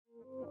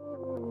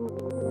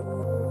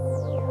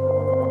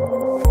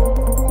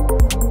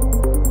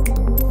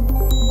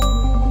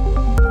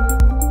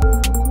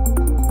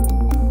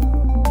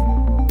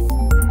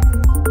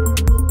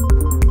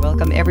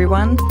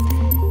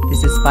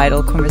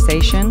Vital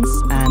Conversations,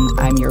 and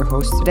I'm your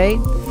host today.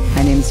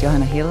 My name is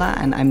Johanna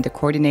and I'm the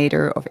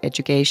coordinator of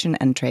education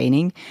and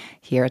training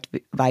here at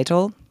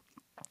Vital.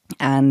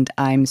 And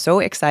I'm so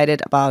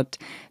excited about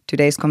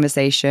today's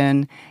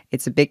conversation.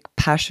 It's a big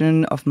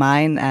passion of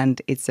mine,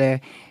 and it's a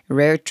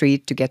rare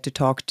treat to get to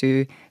talk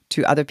to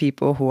other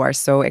people who are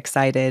so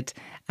excited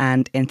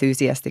and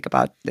enthusiastic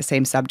about the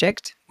same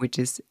subject, which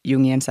is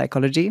Jungian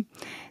psychology.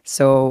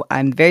 So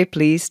I'm very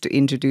pleased to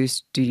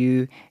introduce to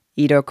you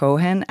Ido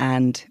Cohen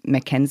and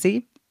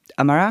Mackenzie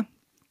Amara.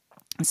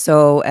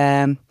 So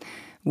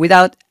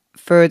without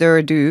further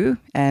ado,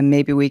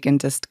 maybe we can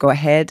just go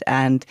ahead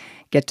and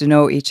get to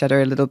know each other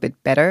a little bit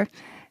better.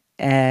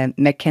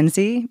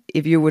 Mackenzie,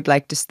 if you would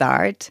like to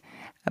start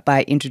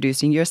by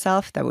introducing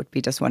yourself, that would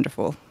be just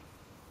wonderful.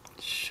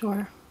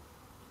 Sure.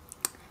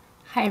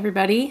 Hi,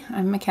 everybody.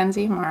 I'm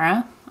Mackenzie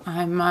Amara.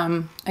 I'm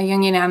a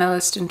Jungian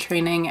analyst in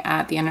training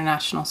at the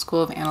International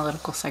School of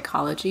Analytical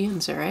Psychology in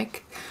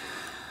Zurich.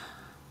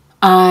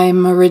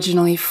 I'm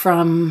originally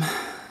from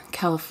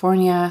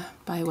California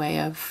by way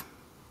of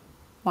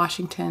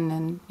Washington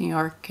and New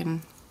York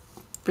and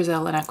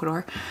Brazil and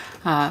Ecuador,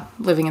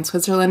 living in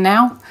Switzerland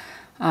now.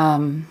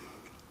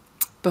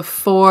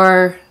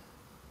 Before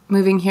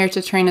moving here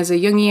to train as a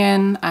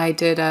Jungian, I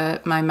did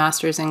my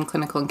master's in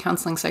clinical and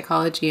counseling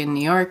psychology in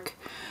New York,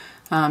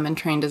 and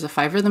trained as a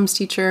 5 rhythms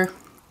teacher.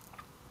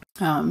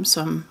 So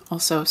I'm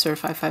also a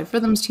certified 5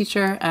 rhythms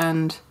teacher,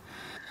 and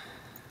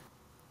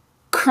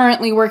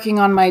currently working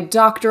on my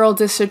doctoral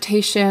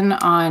dissertation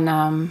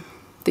on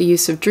the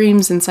use of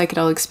dreams in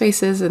psychedelic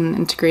spaces and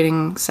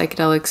integrating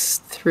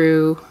psychedelics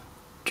through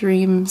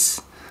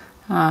dreams.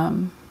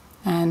 And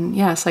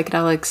yeah,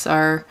 psychedelics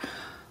are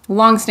a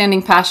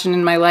long-standing passion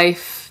in my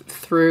life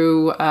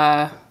through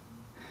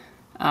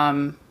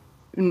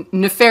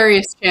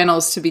nefarious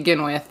channels to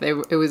begin with.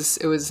 It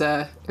was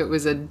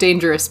a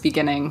dangerous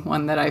beginning,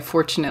 one that I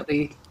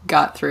fortunately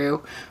got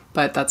through,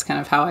 but that's kind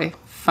of how I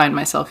find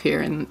myself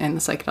here in the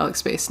psychedelic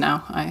space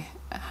now. I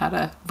had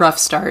a rough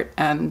start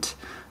and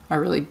a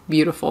really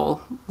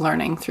beautiful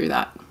learning through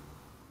that.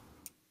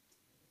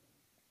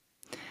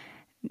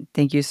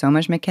 Thank you so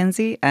much,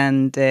 Mackenzie.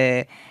 And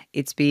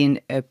it's been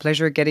a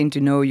pleasure getting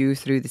to know you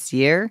through this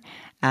year,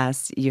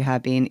 as you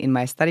have been in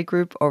my study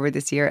group over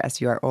this year, as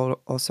you are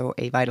also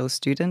a Vital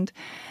student.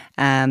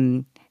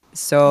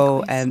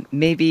 So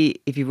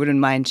maybe if you wouldn't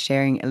mind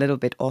sharing a little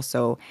bit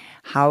also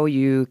how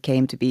you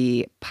came to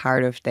be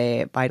part of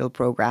the Vital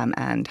program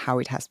and how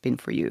it has been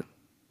for you.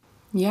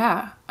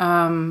 Yeah.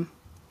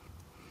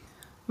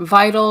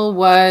 Vital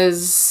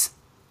was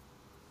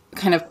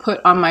kind of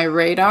put on my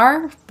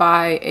radar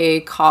by a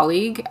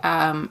colleague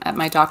at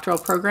my doctoral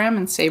program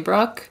in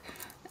Saybrook.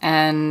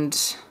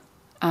 And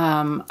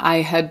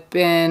I had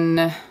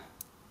been,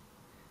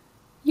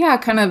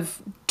 kind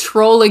of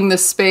trolling the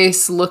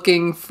space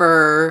looking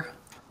for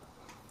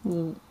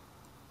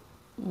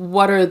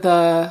what are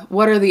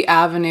the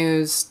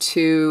avenues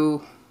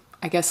to,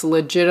 I guess,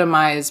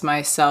 legitimize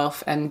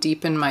myself and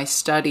deepen my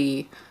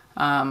study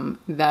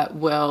that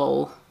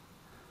will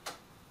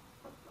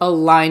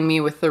align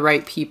me with the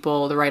right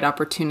people, the right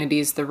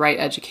opportunities, the right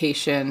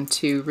education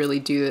to really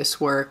do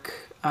this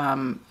work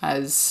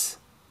as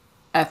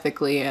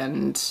ethically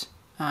and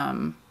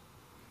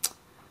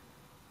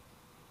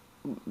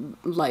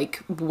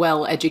like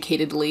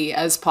well-educatedly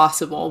as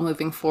possible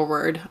moving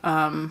forward.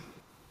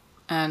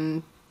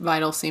 And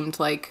Vital seemed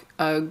like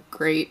a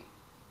great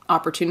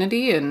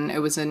opportunity, and it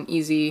was an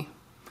easy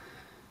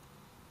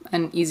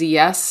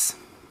yes.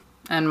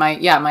 And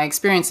my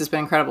experience has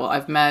been incredible.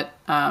 I've met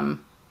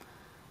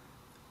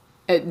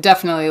it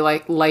definitely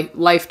like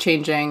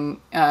life-changing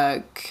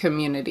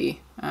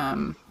community,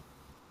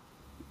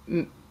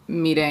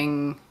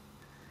 meeting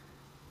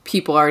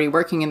people already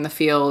working in the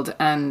field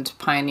and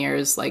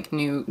pioneers like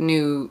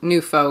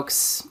new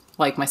folks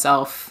like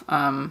myself,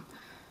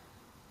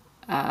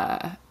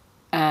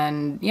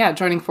 and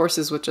joining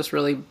forces with just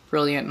really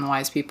brilliant and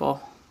wise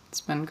people.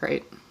 It's been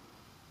great.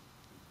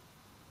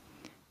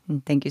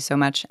 Thank you so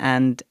much.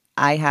 And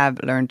I have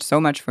learned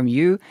so much from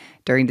you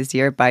during this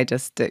year by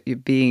just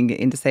being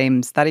in the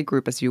same study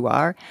group as you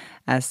are,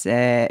 as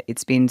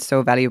it's been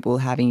so valuable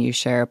having you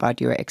share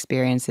about your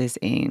experiences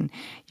in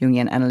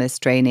Jungian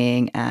analyst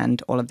training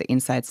and all of the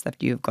insights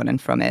that you've gotten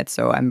from it.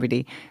 So I'm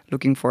really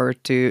looking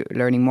forward to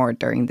learning more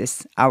during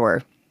this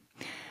hour.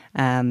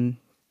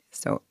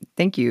 So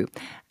thank you.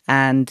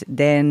 And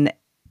then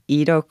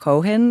Ido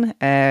Cohen,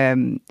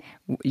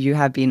 you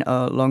have been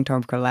a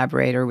long-term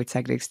collaborator with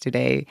Psychedelics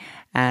Today,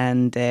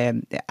 and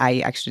I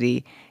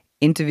actually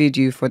interviewed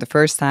you for the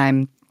first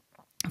time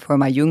for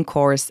my Jung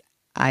course.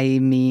 I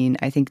mean,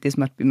 I think this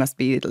must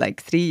be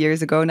like 3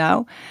 years ago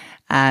now,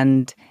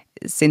 and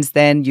since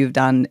then you've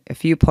done a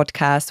few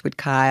podcasts with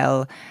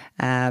Kyle.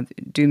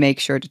 Do make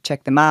sure to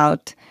check them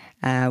out.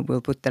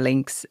 We'll put the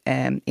links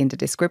in the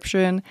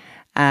description,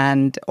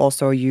 and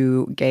also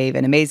you gave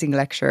an amazing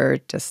lecture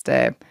just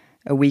a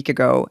week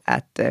ago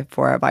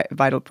for our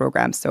Vital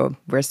program. So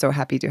we're so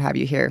happy to have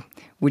you here.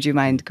 Would you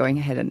mind going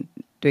ahead and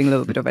doing a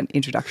little bit of an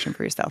introduction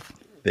for yourself?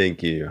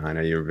 Thank you,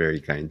 Johanna. You're very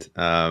kind.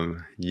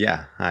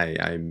 Yeah, hi,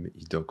 I'm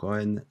Ido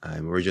Cohen.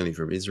 I'm originally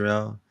from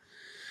Israel.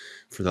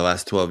 For the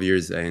last 12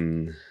 years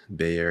in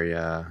Bay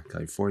Area,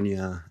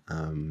 California.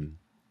 How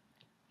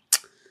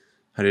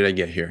did I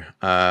get here?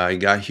 I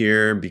got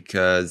here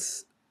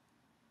because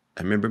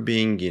I remember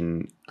being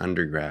in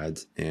undergrad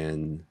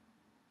and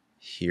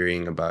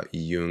hearing about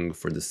Jung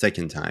for the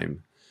second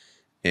time,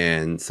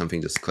 and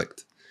something just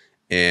clicked.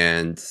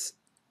 And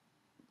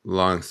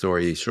long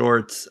story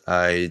short,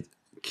 I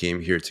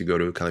came here to go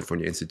to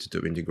California Institute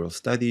of Integral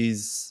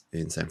Studies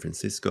in San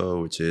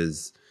Francisco, which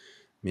is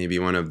maybe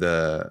one of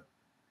the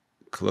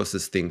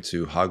closest thing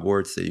to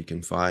Hogwarts that you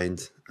can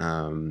find.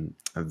 A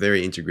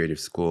very integrative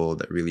school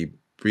that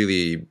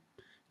really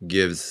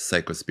gives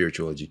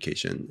psycho-spiritual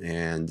education.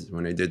 And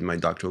when I did my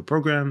doctoral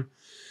program,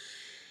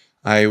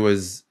 I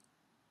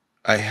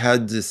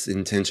had this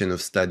intention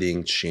of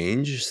studying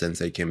change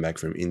since I came back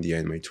from India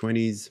in my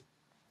 20s.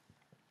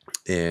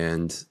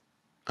 And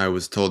I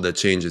was told that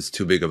change is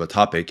too big of a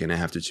topic and I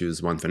have to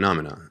choose one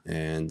phenomena.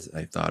 And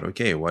I thought,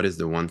 okay, what is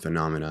the one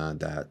phenomena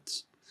that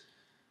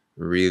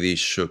really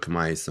shook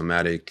my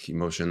somatic,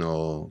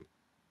 emotional,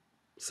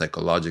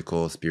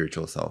 psychological,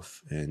 spiritual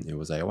self? And it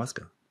was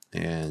ayahuasca.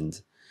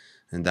 And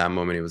in that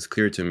moment, it was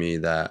clear to me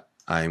that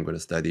I am going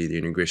to study the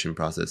integration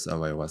process of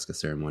ayahuasca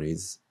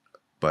ceremonies,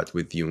 but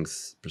with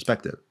Jung's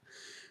perspective,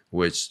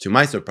 which to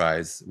my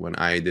surprise, when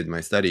I did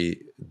my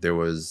study, there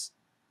was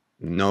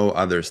no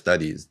other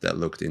studies that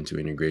looked into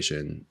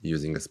integration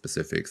using a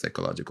specific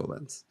psychological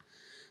lens,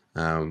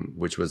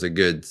 which was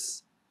it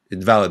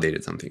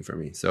validated something for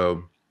me.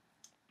 So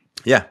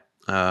yeah,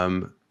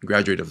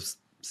 graduate of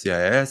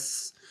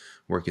CIS,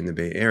 work in the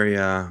Bay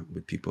Area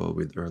with people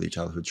with early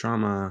childhood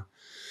trauma,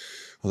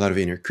 a lot of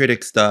inner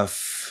critic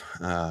stuff,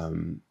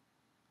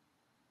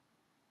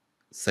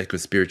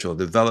 psycho-spiritual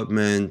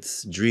development,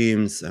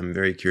 dreams. I'm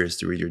very curious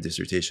to read your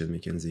dissertation,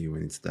 Mackenzie,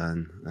 when it's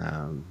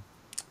done.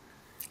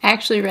 I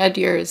actually read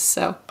yours,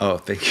 so. Oh,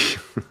 thank you.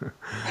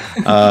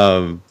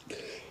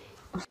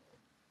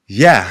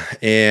 Yeah,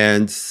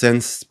 and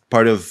since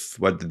part of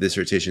what the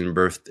dissertation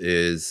birthed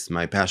is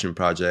my passion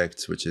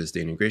project, which is the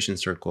Integration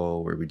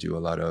Circle, where we do a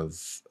lot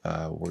of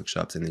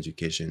workshops and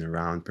education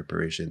around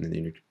preparation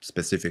and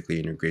specifically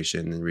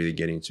integration, and really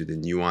getting to the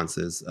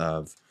nuances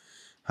of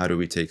how do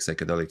we take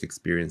psychedelic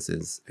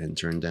experiences and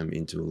turn them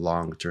into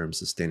long-term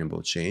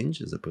sustainable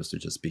change as opposed to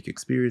just peak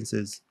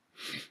experiences,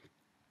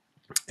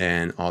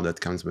 and all that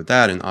comes with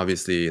that. And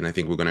obviously, and I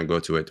think we're going to go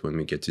to it when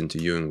we get into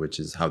Jung, which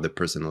is how the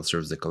personal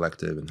serves the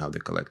collective and how the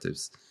collective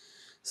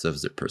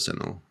serves the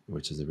personal,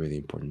 which is a really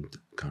important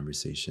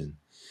conversation.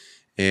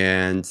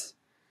 And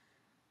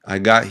I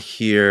got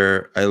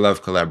here, I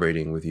love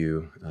collaborating with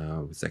you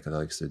with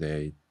Psychedelics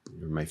Today.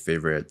 You're my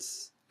favorite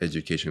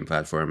education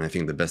platform. I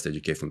think the best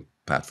education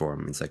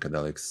platform in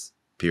psychedelics,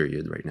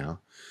 period, right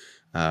now.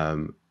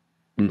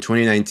 In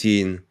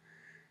 2019,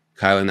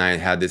 Kyle and I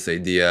had this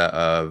idea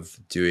of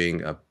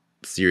doing a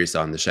series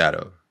on the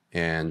shadow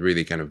and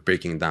really kind of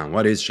breaking down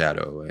what is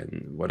shadow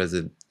and what is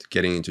it,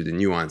 getting into the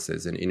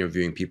nuances and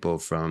interviewing people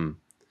from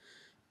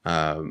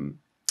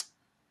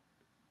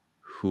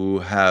who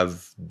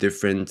have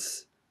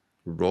different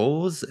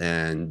roles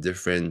and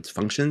different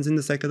functions in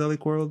the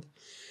psychedelic world.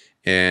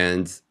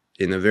 And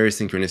in a very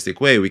synchronistic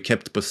way, we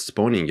kept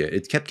postponing it.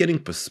 It kept getting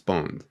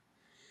postponed.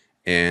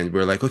 And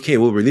we're like, okay,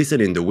 we'll release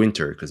it in the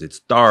winter because it's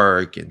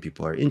dark and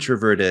people are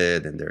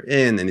introverted and they're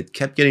in. And it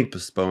kept getting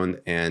postponed.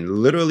 And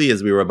literally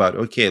as we were about,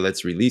 okay,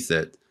 let's release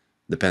it,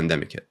 the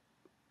pandemic hit.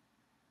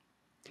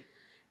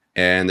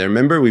 And I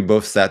remember we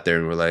both sat there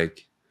and were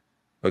like,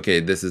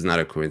 okay, this is not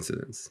a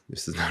coincidence.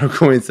 This is not a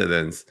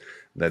coincidence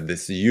that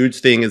this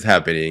huge thing is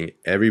happening.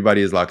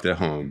 Everybody is locked at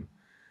home.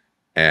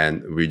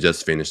 And we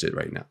just finished it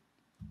right now.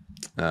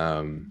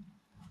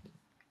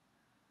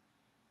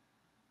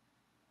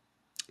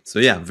 So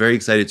yeah, very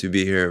excited to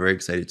be here. Very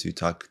excited to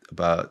talk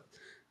about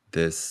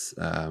this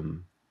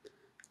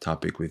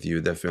topic with you.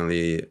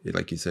 Definitely,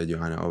 like you said,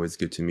 Johanna, always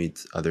good to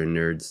meet other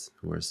nerds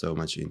who are so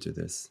much into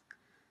this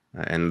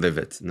and live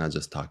it, not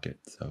just talk it.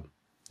 So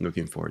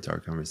looking forward to our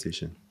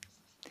conversation.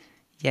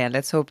 Yeah,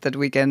 let's hope that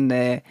we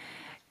can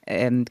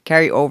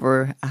carry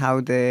over how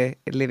the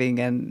living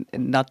and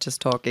not just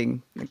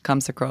talking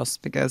comes across,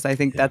 because I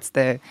think that's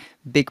the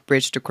big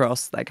bridge to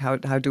cross. Like how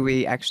do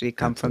we actually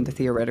come from the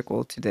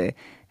theoretical to the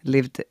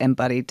lived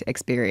embodied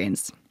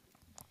experience?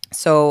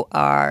 So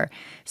our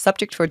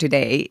subject for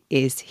today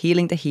is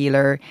healing the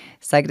healer.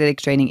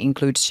 Psychedelic training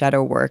includes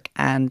shadow work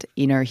and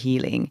inner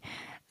healing.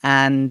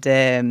 And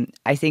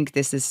I think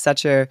this is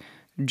such a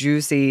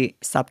juicy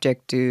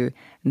subject to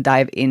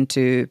dive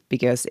into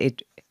because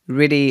it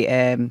really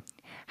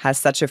has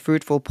such a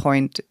fruitful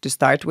point to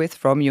start with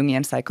from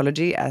Jungian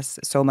psychology, as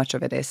so much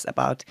of it is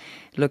about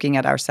looking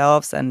at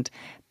ourselves and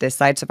the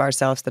sides of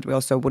ourselves that we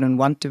also wouldn't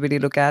want to really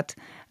look at.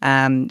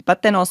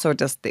 But then also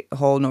just the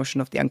whole notion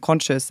of the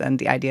unconscious and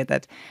the idea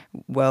that,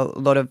 well,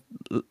 a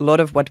lot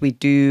of what we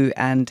do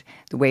and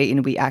the way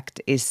in we act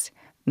is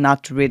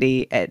not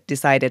really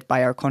decided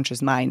by our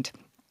conscious mind.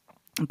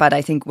 But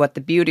I think what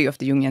the beauty of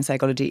the Jungian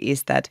psychology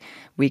is that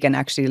we can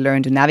actually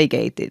learn to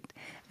navigate it,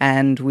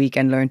 and we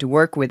can learn to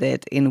work with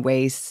it in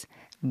ways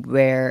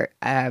where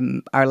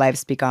our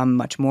lives become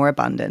much more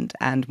abundant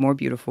and more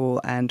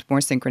beautiful and more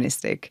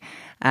synchronistic.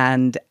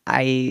 And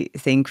I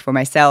think for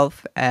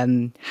myself,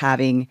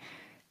 having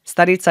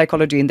studied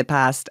psychology in the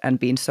past and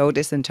been so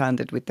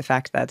disenchanted with the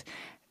fact that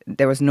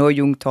there was no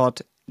Jung taught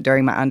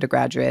during my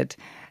undergraduate,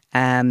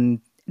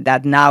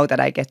 that now that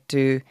I get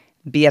to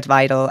be at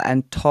Vital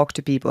and talk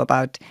to people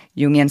about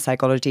Jungian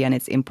psychology and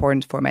it's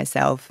important for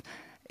myself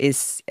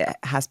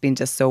has been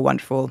just so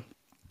wonderful.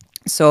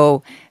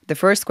 So the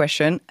first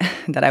question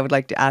that I would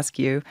like to ask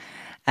you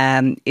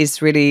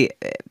is really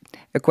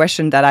a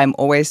question that I'm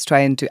always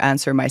trying to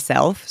answer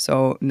myself.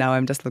 So now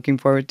I'm just looking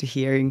forward to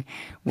hearing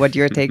what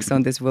your takes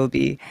on this will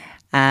be.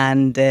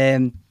 And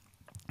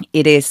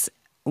it is,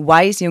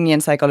 why is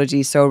Jungian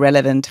psychology so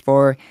relevant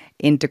for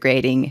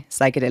integrating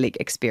psychedelic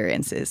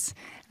experiences?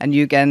 And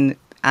you can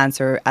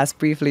answer as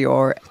briefly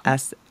or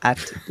as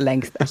at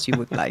length as you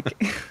would like.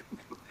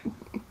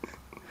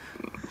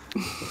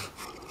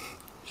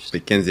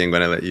 Mackenzie, I'm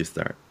going to let you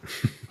start.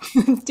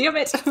 Damn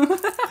it.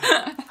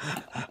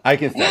 I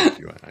can start if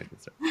you want. I can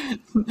start.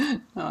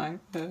 No,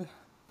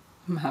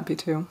 I'm happy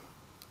to.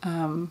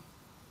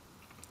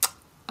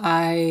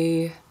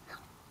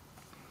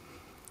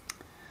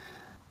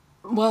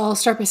 Well, I'll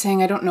start by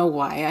saying I don't know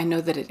why. I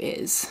know that it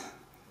is.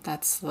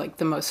 That's like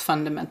the most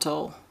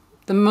fundamental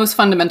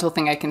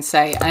thing I can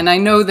say. And I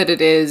know that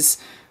it is.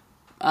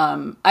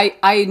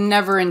 I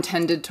never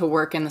intended to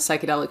work in the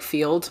psychedelic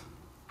field.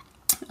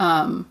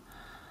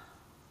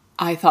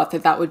 I thought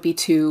that would be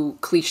too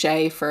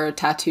cliche for a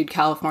tattooed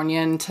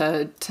Californian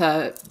to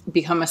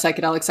become a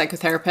psychedelic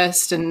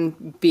psychotherapist,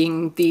 and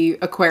being the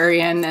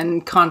Aquarian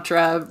and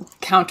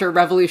counter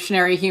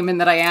revolutionary human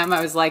that I am,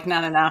 I was like,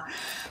 no,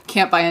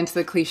 can't buy into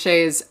the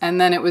cliches. And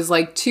then it was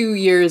like 2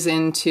 years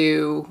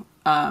into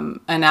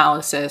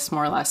analysis,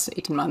 more or less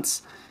 18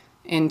 months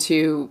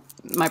into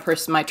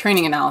my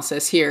training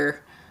analysis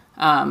here.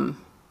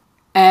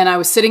 And I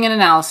was sitting in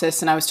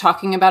analysis and I was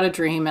talking about a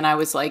dream, and I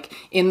was like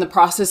in the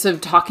process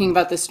of talking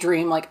about this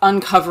dream, like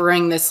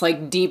uncovering this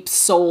like deep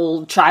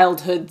soul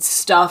childhood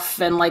stuff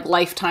and like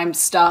lifetime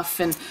stuff.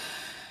 And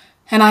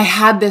I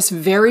had this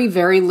very,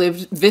 very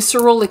lived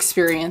visceral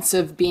experience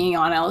of being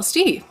on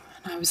LSD.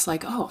 And I was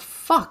like, oh,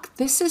 fuck,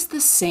 this is the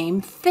same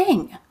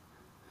thing.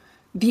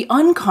 The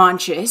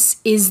unconscious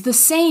is the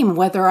same,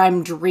 whether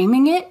I'm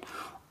dreaming it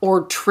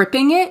or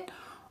tripping it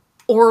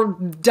or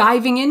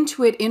diving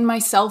into it in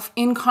myself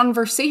in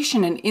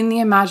conversation and in the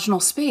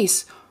imaginal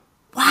space.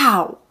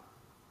 Wow.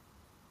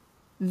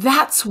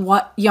 That's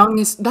what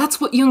Jung's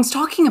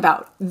talking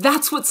about.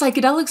 That's what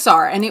psychedelics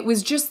are. And it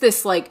was just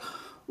this like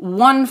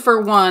one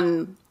for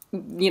one,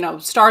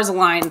 stars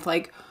aligned,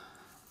 like,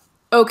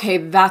 okay,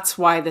 that's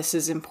why this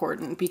is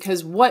important.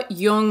 Because what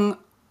Jung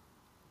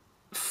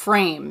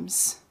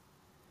frames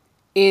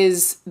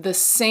is the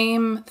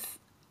same.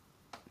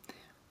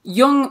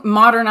 Jung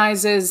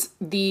modernizes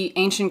the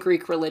ancient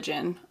Greek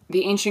religion,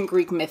 the ancient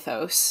Greek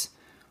mythos,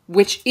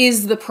 which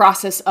is the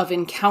process of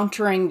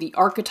encountering the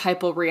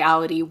archetypal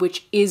reality,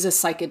 which is a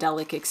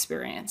psychedelic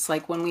experience.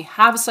 Like when we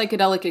have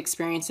psychedelic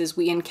experiences,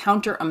 we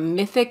encounter a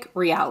mythic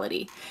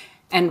reality,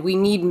 and we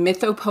need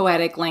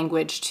mythopoetic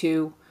language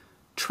to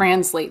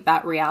translate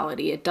that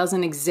reality. It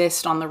doesn't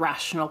exist on the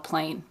rational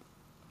plane.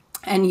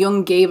 And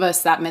Jung gave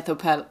us that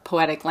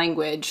mythopoetic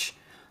language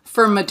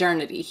for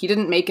modernity. He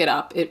didn't make it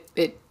up.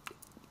 It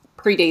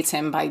predates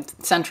him by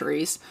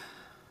centuries.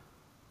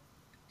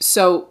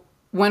 So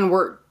when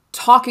we're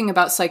talking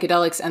about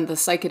psychedelics and the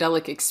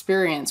psychedelic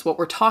experience, what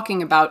we're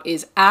talking about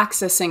is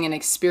accessing an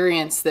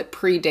experience that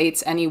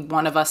predates any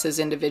one of us as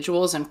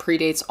individuals and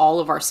predates all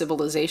of our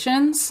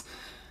civilizations.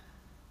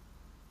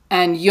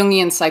 And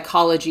Jungian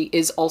psychology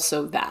is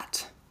also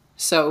that.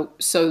 So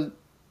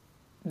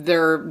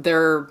they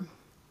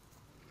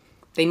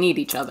need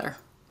each other.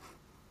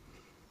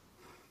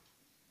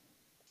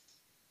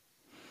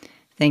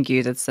 Thank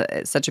you. That's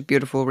such a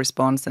beautiful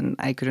response, and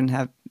I couldn't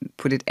have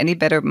put it any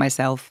better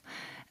myself.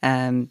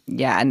 And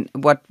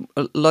what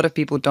a lot of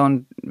people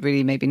don't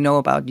really maybe know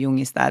about Jung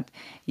is that,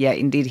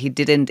 indeed, he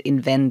didn't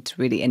invent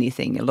really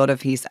anything. A lot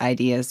of his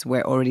ideas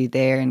were already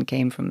there and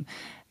came from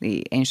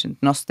the ancient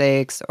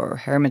Gnostics or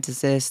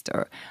Hermeticists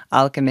or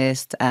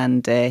alchemists,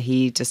 and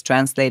he just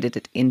translated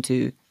it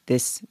into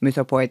this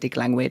mythopoetic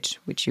language,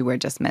 which you were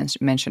just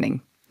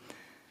mentioning.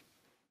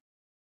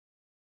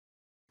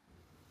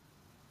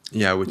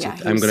 Yeah, I'm going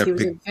to pick. He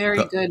was a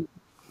very good.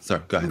 Sorry,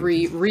 go ahead.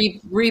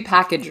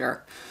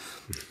 Repackager.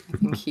 I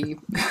think he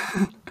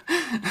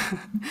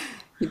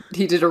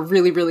did a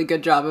really, really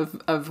good job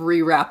of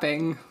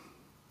rewrapping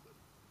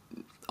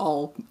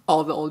all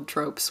the old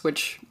tropes,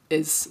 which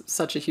is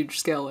such a huge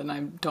skill, and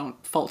I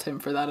don't fault him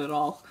for that at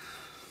all.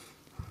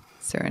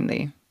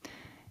 Certainly.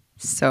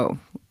 So,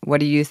 what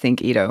do you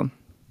think, Ido?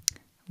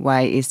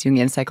 Why is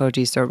Jungian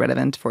psychology so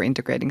relevant for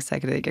integrating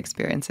psychedelic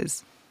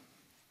experiences?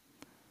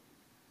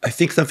 I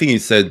think something you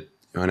said,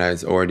 Johanna,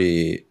 is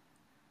already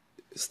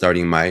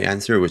starting my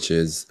answer, which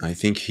is I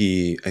think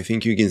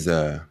Jung is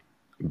a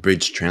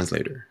bridge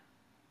translator.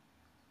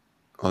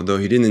 Although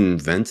he didn't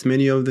invent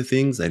many of the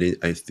things, I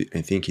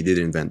think he did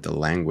invent the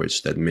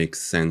language that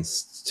makes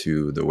sense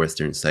to the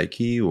Western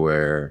psyche,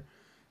 where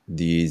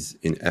these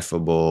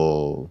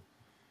ineffable,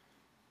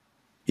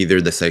 either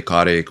the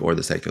psychotic or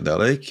the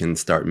psychedelic, can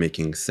start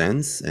making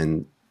sense,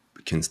 and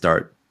we can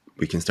start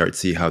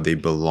see how they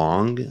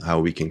belong, how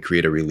we can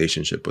create a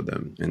relationship with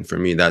them. And for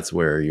me, that's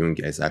where Jung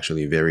is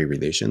actually very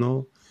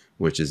relational,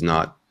 which is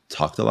not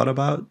talked a lot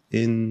about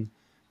in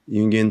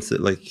Jungian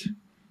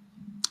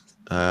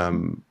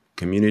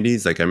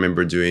communities. Like I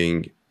remember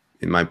doing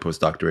in my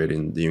postdoctorate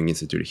in the Jung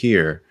Institute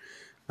here,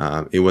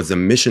 it was a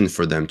mission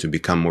for them to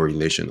become more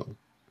relational,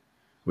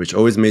 which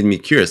always made me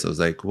curious. I was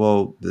like,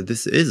 well,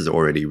 this is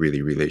already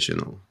really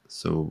relational.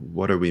 So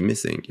what are we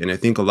missing? And I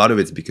think a lot of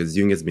it's because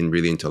Jung has been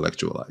really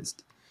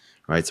intellectualized,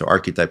 right? So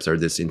archetypes are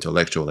this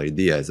intellectual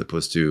idea, as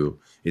opposed to,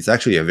 it's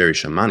actually a very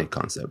shamanic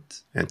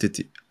concept.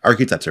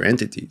 Archetypes are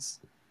entities,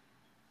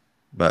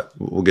 but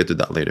we'll get to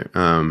that later.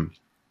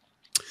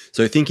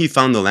 So I think he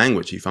found the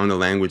language. He found a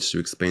language to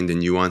explain the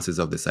nuances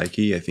of the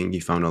psyche. I think he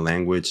found a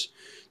language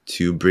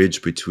to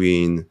bridge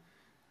between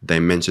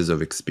dimensions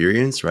of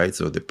experience, right?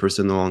 So the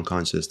personal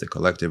unconscious, the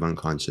collective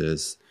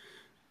unconscious,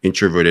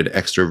 introverted,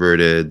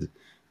 extroverted,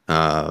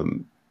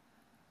 the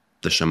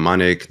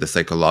shamanic, the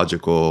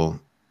psychological.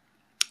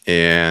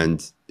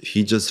 And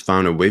he just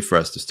found a way for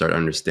us to start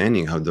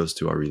understanding how those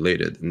two are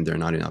related, and they're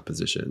not in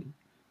opposition,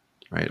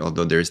 right?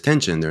 Although there's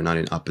tension, they're not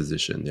in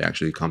opposition. They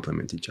actually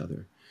complement each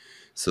other.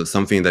 So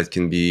something that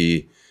can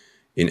be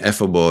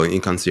ineffable,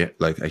 inconsistent,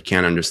 like I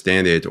can't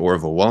understand it, or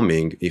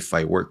overwhelming, if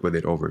I work with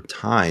it over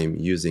time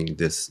using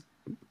this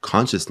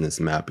consciousness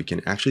map, it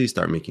can actually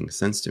start making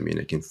sense to me, and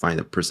I can find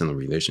a personal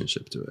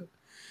relationship to it.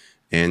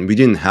 And we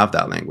didn't have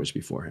that language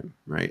before him,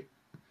 right?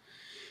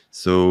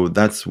 So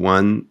that's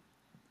one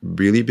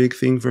really big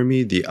thing for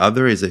me. The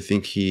other is I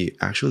think he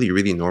actually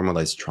really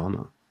normalized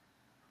trauma.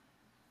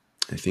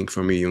 I think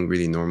for me, Jung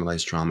really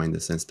normalized trauma in the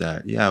sense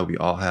that, yeah, we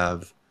all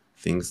have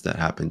things that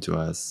happen to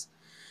us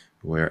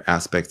where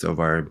aspects of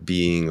our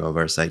being, of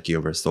our psyche,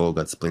 of our soul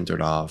got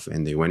splintered off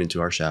and they went into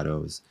our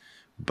shadows.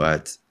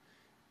 But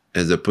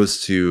as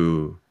opposed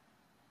to,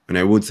 and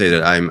I would say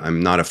that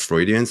I'm not a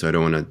Freudian, so I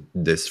don't want to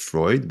diss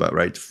Freud, but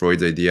right,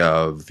 Freud's idea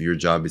of your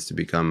job is to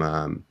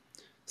become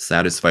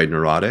satisfied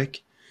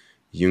neurotic.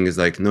 Jung is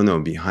like, no,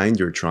 behind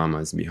your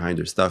traumas, behind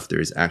your stuff, there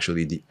is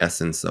actually the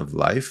essence of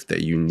life that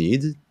you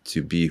need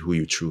to be who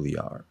you truly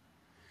are.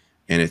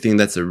 And I think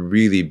that's a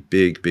really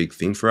big, big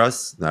thing for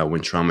us, that when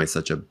trauma is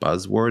such a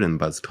buzzword and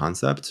buzz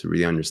concept, to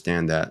really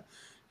understand that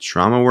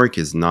trauma work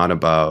is not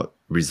about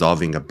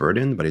resolving a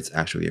burden, but it's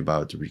actually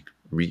about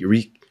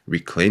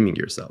reclaiming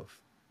yourself,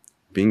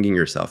 bringing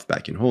yourself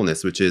back in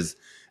wholeness, which is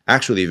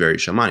actually very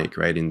shamanic,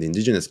 right? In the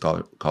indigenous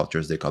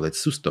cultures, they call it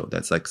susto.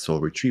 That's like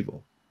soul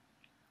retrieval.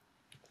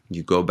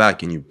 You go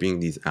back and you bring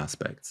these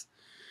aspects.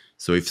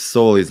 So if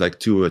soul is like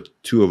too of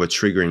a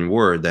triggering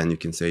word, then you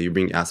can say you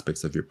bring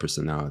aspects of your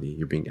personality,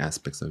 you bring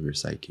aspects of your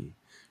psyche,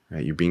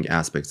 right? You bring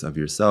aspects of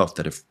yourself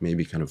that have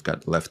maybe kind of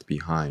got left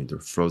behind or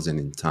frozen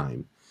in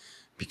time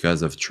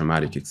because of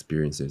traumatic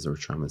experiences or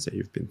traumas that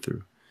you've been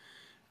through.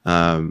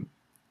 And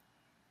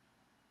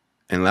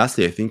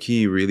lastly, I think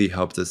he really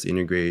helped us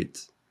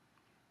integrate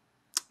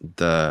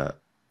the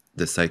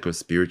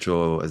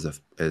psycho-spiritual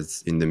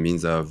as in the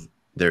means of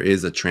there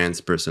is a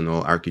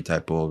transpersonal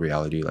archetypal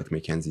reality, like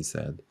Mackenzie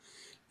said.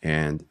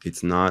 And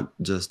it's not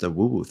just a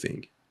woo-woo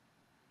thing.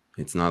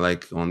 It's not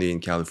like only in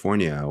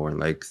California or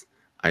like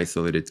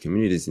isolated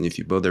communities. And if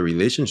you build a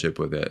relationship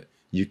with it,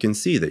 you can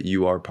see that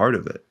you are part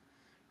of it,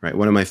 right?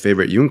 One of my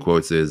favorite Jung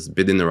quotes is,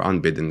 bidden or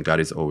unbidden, God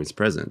is always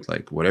present.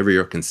 Like whatever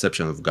your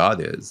conception of God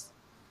is,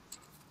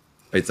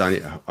 it's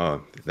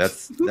on.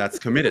 That's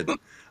committed.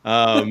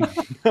 Right?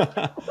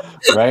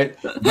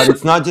 But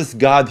it's not just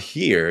God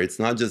here. It's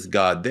not just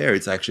God there.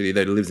 It's actually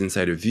that it lives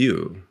inside of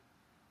you,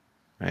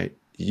 right?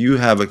 You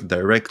have a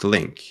direct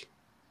link.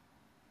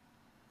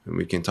 And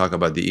we can talk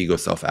about the ego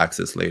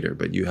self-access later,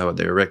 but you have a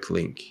direct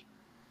link.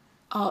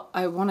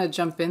 I want to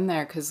jump in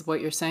there because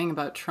what you're saying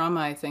about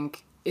trauma, I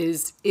think,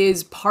 is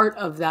part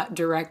of that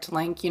direct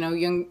link. You know,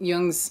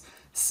 Jung's,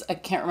 I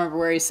can't remember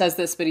where he says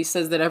this, but he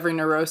says that every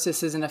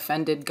neurosis is an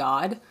offended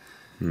God.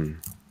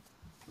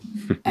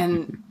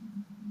 And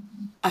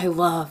I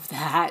love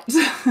that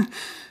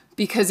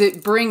because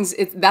it brings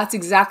it. That's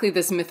exactly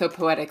this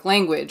mythopoetic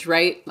language,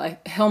 right?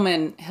 Like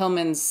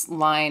Hillman's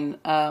line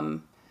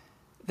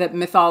that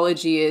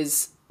mythology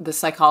is the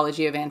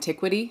psychology of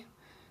antiquity,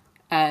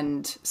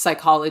 and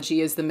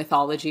psychology is the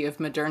mythology of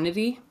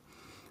modernity.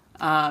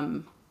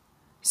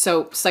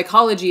 So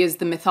psychology is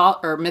the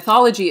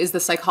mythology is the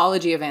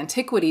psychology of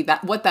antiquity.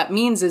 That what that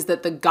means is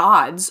that the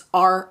gods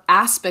are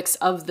aspects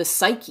of the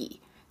psyche.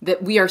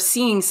 That we are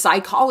seeing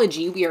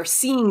psychology, we are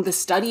seeing the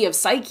study of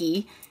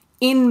psyche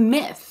in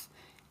myth.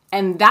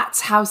 And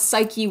that's how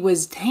psyche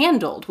was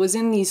handled, was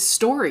in these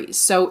stories.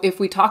 So if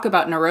we talk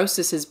about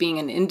neurosis as being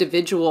an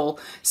individual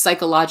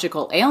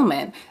psychological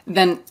ailment,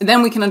 then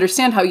we can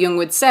understand how Jung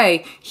would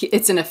say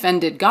it's an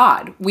offended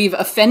God. We've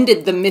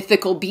offended the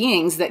mythical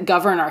beings that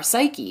govern our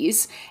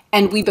psyches,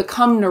 and we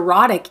become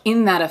neurotic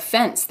in that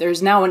offense.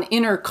 There's now an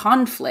inner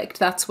conflict.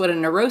 That's what a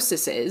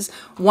neurosis is.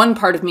 One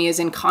part of me is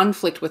in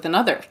conflict with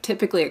another,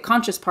 typically a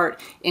conscious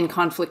part in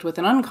conflict with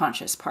an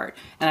unconscious part,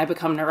 and I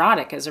become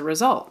neurotic as a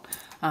result.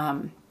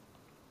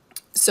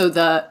 So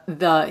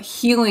the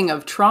healing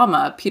of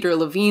trauma, Peter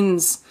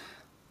Levine's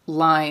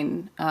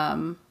line,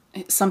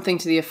 something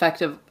to the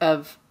effect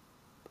of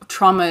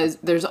trauma is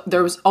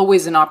there was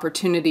always an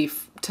opportunity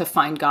to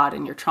find God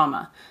in your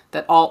trauma.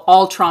 That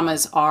all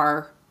traumas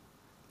are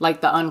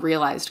like the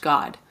unrealized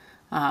God,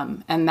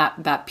 and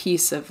that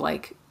piece of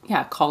like,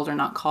 yeah, called or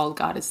not called,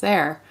 God is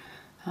there,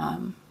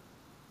 and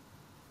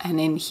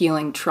in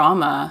healing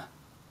trauma.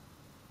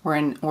 Or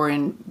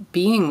in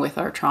being with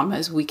our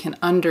traumas, we can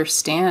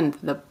understand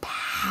the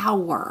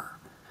power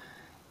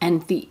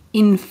and the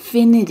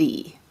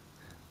infinity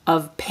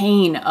of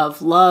pain,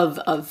 of love,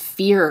 of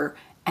fear.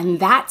 And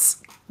that's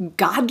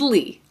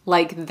godly.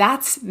 Like,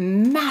 that's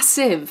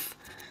massive.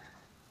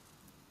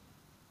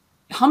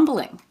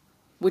 Humbling,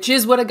 which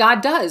is what a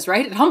God does,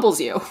 right? It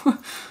humbles you.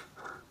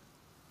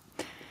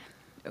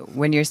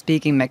 When you're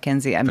speaking,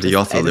 Mackenzie, but he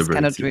also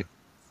liberates you.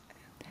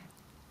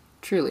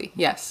 Truly,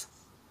 yes.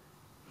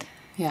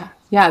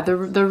 Yeah.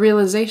 The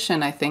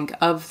realization, I think,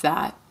 of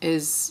that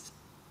is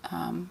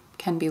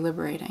can be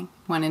liberating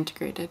when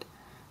integrated,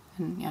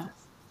 and yeah,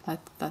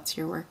 that's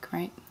your work,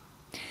 right?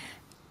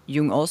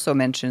 Jung also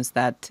mentions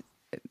that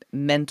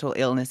mental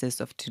illnesses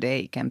of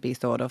today can be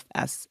thought of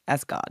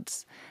as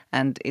gods,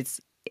 and it's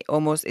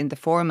almost in the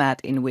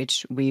format in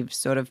which we've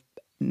sort of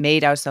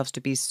made ourselves to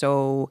be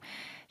so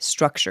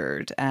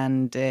structured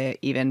and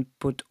even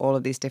put all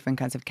of these different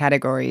kinds of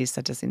categories,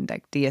 such as in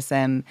like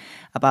DSM,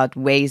 about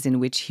ways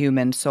in which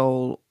human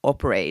soul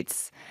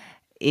operates.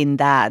 In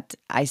that,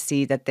 I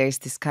see that there's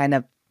this kind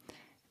of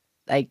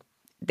like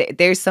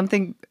there's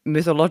something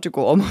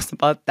mythological almost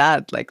about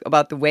that, like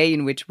about the way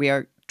in which we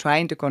are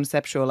trying to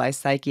conceptualize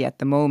psyche at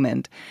the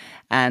moment,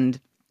 and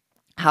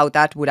how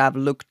that would have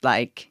looked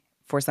like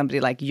for somebody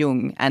like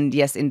Jung. And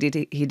yes,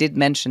 indeed, he did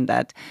mention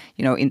that,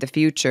 you know, in the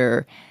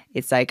future,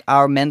 it's like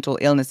our mental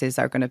illnesses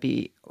are going to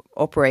be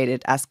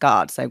operated as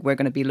gods. Like, we're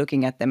going to be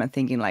looking at them and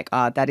thinking like,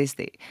 that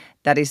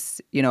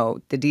is, you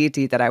know, the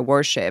deity that I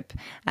worship.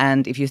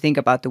 And if you think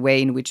about the way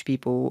in which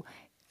people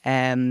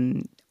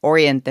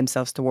orient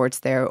themselves towards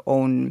their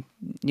own,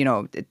 you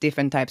know,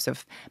 different types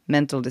of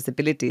mental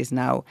disabilities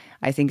now,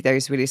 I think there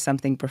is really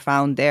something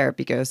profound there,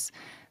 because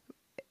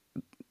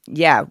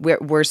yeah,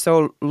 we're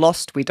so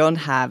lost. We don't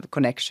have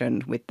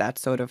connection with that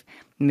sort of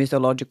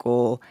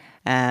mythological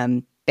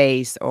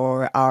base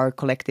or our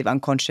collective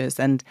unconscious.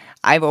 And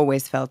I've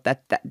always felt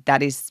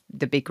that is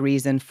the big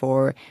reason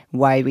for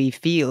why we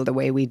feel the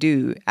way we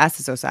do as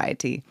a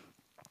society.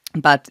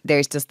 But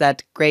there's just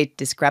that great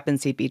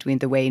discrepancy between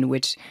the way in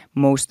which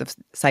most of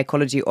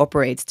psychology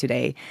operates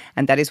today.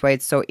 And that is why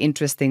it's so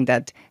interesting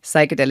that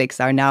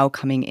psychedelics are now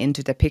coming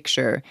into the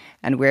picture,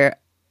 and we're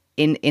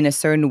in a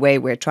certain way,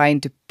 we're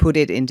trying to put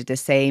it into the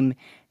same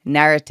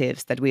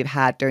narratives that we've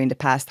had during the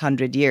past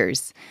 100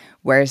 years,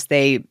 whereas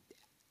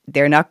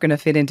they're not going to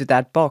fit into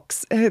that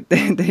box.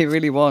 They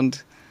really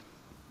won't.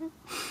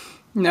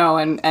 No,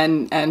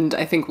 and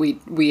I think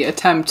we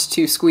attempt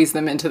to squeeze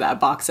them into that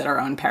box at our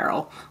own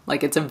peril.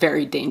 Like, it's a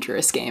very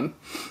dangerous game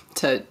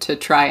to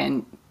try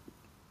and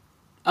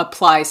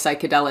apply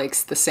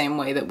psychedelics the same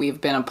way that we've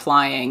been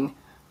applying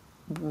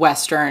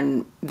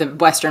the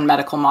Western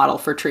medical model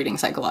for treating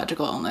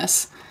psychological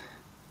illness.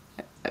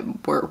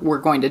 We're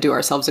going to do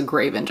ourselves a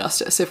grave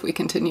injustice if we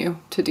continue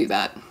to do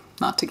that.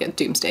 Not to get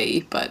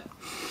doomsday-y, but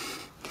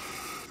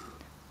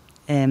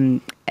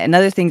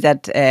another thing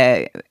that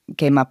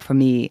came up for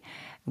me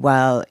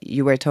while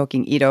you were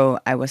talking, Ido,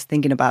 I was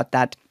thinking about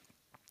that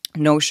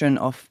notion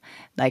of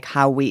like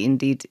how we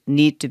indeed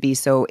need to be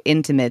so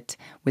intimate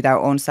with our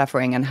own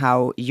suffering, and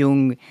how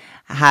Jung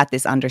had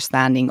this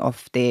understanding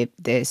of the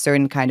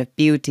certain kind of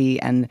beauty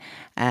and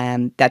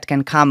that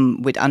can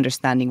come with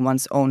understanding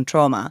one's own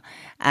trauma.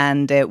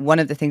 And one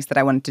of the things that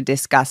I wanted to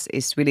discuss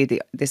is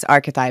really this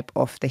archetype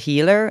of the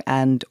healer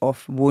and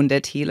of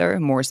wounded healer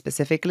more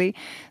specifically.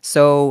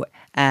 So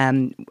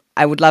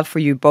I would love for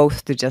you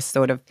both to just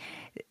sort of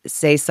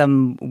say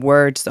some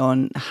words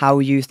on how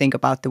you think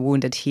about the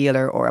wounded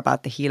healer or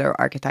about the healer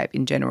archetype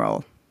in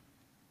general.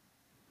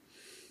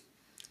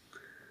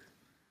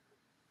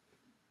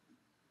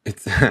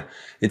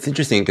 It's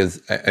interesting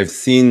because I've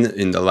seen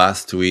in the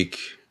last week,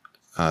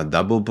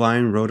 Double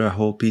Blind wrote a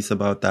whole piece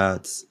about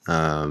that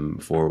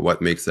for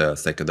what makes a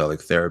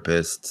psychedelic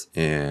therapist,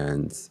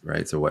 and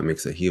right, so what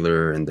makes a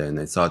healer. And then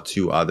I saw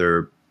two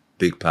other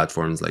big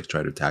platforms like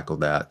try to tackle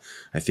that.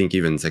 I think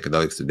even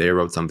Psychedelics Today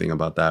wrote something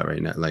about that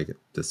right now, like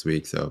this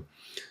week. So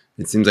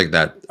it seems like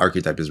that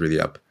archetype is really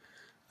up.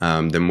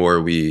 The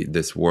more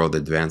this world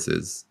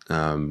advances.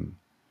 And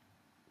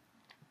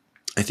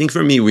I think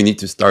for me, we need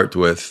to start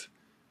with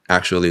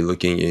actually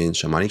looking in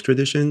shamanic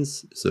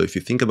traditions. So if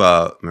you think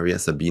about Maria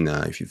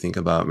Sabina,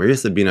 Maria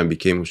Sabina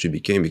became who she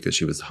became because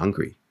she was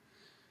hungry.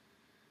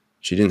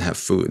 She didn't have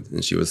food,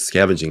 and she was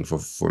scavenging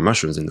for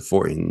mushrooms in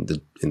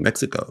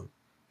Mexico.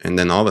 And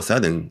then all of a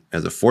sudden,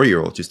 as a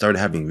 4-year-old, she started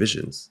having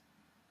visions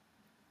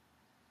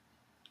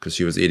because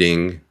she was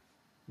eating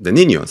the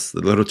niños,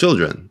 the little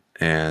children.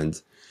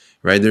 And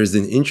right, there's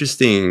an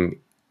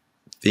interesting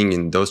thing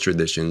in those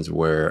traditions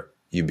where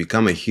you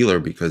become a healer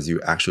because you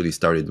actually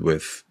started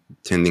with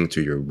tending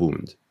to your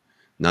wound,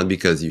 not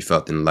because you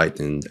felt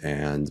enlightened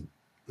and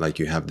like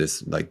you have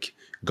this like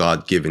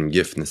God-given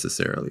gift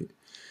necessarily.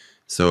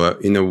 So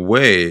in a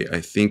way,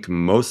 I think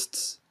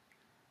most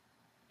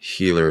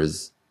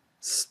healers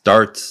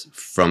start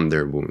from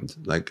their wound.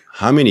 Like,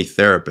 how many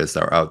therapists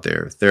are out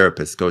there,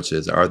 therapists,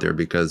 coaches are out there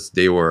because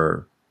they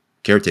were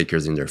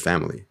caretakers in their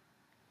family,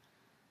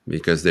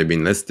 because they've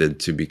been listed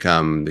to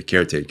become the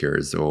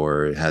caretakers,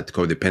 or had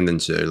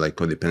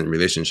codependent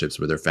relationships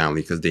with their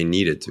family because they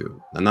needed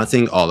to. I'm not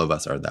saying all of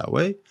us are that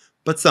way,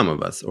 but some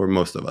of us, or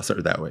most of us,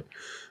 are that way.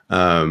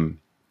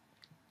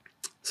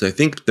 So I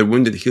think the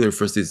wounded healer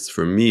first is,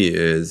 for me,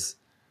 is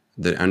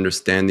the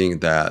understanding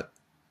that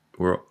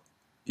we're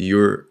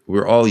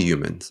all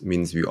humans. It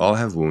means we all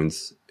have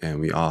wounds and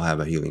we all have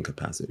a healing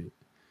capacity,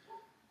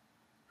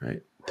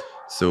 right?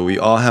 So we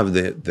all have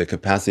the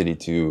capacity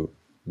to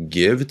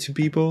give to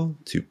people,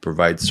 to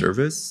provide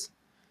service,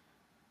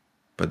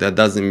 but that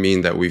doesn't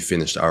mean that we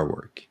finished our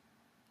work,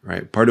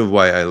 right? Part of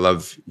why I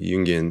love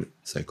Jungian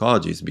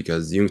psychology is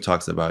because Jung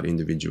talks about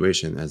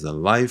individuation as a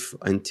life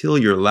until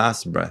your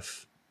last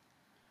breath.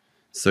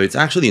 So it's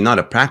actually not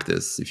a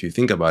practice. If you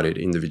think about it,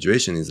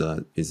 individuation is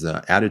a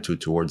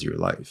attitude towards your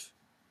life.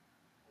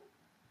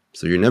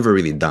 So you're never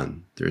really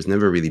done. There's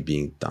never really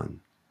being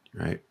done,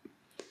 right?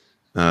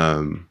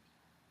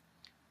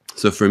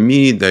 So for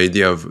me, the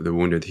idea of the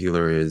wounded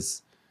healer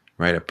is,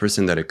 right, a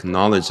person that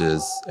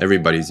acknowledges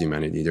everybody's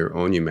humanity, their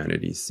own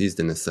humanity, sees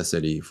the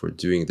necessity for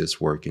doing this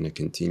work in a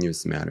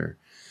continuous manner.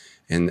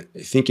 And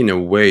I think in a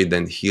way,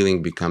 then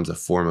healing becomes a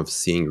form of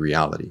seeing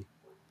reality.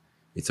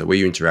 It's a way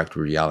you interact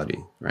with reality,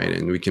 right?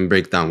 And we can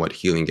break down what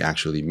healing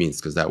actually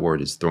means, because that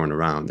word is thrown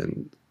around,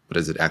 and what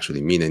does it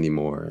actually mean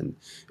anymore? And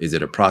is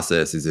it a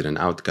process? Is it an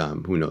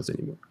outcome? Who knows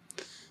anymore?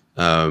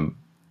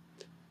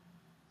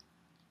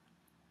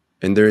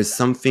 And there is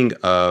something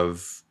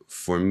of,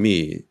 for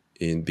me,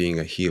 in being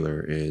a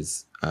healer,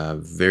 is a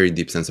very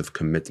deep sense of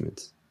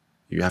commitment.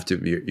 You have to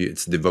be,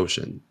 it's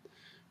devotion,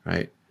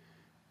 right?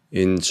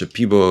 In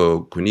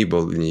Shipibo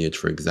Kunibo lineage,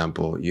 for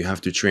example, you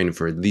have to train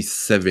for at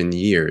least 7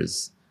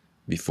 years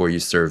before you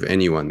serve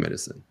anyone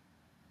medicine.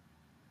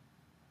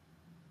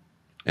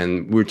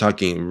 And we're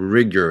talking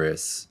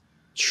rigorous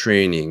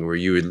training where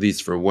you at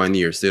least for 1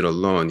 year sit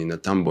alone in a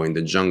tambo in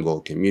the jungle,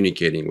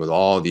 communicating with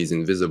all these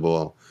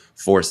invisible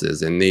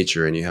forces and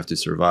nature, and you have to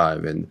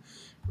survive. And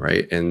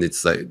right, and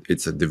it's like,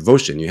 it's a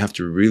devotion. You have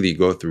to really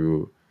go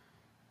through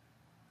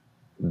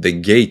the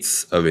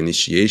gates of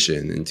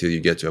initiation until you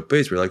get to a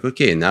place where, like,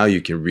 okay, now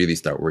you can really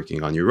start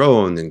working on your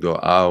own and go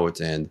out,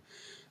 and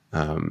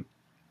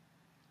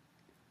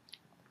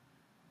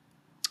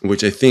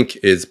which I think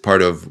is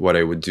part of what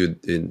I would do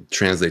in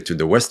translate to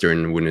the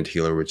Western wounded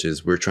healer, which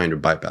is we're trying to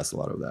bypass a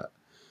lot of that.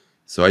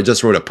 So I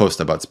just wrote a post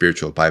about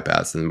spiritual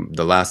bypass, and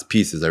the last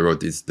pieces I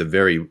wrote is the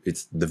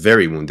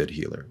very wounded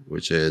healer,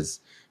 which is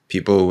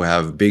people who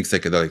have big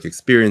psychedelic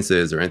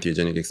experiences or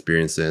entheogenic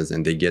experiences,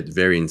 and they get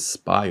very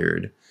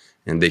inspired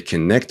and they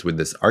connect with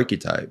this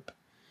archetype.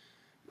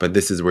 But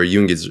this is where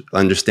Jung is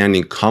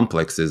understanding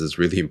complexes is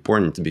really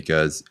important,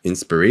 because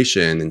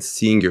inspiration and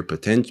seeing your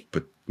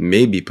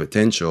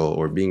potential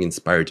or being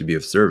inspired to be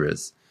of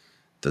service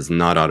does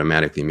not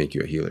automatically make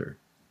you a healer.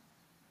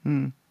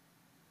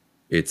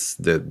 It's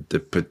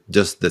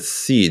just the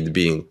seed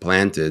being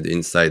planted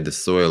inside the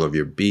soil of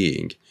your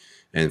being.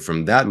 And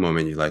from that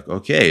moment, you're like,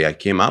 okay, I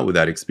came out with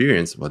that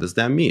experience. What does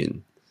that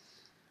mean?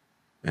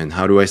 And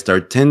how do I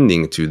start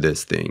tending to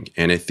this thing?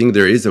 And I think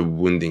there is a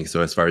wounding.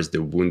 So as far as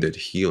the wounded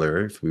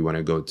healer, if we want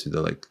to go to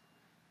the like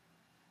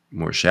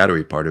more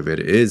shadowy part of it,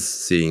 is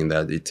seeing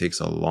that it takes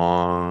a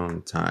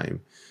long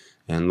time,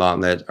 and not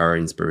let our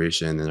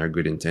inspiration and our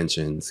good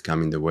intentions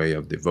come in the way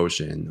of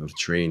devotion, of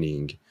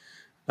training,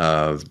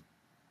 of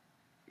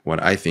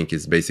what I think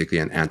is basically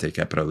an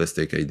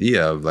anti-capitalistic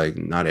idea of like,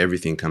 not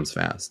everything comes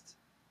fast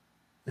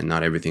and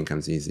not everything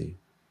comes easy,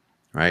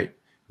 right?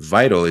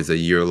 Vital is a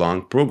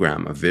year-long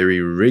program, a very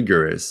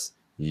rigorous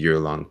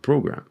year-long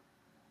program.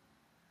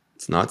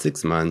 It's not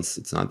 6 months,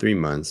 it's not 3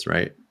 months,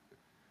 right?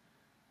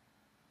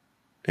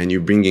 And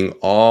you're bringing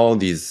all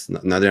these,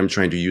 not that I'm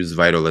trying to use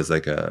Vital as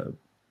like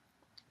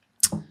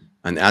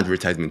an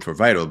advertisement for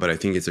Vital, but I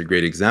think it's a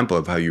great example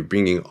of how you're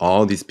bringing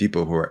all these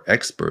people who are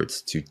experts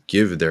to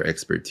give their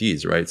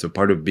expertise, right? So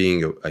part of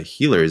being a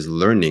healer is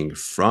learning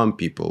from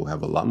people who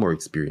have a lot more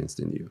experience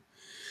than you,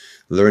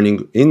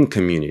 learning in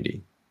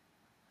community.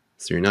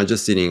 So you're not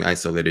just sitting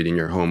isolated in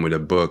your home with a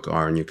book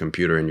or on your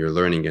computer and you're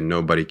learning and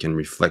nobody can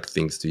reflect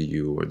things to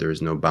you, or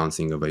there's no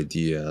bouncing of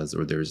ideas,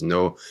 or there's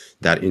no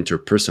that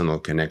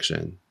interpersonal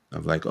connection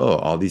of like, oh,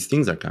 all these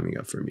things are coming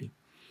up for me.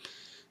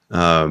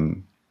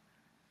 So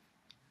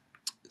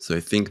I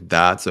think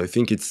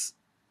it's,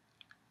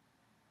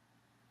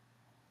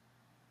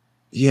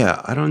 yeah,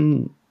 I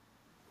don't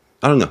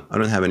know. I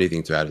don't have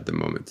anything to add at the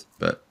moment,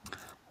 but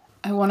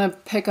I want to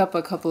pick up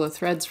a couple of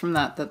threads from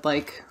that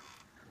like,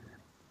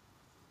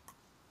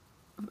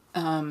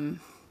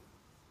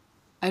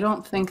 I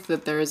don't think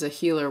that there is a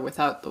healer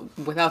without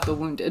the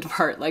wounded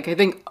part. Like, I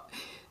think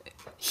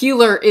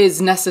healer is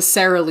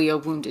necessarily a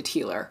wounded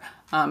healer.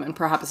 And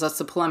perhaps that's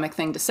a polemic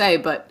thing to say,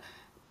 but,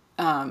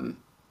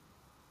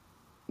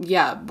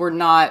 yeah, we're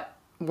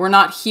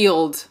not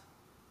healed.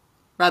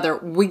 Rather,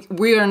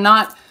 we are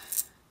not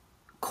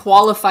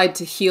qualified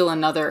to heal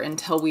another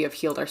until we have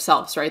healed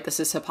ourselves, right? This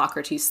is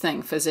Hippocrates'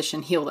 thing,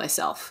 physician, heal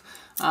thyself.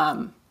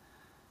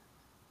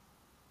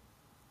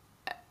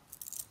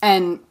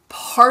 And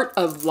part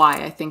of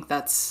why I think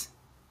that's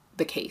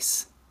the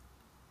case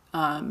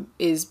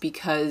is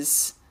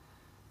because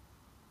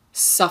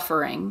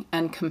suffering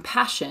and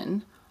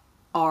compassion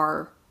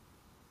are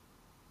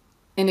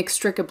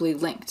inextricably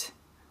linked.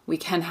 We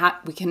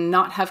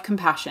cannot have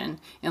compassion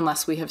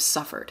unless we have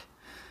suffered.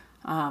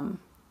 And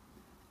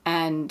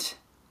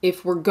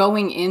if we're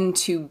going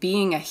into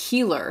being a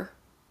healer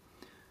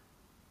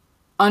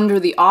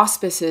under the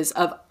auspices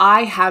of,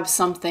 I have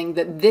something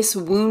that this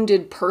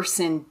wounded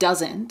person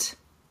doesn't,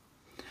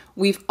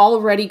 we've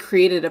already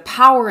created a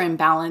power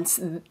imbalance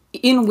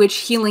in which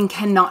healing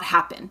cannot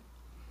happen.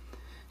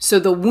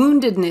 So the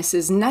woundedness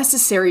is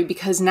necessary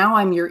because now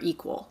I'm your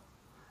equal.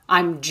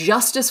 I'm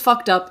just as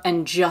fucked up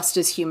and just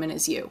as human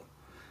as you.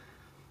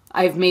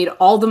 I've made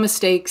all the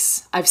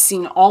mistakes. I've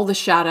seen all the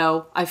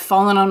shadow. I've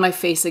fallen on my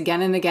face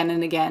again and again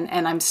and again,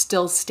 and I'm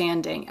still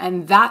standing.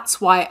 And that's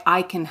why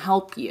I can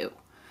help you.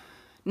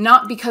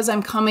 Not because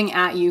I'm coming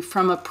at you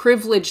from a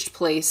privileged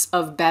place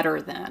of better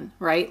than,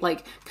 right?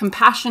 Like,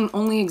 compassion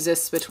only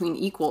exists between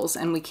equals,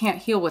 and we can't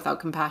heal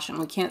without compassion.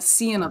 We can't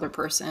see another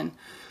person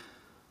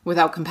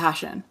without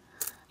compassion.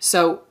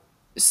 So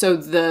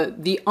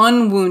the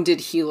unwounded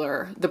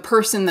healer, the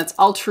person that's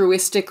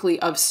altruistically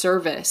of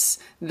service,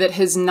 that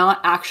has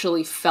not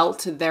actually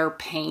felt their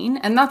pain,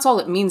 and that's all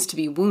it means to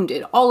be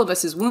wounded. All of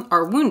us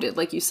are wounded,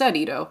 like you said,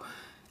 Ido.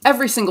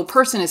 Every single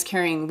person is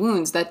carrying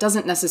wounds. That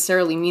doesn't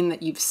necessarily mean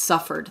that you've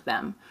suffered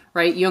them,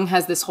 right? Jung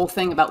has this whole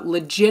thing about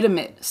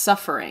legitimate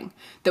suffering,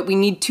 that we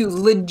need to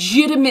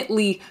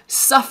legitimately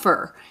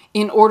suffer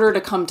in order to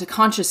come to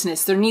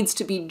consciousness. There needs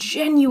to be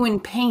genuine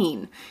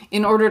pain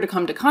in order to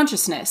come to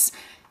consciousness.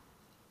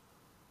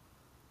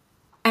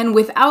 And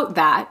without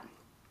that,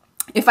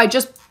 if I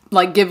just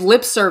like give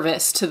lip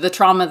service to the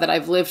trauma that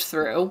I've lived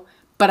through,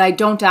 but I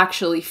don't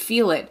actually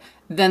feel it,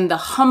 then the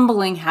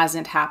humbling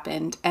hasn't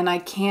happened and I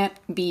can't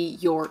be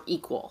your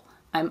equal.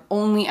 I'm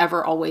only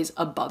ever always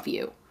above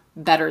you,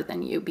 better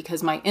than you,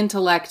 because my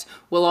intellect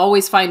will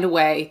always find a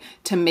way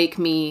to make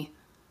me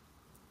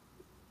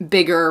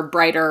bigger,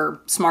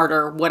 brighter,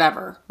 smarter,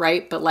 whatever,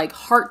 right? But like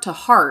heart to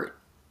heart,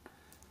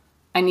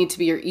 I need to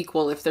be your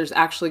equal if there's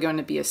actually going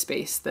to be a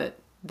space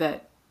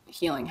that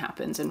healing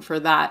happens. And for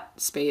that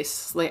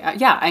space, like,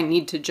 yeah, I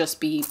need to just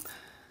be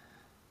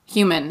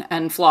human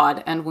and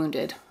flawed and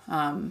wounded.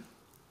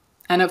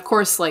 And of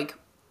course, like,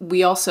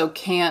 we also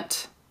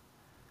can't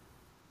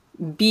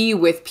be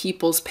with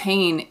people's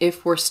pain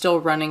if we're still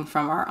running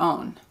from our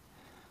own.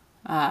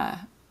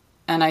 And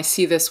I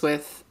see this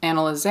with Anna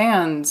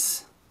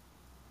Lizanne's,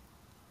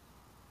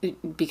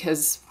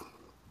 because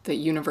the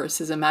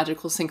universe is a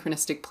magical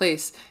synchronistic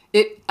place.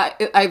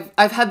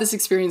 I've had this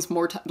experience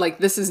more time. Like,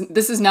 this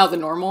is now the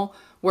normal,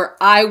 where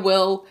I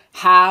will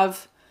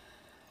have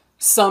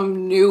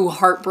some new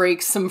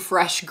heartbreak, some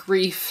fresh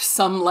grief,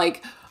 some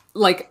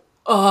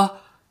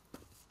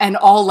and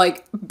I'll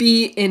like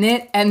be in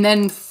it. And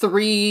then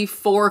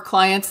 3-4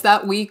 clients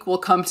that week will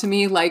come to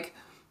me like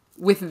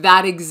with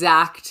that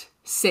exact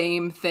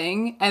same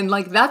thing. And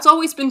like, that's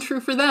always been true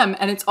for them.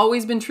 And it's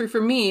always been true for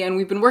me. And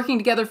we've been working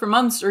together for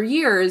months or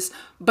years,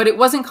 but it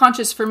wasn't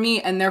conscious for me.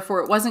 And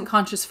therefore it wasn't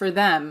conscious for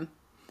them.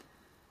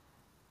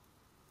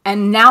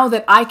 And now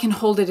that I can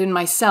hold it in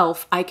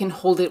myself, I can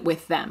hold it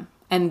with them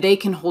and they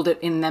can hold it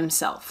in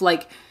themselves.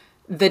 Like,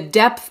 the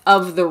depth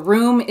of the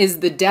room is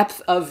the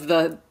depth of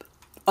the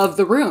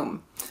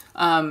room.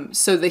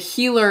 So the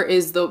healer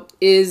is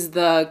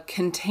the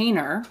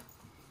container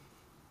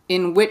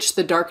in which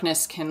the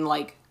darkness can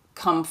like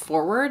come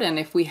forward. And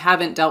if we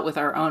haven't dealt with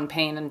our own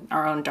pain and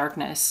our own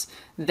darkness,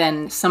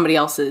 then somebody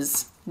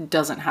else's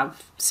doesn't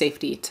have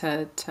safety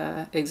to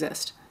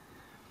exist.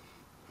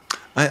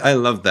 I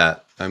love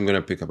that. I'm going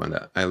to pick up on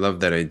that. I love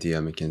that idea,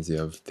 Mackenzie,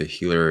 of the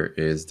healer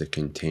is the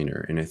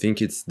container. And I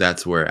think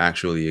that's where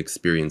actually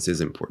experience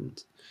is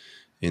important,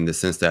 in the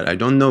sense that I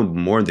don't know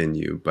more than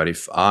you, but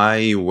if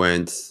I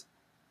went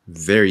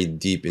very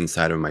deep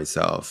inside of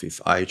myself,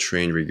 if I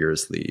trained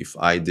rigorously, if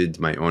I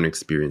did my own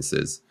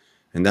experiences,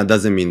 And that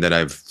doesn't mean that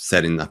I've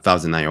sat in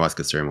 1,000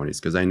 ayahuasca ceremonies,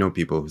 because I know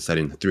people who sat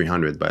in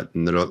 300 but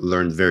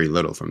learned very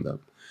little from them.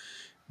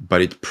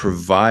 But it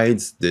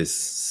provides this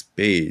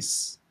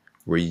space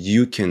where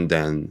you can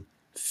then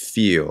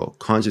feel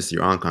consciously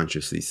or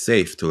unconsciously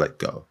safe to let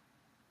go.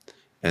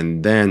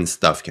 And then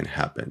stuff can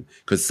happen.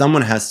 Because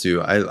someone has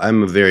to,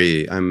 I'm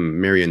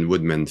Marian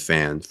Woodman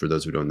fan, for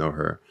those who don't know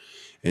her.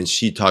 And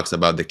she talks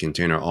about the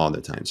container all the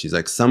time. She's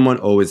like, someone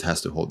always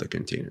has to hold the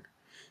container.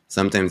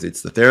 Sometimes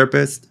it's the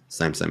therapist,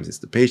 sometimes it's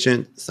the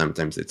patient,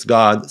 sometimes it's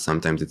God,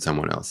 sometimes it's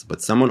someone else.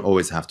 But someone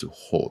always has to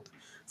hold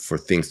for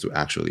things to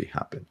actually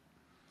happen.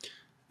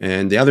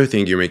 And the other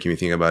thing you're making me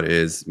think about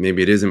is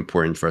maybe it is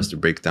important for us to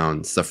break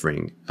down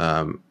suffering.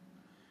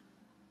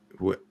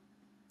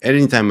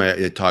 Anytime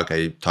I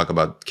talk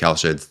about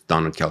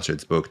Donald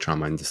Kalshed's book,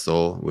 Trauma and the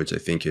Soul, which I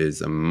think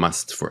is a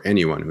must for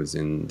anyone who's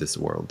in this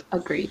world.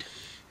 Agreed.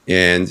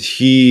 And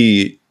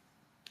he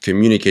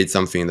communicates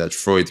something that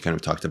Freud kind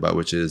of talked about,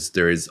 which is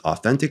there is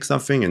authentic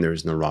suffering and there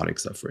is neurotic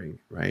suffering,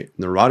 right?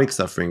 Neurotic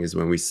suffering is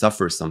when we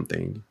suffer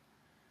something,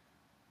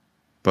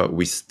 but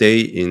we stay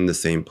in the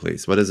same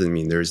place. What does it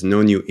mean? There is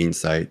no new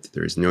insight.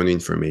 There is no new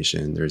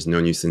information. There is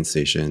no new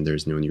sensation.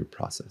 There's no new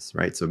process,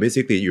 right? So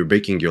basically, you're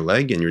breaking your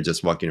leg and you're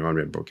just walking around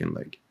with a broken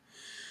leg.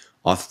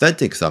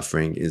 Authentic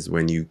suffering is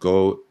when you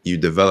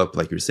develop,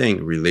 like you're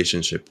saying,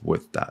 relationship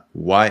with that.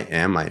 Why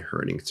am I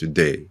hurting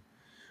today?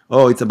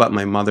 Oh, it's about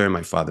my mother and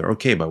my father.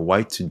 Okay, but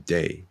why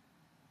today?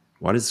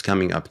 What is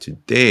coming up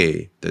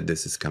today that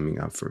this is coming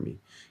up for me?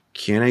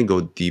 Can I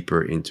go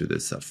deeper into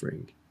this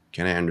suffering?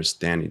 Can I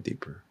understand it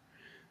deeper?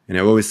 And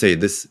I always say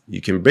this,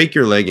 you can break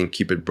your leg and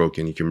keep it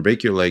broken. You can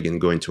break your leg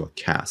and go into a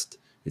cast.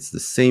 It's the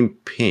same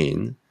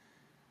pain,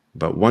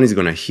 but one is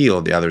going to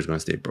heal, the other is going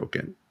to stay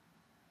broken,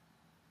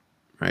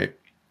 right?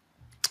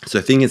 So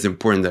I think it's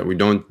important that we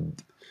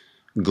don't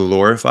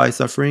glorify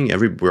suffering.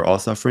 We're all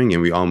suffering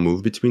and we all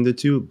move between the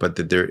two, but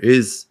that there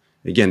is,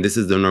 again, this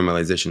is the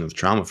normalization of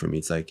trauma for me.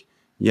 It's like,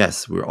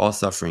 yes, we're all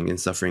suffering, and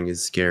suffering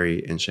is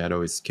scary, and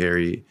shadow is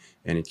scary,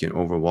 and it can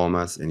overwhelm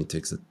us, and it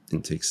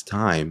takes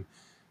time.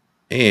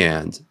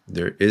 And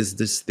there is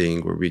this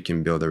thing where we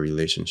can build a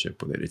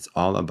relationship with it. It's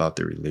all about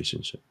the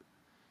relationship.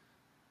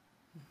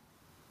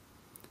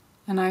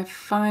 And I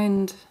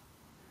find,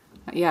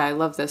 I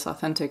love this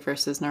authentic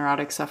versus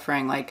neurotic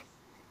suffering. Like,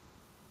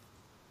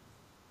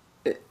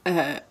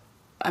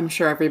 I'm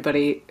sure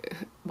everybody,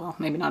 well,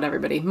 maybe not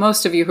everybody,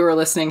 most of you who are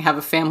listening have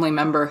a family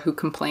member who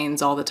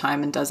complains all the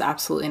time and does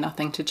absolutely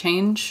nothing to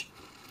change.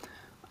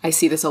 I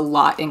see this a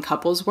lot in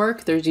couples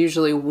work. There's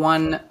usually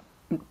one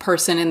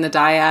person in the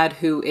dyad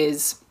who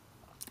is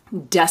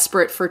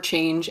desperate for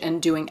change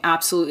and doing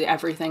absolutely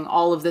everything,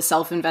 all of the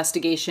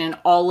self-investigation,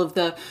 all of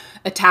the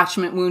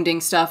attachment wounding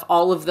stuff,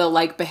 all of the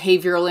like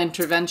behavioral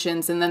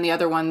interventions. And then the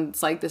other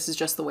one's like, this is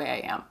just the way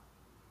I am.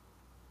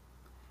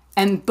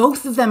 And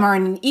both of them are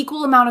in an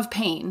equal amount of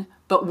pain,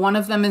 but one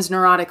of them is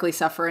neurotically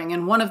suffering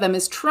and one of them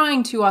is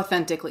trying to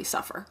authentically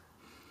suffer,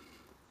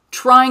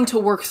 trying to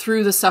work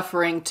through the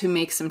suffering to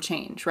make some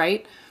change,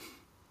 right?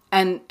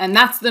 And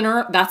that's the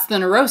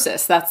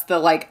neurosis. That's the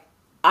like,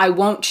 I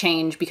won't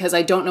change because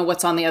I don't know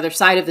what's on the other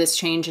side of this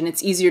change, and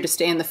it's easier to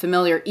stay in the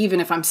familiar even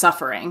if I'm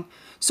suffering.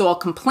 So I'll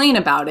complain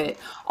about it.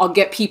 I'll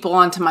get people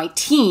onto my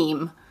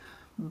team,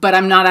 but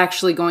I'm not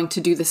actually going to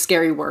do the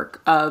scary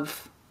work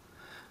of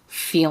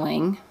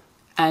feeling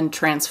and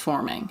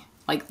transforming,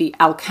 like the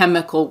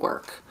alchemical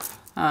work,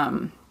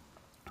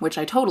 which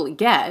I totally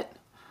get.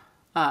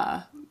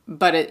 But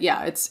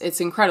it's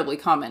incredibly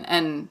common.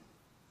 And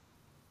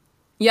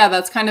yeah,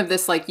 that's kind of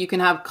this, like, you can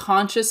have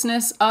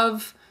consciousness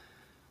of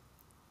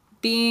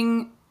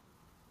being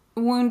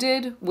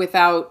wounded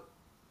without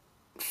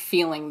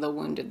feeling the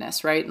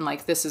woundedness, right? And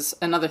like, this is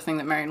another thing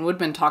that Marian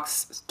Woodman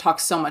talks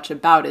so much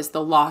about, is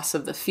the loss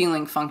of the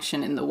feeling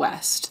function in the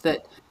West,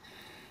 that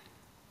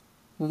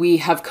we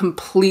have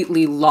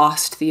completely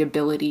lost the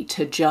ability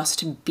to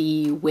just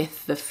be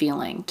with the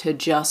feeling, to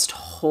just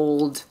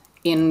hold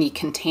in the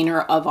container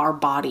of our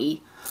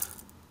body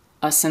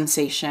a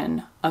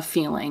sensation, a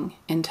feeling,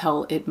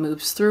 until it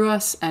moves through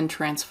us and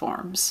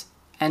transforms.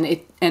 And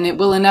it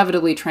will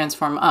inevitably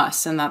transform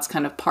us. And that's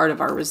kind of part of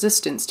our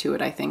resistance to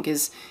it, I think,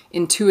 is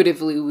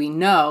intuitively we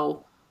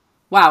know,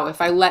 wow, if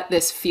I let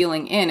this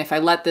feeling in, if I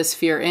let this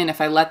fear in,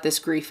 if I let this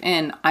grief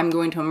in, I'm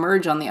going to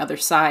emerge on the other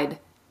side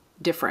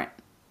different.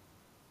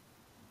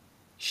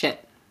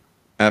 Shit.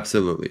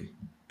 Absolutely.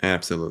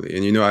 Absolutely.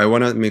 And, I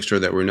want to make sure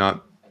that we're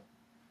not,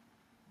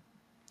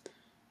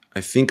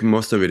 I think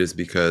most of it is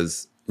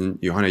because,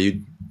 Johanna,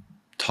 you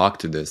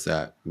talked to this,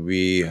 that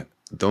we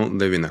don't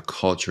live in a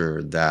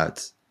culture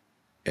that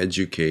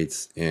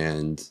educates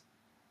and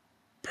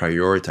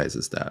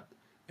prioritizes that.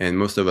 And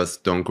most of us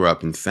don't grow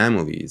up in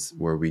families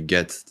where we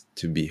get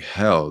to be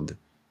held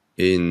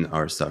in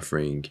our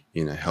suffering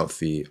in a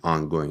healthy,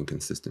 ongoing,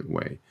 consistent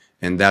way.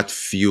 And that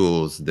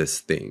fuels this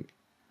thing,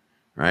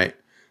 right?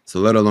 So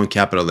let alone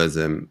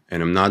capitalism,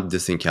 and I'm not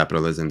dissing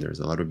capitalism,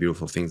 there's a lot of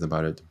beautiful things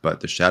about it,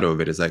 but the shadow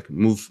of it is like,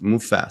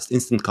 move fast,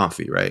 instant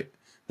coffee, right?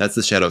 That's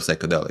the shadow of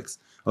psychedelics.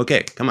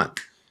 Okay, come on.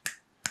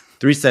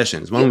 3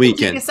 sessions, one You can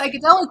weekend. take a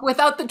psychedelic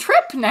without the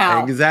trip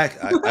now.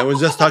 Exactly. I was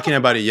just talking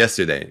about it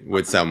yesterday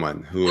with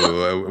someone who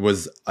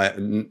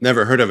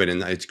never heard of it,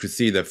 and I could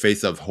see the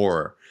face of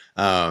horror.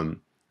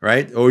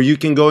 Right? Or you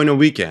can go in a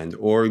weekend,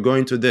 or go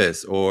into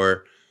this,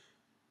 or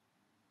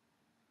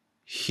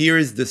here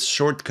is this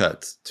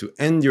shortcut to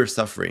end your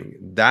suffering.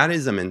 That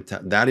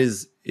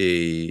is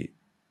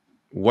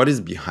what is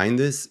behind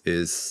this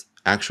is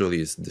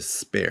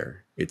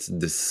despair. It's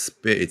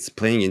despair. It's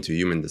playing into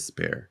human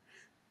despair.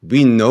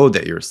 We know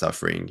that you're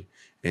suffering,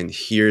 and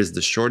here's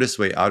the shortest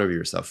way out of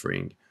your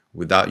suffering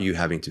without you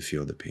having to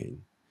feel the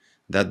pain.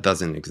 That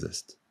doesn't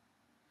exist.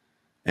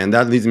 And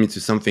that leads me to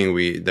something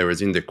there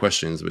was in the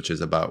questions, which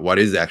is about what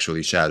is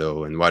actually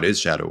shadow and what is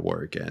shadow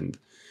work. And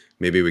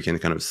maybe we can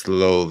kind of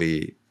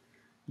slowly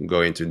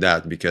go into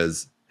that,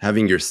 because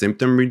having your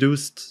symptom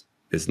reduced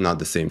is not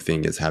the same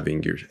thing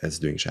as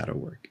doing shadow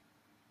work.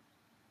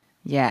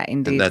 Yeah,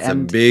 indeed. And that's a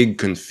big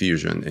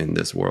confusion in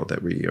this world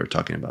that we are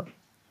talking about.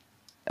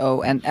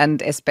 Oh,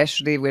 and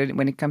especially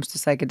when it comes to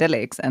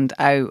psychedelics. And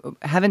I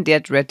haven't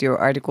yet read your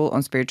article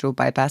on spiritual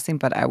bypassing,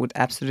 but I would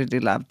absolutely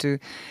love to,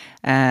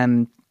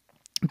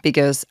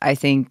 because I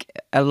think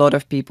a lot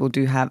of people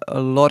do have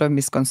a lot of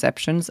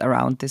misconceptions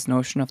around this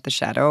notion of the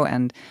shadow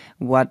and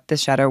what the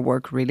shadow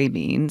work really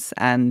means.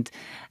 And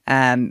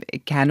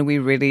can we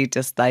really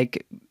just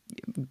like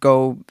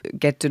go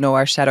get to know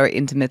our shadow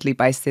intimately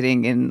by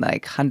sitting in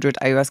like 100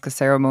 ayahuasca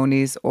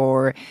ceremonies,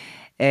 or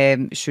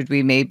should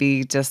we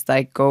maybe just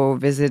like go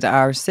visit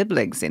our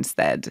siblings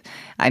instead?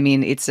 I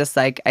mean, it's just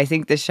like, I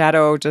think the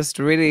shadow just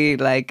really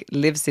like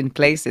lives in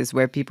places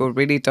where people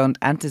really don't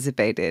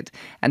anticipate it.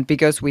 And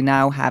because we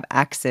now have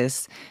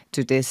access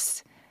to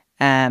this,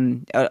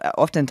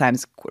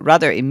 oftentimes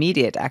rather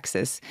immediate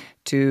access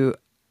to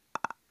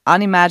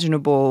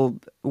unimaginable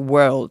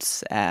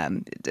worlds,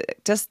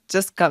 just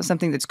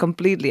something that's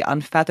completely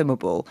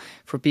unfathomable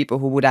for people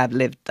who would have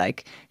lived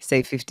like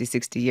say 50,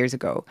 60 years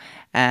ago.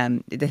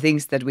 The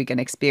things that we can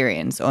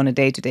experience on a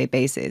day-to-day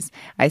basis.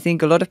 I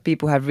think a lot of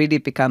people have really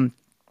become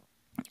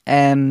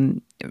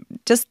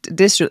just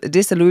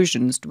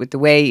disillusioned with the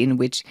way in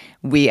which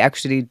we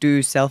actually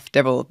do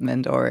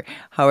self-development, or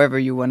however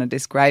you want to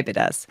describe it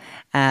as.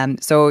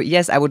 So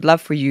yes, I would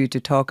love for you to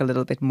talk a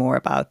little bit more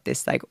about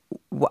this. Like,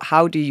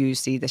 how do you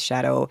see the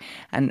shadow,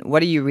 and what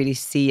do you really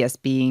see as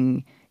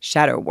being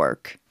shadow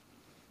work?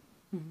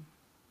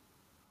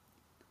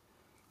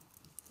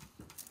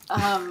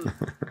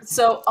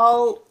 So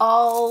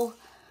I'll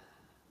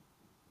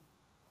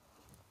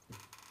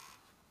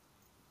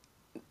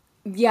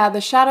yeah, the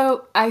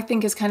shadow, I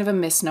think, is kind of a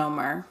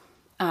misnomer,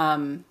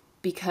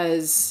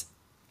 because,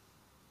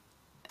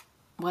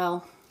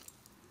 well,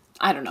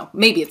 I don't know.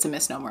 Maybe it's a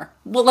misnomer.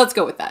 Well, let's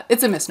go with that.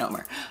 It's a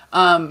misnomer.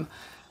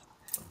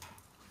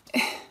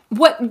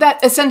 What that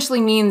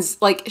essentially means,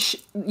 like,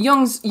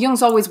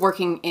 Jung's always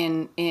working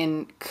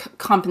in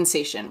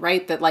compensation,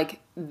 right? That like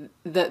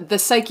the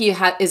psyche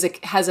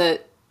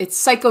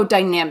it's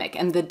psychodynamic,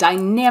 and the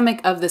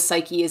dynamic of the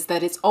psyche is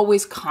that it's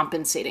always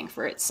compensating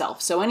for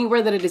itself. So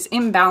anywhere that it is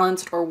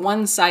imbalanced or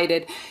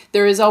one-sided,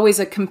 there is always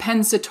a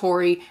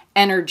compensatory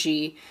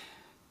energy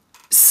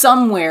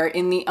somewhere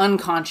in the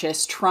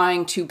unconscious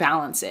trying to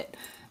balance it.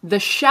 The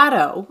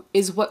shadow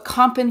is what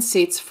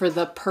compensates for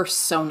the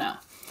persona.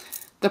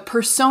 The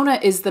persona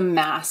is the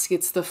mask.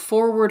 It's the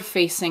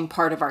forward-facing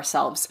part of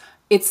ourselves.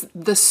 It's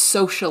the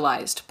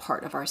socialized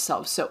part of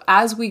ourselves. So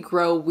as we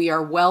grow, we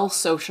are well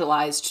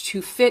socialized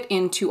to fit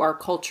into our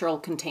cultural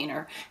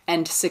container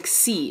and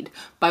succeed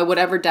by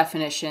whatever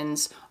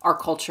definitions our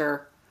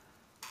culture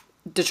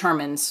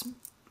determines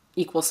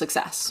equal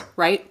success,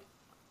 right?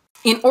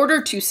 In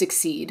order to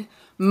succeed,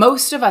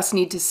 most of us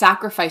need to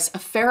sacrifice a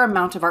fair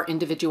amount of our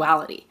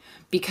individuality,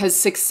 because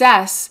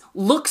success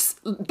looks,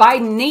 by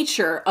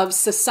nature of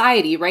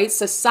society, right?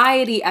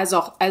 Society as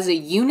a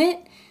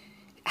unit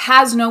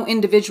has no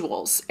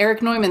individuals.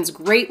 Eric Neumann's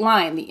great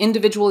line, the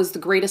individual is the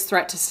greatest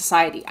threat to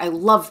society. I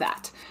love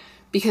that,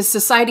 because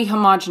society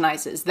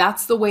homogenizes.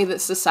 That's the way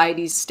that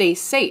societies stay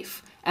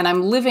safe. And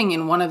I'm living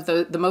in one of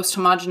the most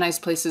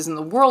homogenized places in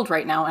the world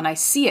right now, and I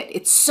see it.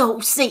 It's so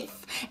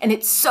safe, and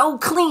it's so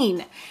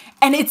clean,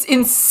 and it's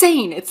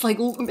insane. It's like,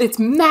 it's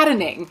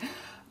maddening,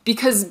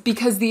 because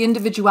the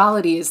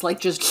individuality is like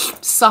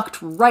just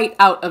sucked right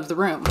out of the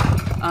room.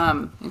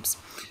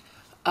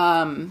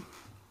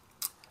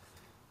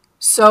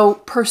 So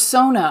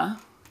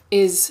persona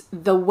is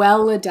the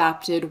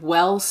well-adapted,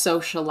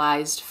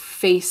 well-socialized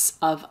face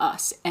of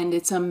us, and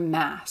it's a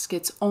mask.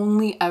 It's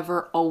only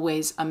ever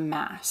always a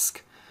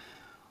mask.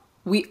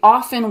 We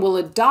often will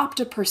adopt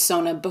a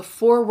persona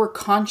before we're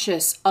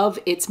conscious of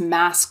its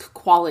mask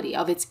quality,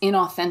 of its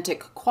inauthentic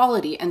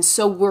quality, and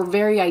so we're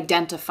very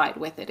identified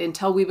with it.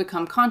 Until we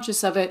become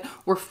conscious of it,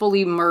 we're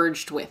fully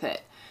merged with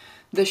it.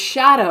 The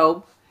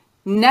shadow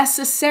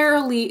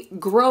necessarily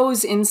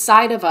grows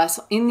inside of us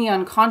in the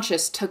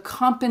unconscious to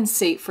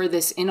compensate for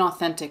this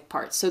inauthentic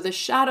part. So the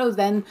shadow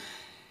then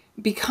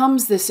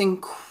becomes this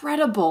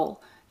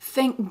incredible,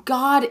 thank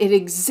God it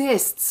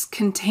exists,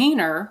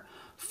 container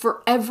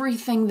for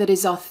everything that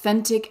is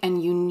authentic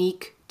and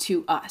unique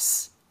to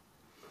us.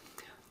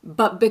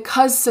 But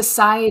because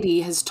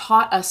society has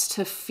taught us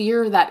to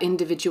fear that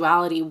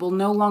individuality, we'll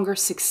no longer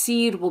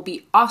succeed, we'll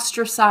be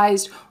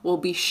ostracized, we'll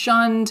be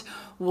shunned,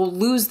 we'll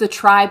lose the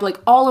tribe. Like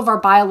all of our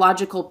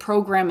biological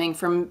programming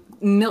from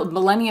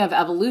millennia of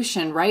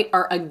evolution, right,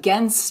 are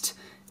against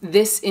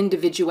this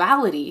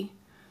individuality.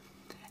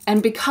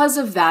 And because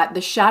of that,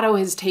 the shadow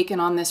has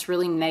taken on this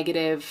really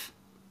negative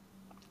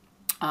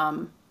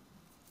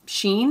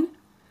sheen.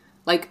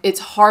 Like it's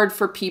hard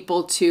for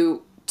people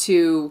to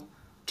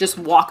just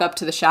walk up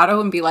to the shadow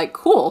and be like,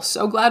 cool,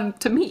 so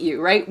glad to meet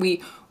you, right?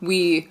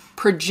 We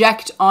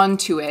project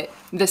onto it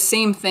the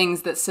same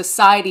things that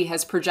society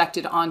has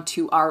projected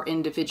onto our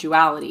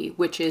individuality,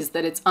 which is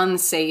that it's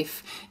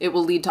unsafe, it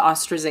will lead to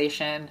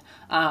ostracization,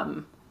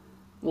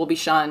 we'll be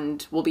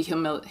shunned, we'll be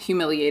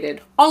humiliated,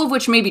 all of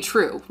which may be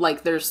true.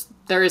 Like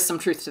there is some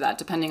truth to that,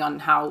 depending on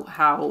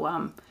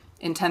how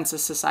intense a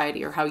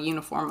society or how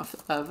uniform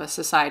of a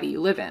society you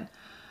live in.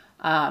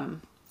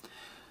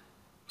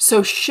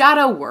 So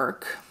shadow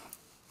work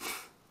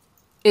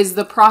is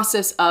the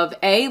process of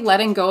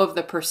letting go of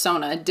the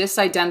persona,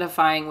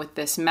 disidentifying with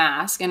this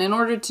mask. And in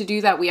order to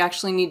do that, we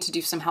actually need to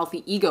do some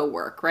healthy ego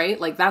work, right?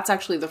 Like that's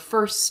actually the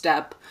first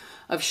step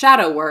of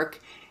shadow work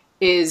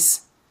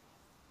is,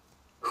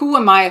 who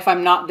am I if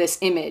I'm not this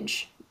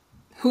image?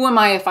 Who am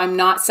I if I'm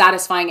not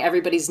satisfying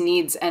everybody's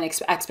needs and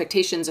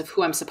expectations of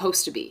who I'm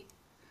supposed to be?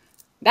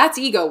 That's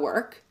ego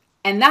work.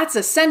 And that's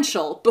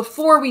essential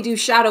before we do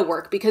shadow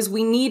work, because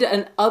we need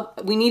an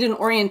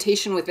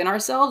orientation within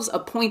ourselves, a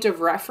point of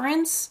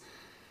reference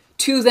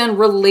to then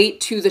relate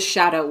to the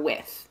shadow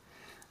with,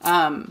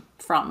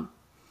 from.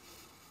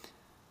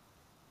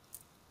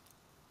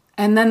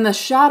 And then the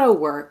shadow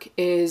work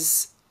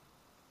is,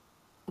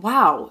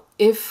 wow,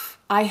 if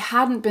I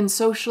hadn't been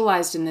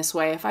socialized in this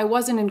way, if I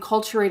wasn't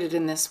enculturated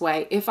in this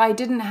way, if I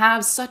didn't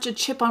have such a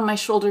chip on my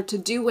shoulder to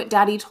do what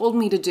daddy told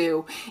me to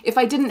do, if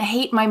I didn't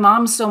hate my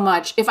mom so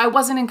much, if I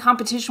wasn't in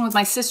competition with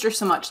my sister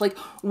so much, like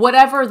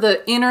whatever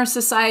the inner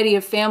society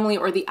of family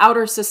or the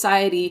outer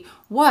society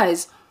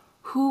was,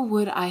 who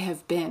would I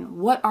have been?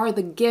 What are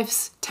the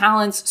gifts,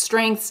 talents,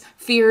 strengths,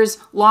 fears,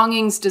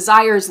 longings,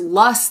 desires,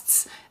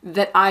 lusts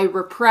that I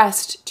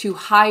repressed to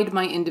hide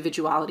my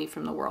individuality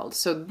from the world?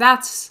 So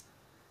that's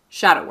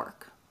shadow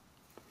work,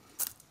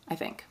 I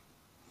think.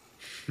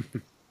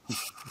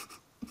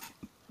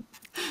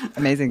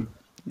 Amazing.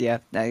 Yeah,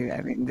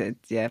 I mean,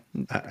 yeah.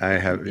 I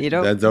have,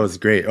 Ido? that was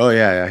great. Oh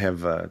yeah, I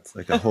have, it's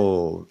like a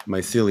whole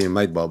mycelium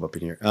light bulb up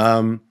in here.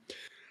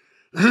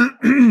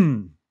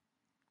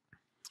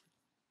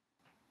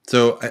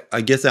 So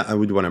I guess I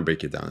would want to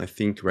break it down. I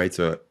think, right,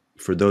 so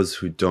for those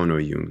who don't know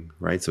Jung,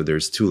 right, so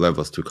there's two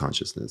levels to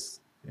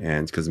consciousness.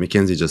 And because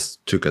Mackenzie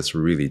just took us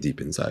really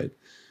deep inside.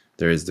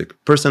 There is the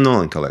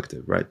personal and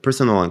collective, right?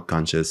 Personal and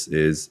conscious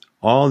is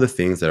all the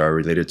things that are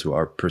related to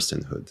our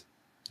personhood,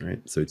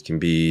 right? So it can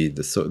be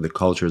the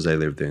cultures I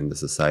lived in, the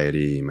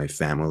society, my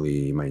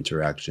family, my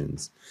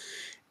interactions.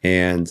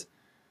 And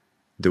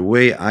the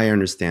way I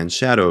understand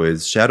shadow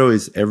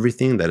is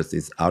everything that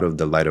is out of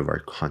the light of our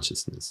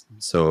consciousness.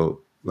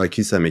 So like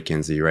you said,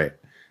 Mackenzie, right?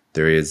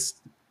 There is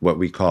what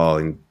we call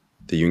in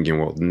the Jungian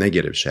world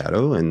negative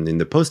shadow, and in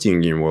the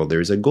post-Jungian world there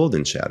is a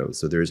golden shadow.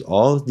 So there's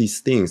all these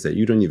things that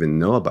you don't even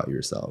know about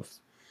yourself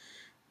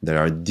that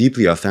are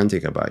deeply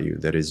authentic about you,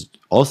 that is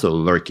also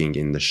lurking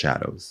in the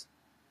shadows,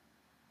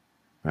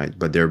 right?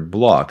 But they're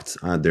blocked,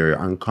 they're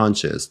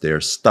unconscious,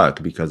 they're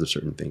stuck because of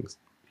certain things.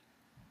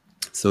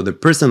 So the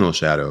personal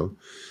shadow,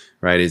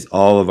 right, is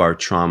all of our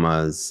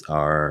traumas,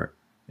 our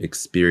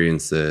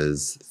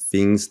experiences,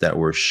 things that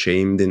were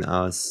shamed in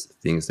us,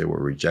 things that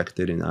were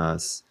rejected in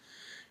us,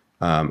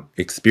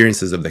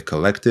 experiences of the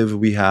collective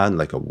we had,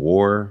 like a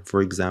war,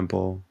 for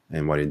example,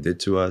 and what it did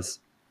to us.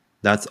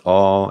 That's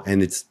all,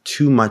 and it's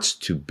too much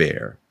to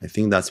bear. I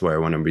think that's why I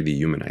want to really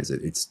humanize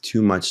it. It's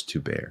too much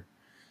to bear.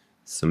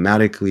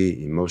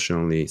 Somatically,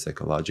 emotionally,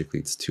 psychologically,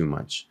 it's too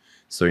much.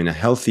 So in a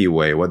healthy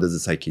way, what does the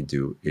psyche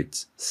do?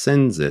 It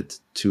sends it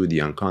to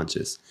the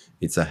unconscious.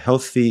 It's a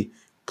healthy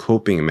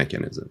coping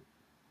mechanism.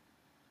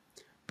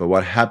 But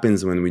what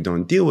happens when we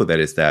don't deal with that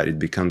is that it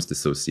becomes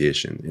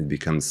dissociation. It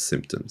becomes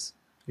symptoms.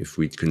 If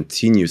we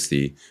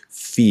continuously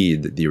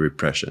feed the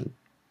repression,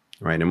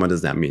 right? And what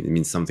does that mean? It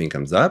means something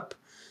comes up,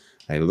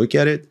 I look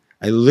at it.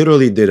 I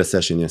literally did a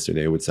session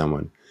yesterday with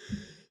someone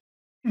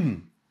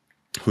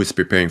who's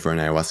preparing for an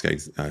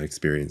ayahuasca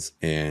experience,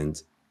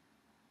 and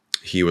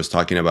he was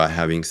talking about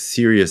having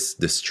serious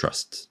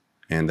distrust,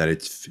 and that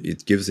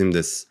it gives him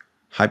this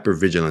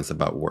hypervigilance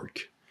about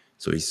work.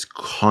 So he's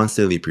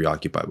constantly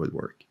preoccupied with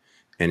work,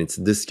 and it's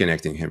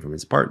disconnecting him from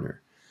his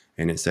partner.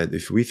 And it said,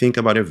 if we think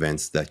about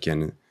events that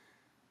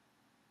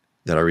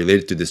are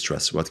related to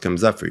distrust, what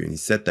comes up for you? And he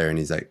sat there and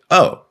he's like,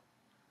 oh,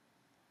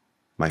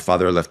 my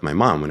father left my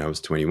mom when I was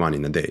 21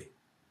 in a day,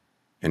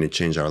 and it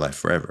changed our life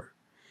forever.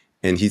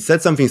 And he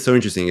said something so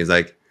interesting. He's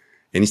like,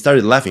 and he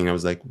started laughing. I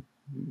was like,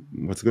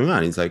 what's going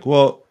on? He's like,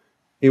 well,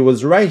 it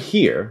was right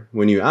here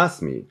when you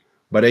asked me,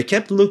 but I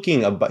kept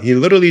looking. He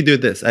literally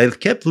did this. I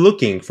kept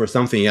looking for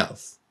something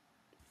else.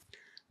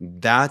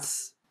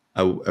 That's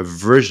a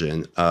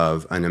version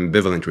of an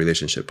ambivalent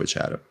relationship with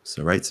shadow.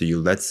 So, right? So you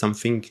let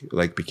something,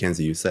 like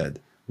Mackenzie, you said,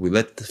 we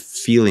let the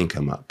feeling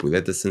come up, we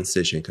let the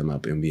sensation come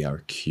up, and we are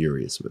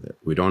curious with it.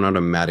 We don't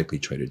automatically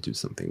try to do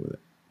something with it.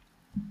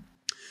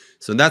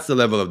 So that's the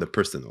level of the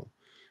personal.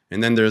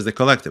 And then there's the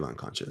collective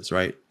unconscious,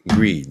 right?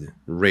 Greed,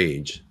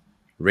 rage,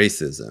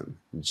 racism,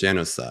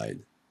 genocide,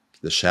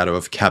 the shadow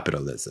of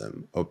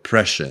capitalism,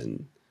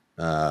 oppression,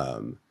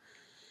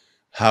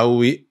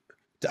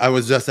 I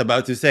was just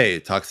about to say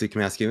toxic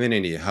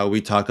masculinity, how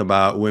we talk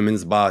about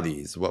women's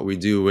bodies, what we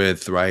do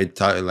with, right?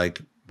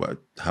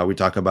 How we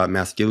talk about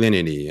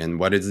masculinity and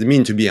what does it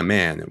mean to be a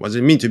man and what does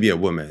it mean to be a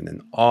woman,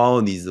 and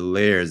all these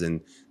layers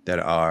that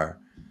are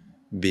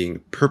being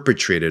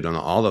perpetrated on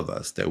all of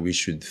us that we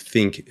should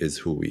think is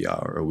who we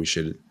are, or we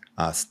should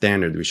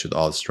standard we should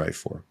all strive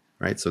for,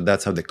 right? So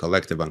that's how the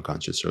collective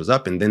unconscious shows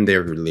up, and then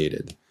they're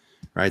related,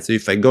 right? So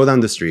if I go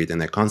down the street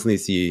and I constantly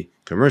see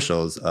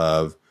commercials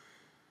of,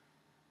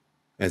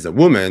 as a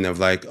woman, of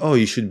like, oh,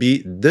 you should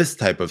be this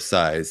type of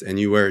size and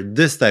you wear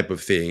this type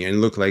of thing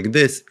and look like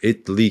this,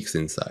 it leaks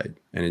inside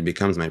and it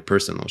becomes my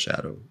personal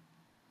shadow.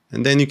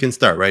 And then you can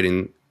start, right?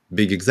 In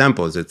big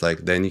examples, it's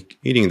like then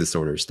eating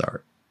disorders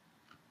start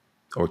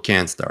or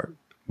can start,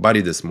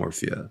 body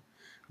dysmorphia,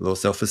 low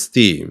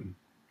self-esteem,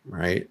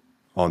 right?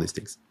 All these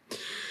things.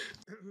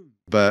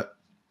 But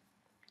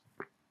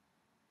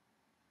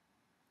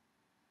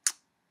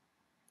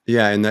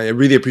yeah, and I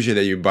really appreciate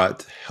that you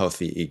brought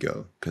healthy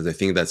ego, because I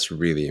think that's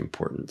really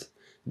important.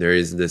 There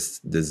is this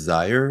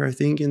desire, I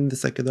think, in the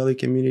psychedelic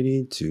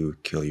community to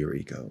kill your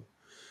ego,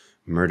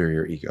 murder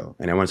your ego.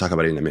 And I want to talk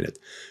about it in a minute.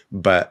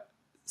 But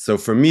so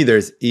for me,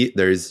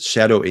 there's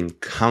shadow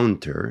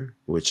encounter,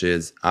 which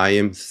is I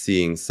am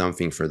seeing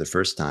something for the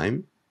first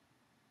time.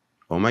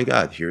 Oh my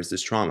God, here's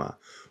this trauma.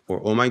 Or,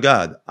 oh my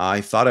God,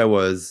 I thought I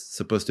was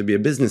supposed to be a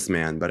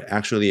businessman, but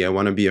actually I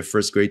want to be a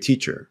first grade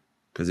teacher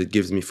because it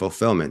gives me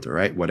fulfillment, all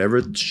right?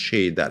 Whatever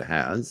shade that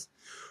has,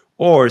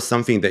 or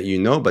something that you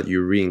know, but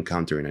you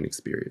re-encounter in an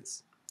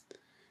experience.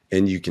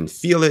 And you can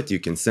feel it, you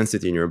can sense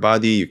it in your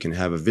body, you can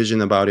have a vision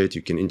about it,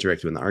 you can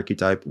interact with an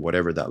archetype,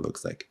 whatever that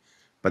looks like.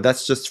 But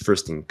that's just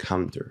first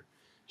encounter.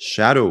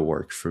 Shadow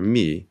work for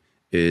me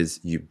is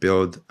you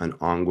build an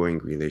ongoing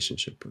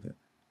relationship with it.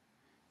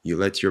 You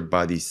let your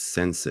body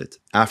sense it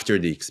after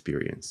the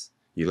experience.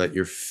 You let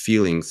your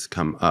feelings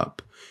come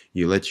up.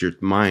 You let your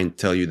mind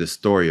tell you the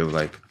story of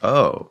like,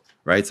 oh,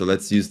 right? So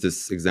let's use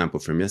this example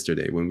from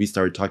yesterday. When we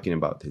started talking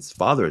about his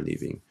father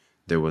leaving,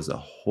 there was a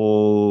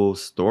whole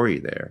story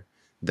there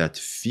that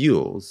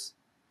fuels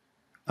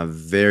a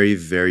very,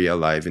 very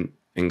alive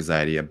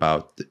anxiety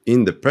about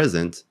in the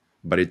present,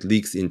 but it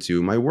leaks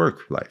into my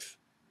work life.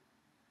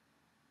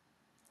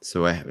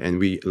 So letting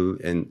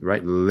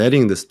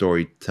the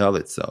story tell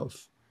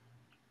itself.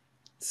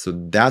 So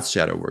that's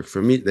shadow work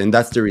for me. And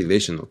that's the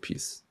relational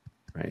piece,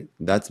 right?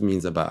 That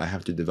means I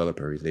have to develop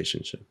a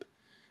relationship.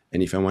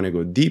 And if I want to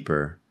go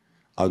deeper,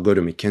 I'll go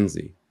to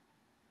Mackenzie.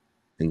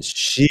 And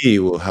she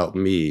will help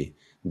me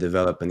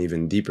develop an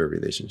even deeper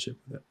relationship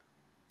with it.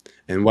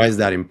 And why is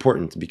that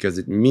important? Because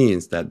it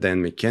means that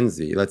then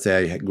Mackenzie, let's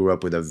say I grew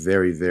up with a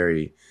very,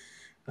 very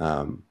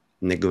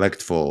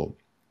neglectful,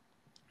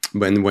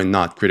 when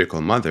not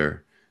critical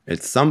mother,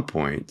 at some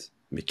point,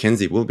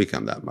 Mackenzie will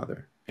become that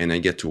mother. And I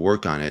get to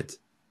work on it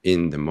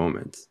in the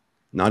moment,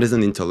 not as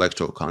an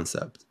intellectual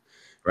concept,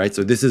 right?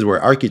 So this is where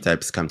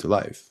archetypes come to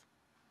life.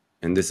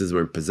 And this is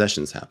where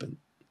possessions happen.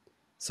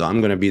 So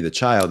I'm going to be the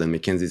child and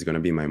Mackenzie's going to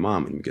be my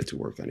mom, and we get to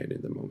work on it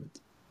in the moment.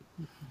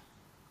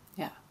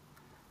 Yeah.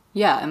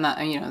 Yeah. And that,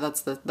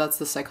 that's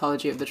the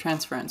psychology of the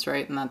transference,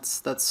 right? And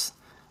that's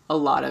a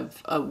lot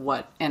of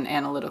what an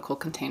analytical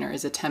container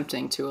is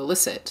attempting to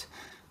elicit,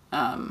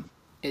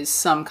 is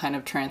some kind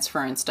of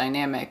transference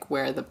dynamic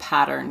where the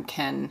pattern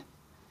can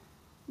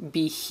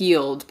be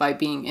healed by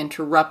being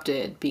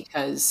interrupted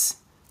because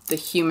the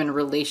human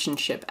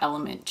relationship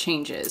element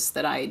changes,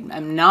 that I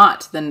am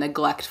not the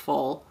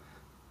neglectful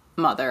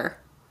mother.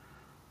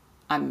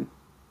 I'm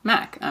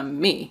Mac, I'm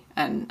me,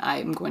 and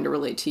I'm going to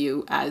relate to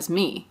you as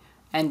me.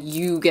 And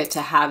you get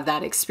to have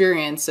that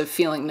experience of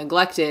feeling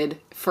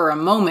neglected for a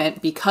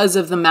moment because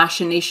of the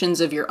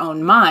machinations of your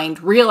own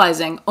mind,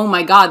 realizing, oh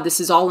my God, this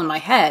is all in my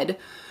head,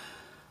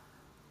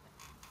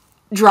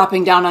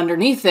 dropping down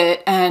underneath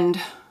it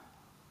and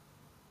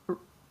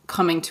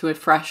coming to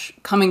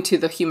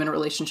the human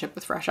relationship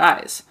with fresh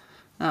eyes.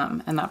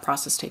 And that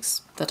process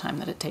takes the time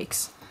that it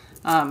takes.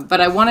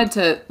 But I wanted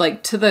to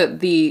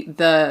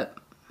the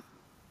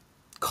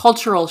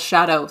cultural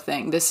shadow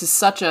thing. This is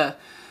such a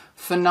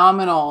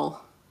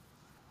phenomenal,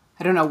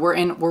 I don't know, we're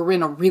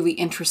in a really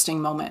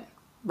interesting moment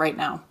right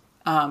now.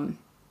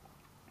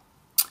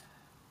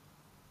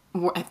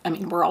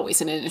 We're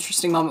always in an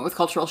interesting moment with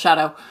cultural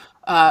shadow.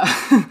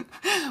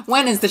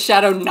 When is the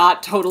shadow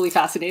not totally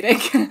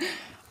fascinating?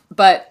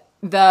 But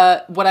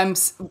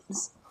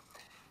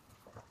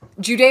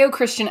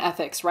Judeo-Christian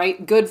ethics,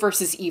 right? Good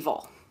versus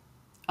evil.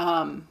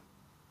 That's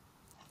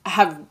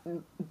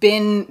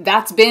been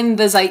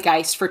the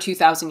zeitgeist for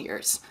 2,000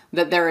 years.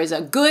 That there is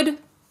a good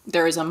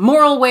There is a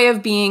moral way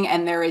of being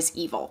and there is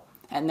evil.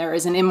 And there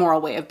is an immoral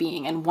way of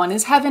being. And one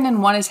is heaven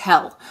and one is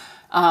hell.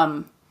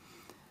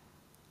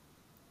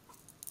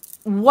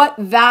 What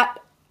that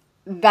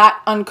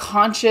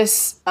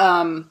unconscious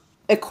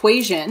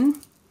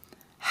equation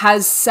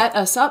has set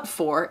us up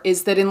for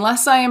is that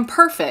unless I am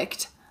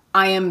perfect,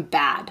 I am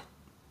bad.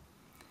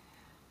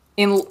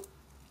 And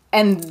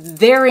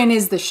therein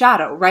is the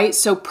shadow, right?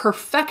 So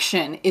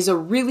perfection is a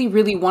really,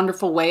 really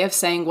wonderful way of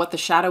saying what the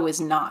shadow is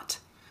not.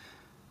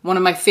 One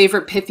of my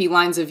favorite pithy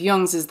lines of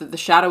Jung's is that the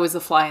shadow is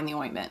the fly in the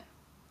ointment.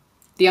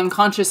 The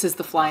unconscious is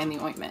the fly in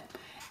the ointment.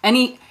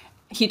 And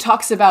he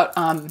talks about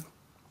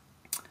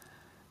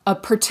a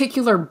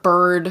particular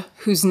bird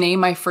whose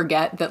name I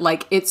forget, that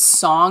like its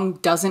song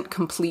doesn't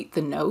complete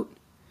the note.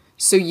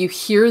 So you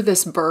hear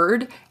this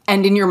bird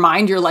and in your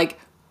mind you're like,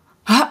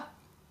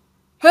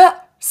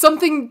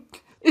 something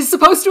is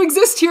supposed to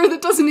exist here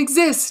that doesn't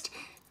exist.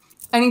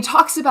 And he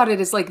talks about it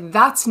as like,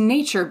 that's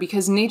nature,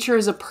 because nature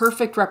is a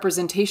perfect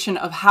representation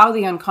of how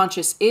the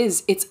unconscious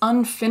is. It's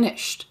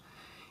unfinished.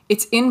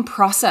 It's in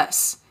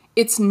process.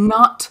 It's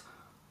not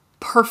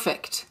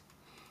perfect.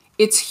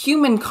 It's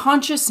human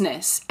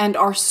consciousness and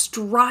our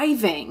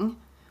striving,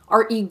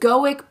 our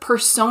egoic,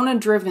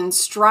 persona-driven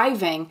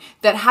striving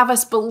that have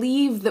us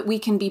believe that we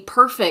can be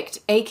perfect,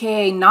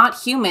 aka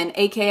not human,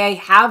 aka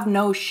have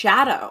no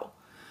shadow.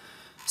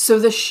 So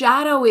the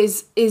shadow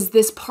is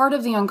this part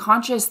of the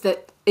unconscious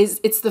that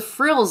it's the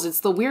frills, it's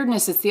the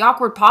weirdness, it's the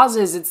awkward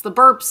pauses, it's the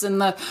burps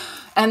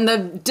and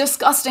the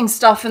disgusting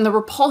stuff and the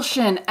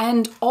repulsion,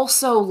 and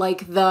also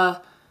like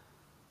the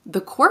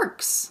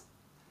quirks,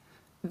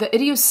 the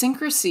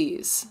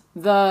idiosyncrasies.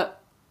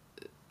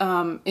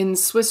 In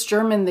Swiss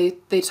German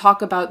they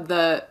talk about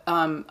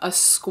a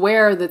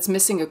square that's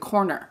missing a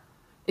corner.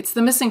 It's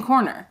the missing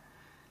corner.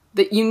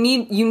 That you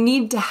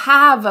need to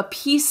have a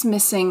piece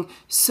missing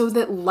so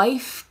that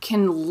life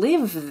can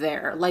live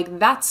there. Like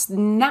that's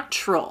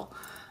natural.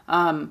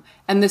 And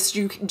this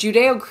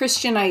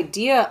Judeo-Christian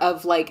idea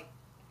of like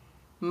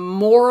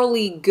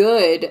morally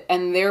good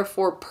and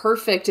therefore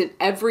perfect and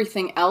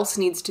everything else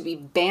needs to be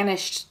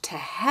banished to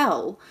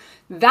hell.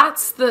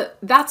 That's the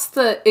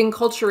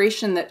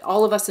enculturation that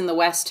all of us in the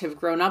West have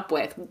grown up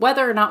with,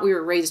 whether or not we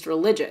were raised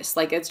religious.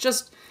 Like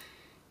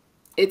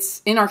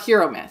it's in our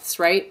hero myths,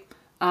 right?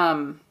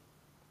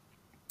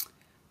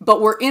 But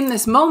we're in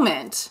this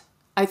moment,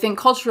 I think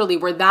culturally,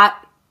 where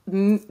that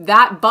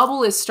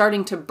bubble is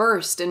starting to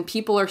burst and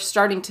people are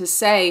starting to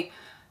say,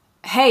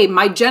 hey,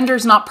 my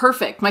gender's not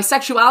perfect. My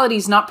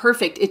sexuality's not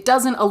perfect. It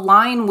doesn't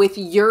align with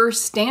your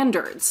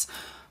standards.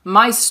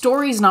 My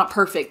story's not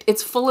perfect.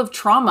 It's full of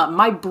trauma.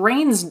 My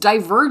brain's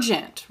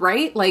divergent,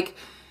 right? Like,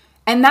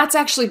 and that's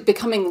actually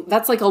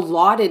that's like a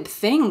lauded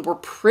thing. We're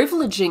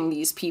privileging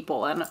these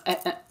people. And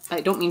I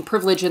don't mean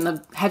privilege in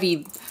the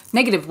heavy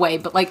negative way,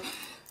 but like,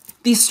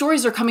 these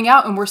stories are coming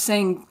out and we're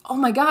saying, oh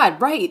my God,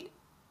 right.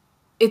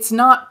 It's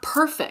not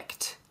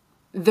perfect.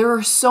 There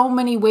are so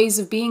many ways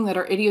of being that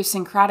are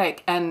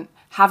idiosyncratic and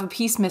have a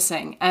piece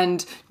missing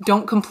and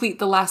don't complete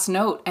the last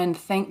note. And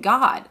thank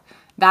God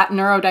that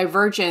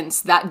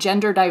neurodivergence, that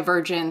gender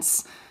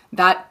divergence,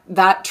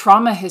 that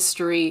trauma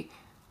history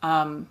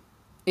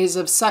is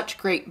of such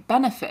great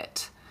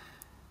benefit.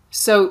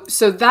 So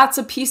that's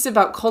a piece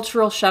about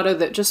cultural shadow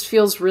that just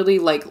feels really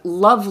like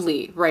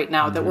lovely right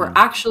now, that we're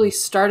actually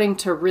starting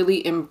to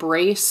really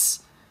embrace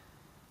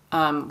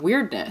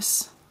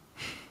weirdness.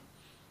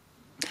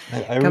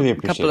 I really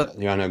appreciate it.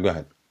 Johanna, go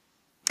ahead.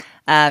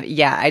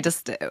 I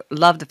just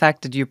love the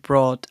fact that you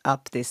brought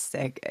up this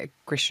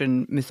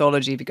Christian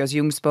mythology, because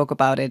Jung spoke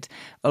about it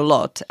a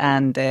lot.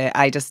 And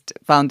I just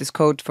found this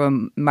quote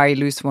from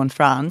Marie-Louise von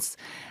Franz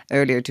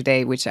earlier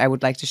today, which I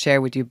would like to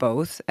share with you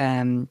both.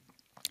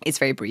 It's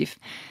very brief.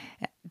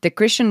 The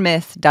Christian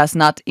myth does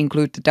not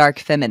include the dark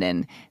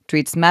feminine,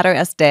 treats matter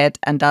as dead,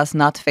 and does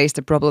not face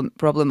the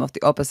problem of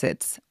the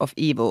opposites of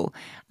evil.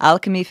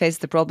 Alchemy faces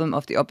the problem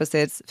of the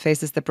opposites,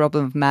 faces the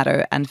problem of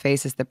matter, and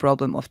faces the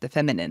problem of the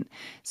feminine.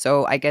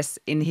 So I guess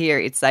in here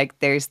it's like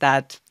there's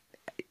that.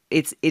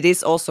 It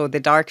is also the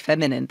dark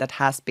feminine that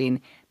has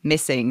been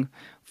missing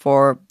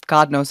for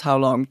God knows how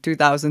long,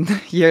 2,000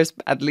 years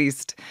at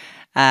least,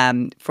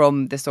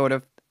 from the sort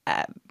of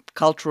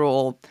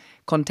cultural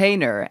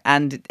container.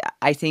 And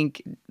I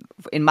think,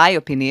 in my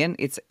opinion,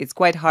 it's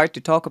quite hard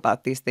to talk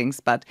about these things,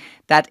 but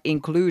that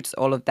includes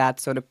all of that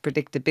sort of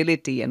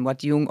predictability and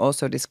what Jung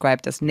also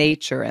described as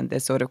nature and the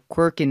sort of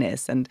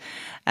quirkiness and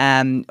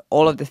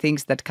all of the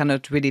things that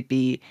cannot really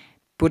be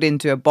put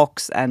into a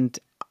box and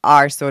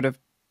are sort of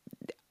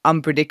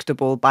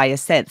unpredictable by a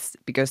sense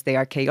because they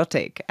are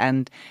chaotic.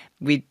 And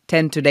we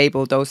tend to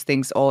label those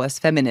things all as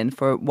feminine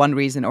for one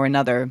reason or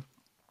another.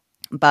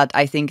 But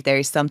I think there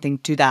is something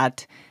to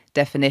that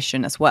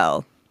definition as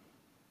well.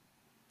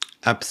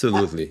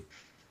 Absolutely.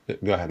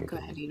 Go ahead. Go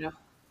ahead, Ido.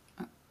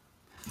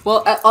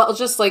 Well, I'll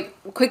just like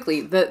quickly,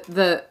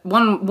 the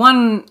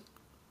one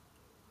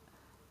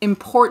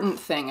important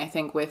thing I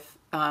think with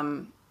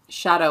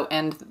shadow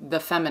and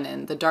the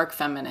feminine, the dark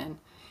feminine,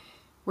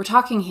 we're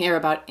talking here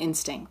about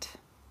instinct.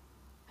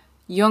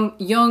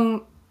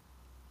 Jung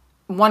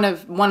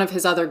one of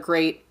his other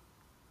great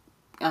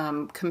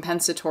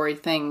compensatory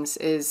things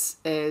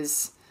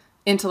is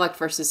intellect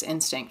versus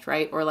instinct,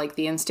 right? Or like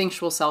the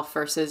instinctual self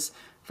versus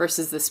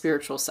the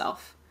spiritual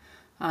self.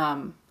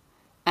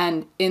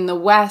 And in the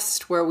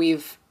West, where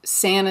we've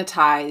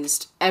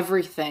sanitized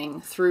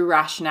everything through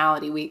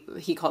rationality,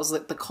 he calls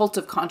it the cult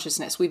of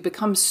consciousness. We've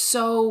become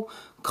so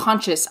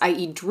conscious,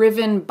 i.e.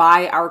 driven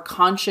by our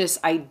conscious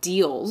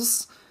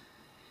ideals,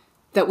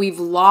 that we've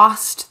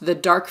lost the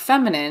dark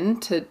feminine,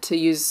 to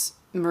use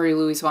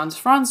Marie-Louise von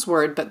Franz's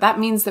word, but that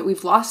means that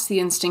we've lost the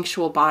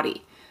instinctual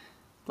body.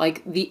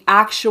 Like the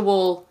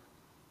actual,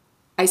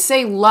 I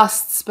say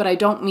lusts, but I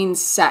don't mean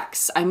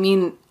sex. I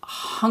mean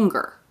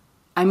hunger.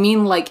 I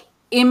mean like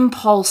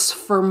impulse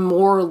for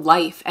more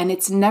life, and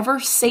it's never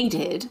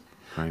sated,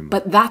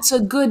 but that's a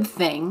good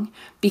thing,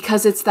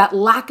 because it's that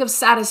lack of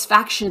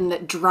satisfaction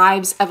that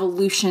drives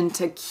evolution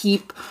to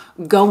keep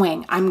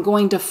going. I'm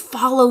going to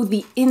follow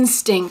the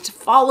instinct,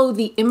 follow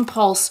the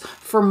impulse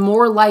for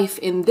more life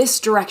in this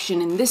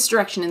direction, in this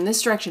direction, in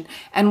this direction.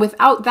 And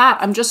without that,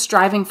 I'm just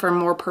striving for a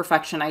more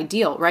perfection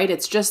ideal, right?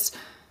 It's just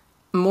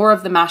more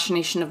of the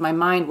machination of my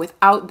mind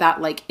without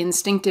that like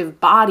instinctive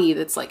body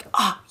that's like,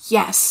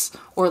 yes,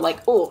 or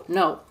like, oh,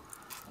 no.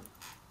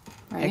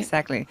 Right?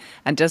 Exactly.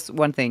 And just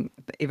one thing,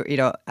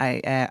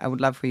 I would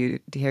love for you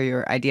to hear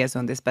your ideas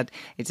on this, but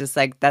it's just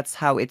like that's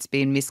how it's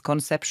been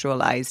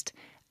misconceptualized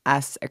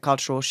as a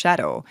cultural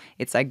shadow.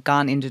 It's like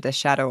gone into the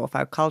shadow of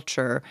our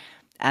culture,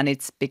 and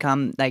it's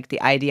become like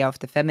the idea of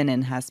the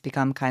feminine has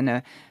become kind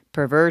of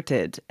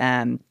perverted,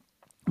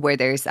 where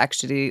there is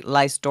actually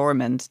lies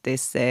dormant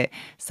this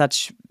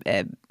such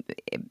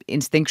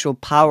instinctual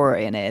power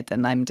in it.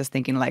 And I'm just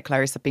thinking like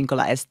Clarissa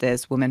Pinkola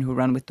Estes, Women Who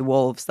Run with the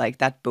Wolves, like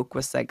that book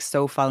was like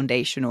so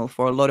foundational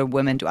for a lot of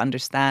women to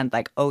understand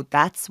like, oh,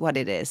 that's what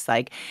it is.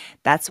 Like,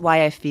 that's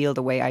why I feel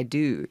the way I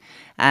do.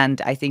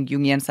 And I think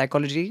Jungian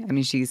psychology, I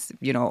mean, she's,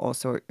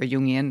 also a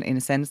Jungian in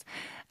a sense,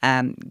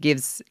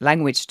 gives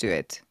language to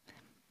it.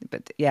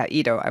 But yeah,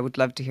 Ido, I would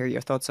love to hear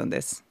your thoughts on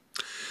this.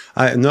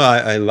 I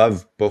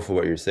love both of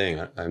what you're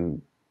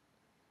saying.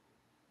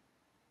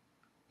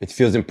 It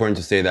feels important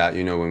to say that,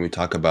 when we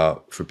talk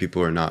about, for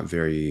people who are not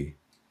very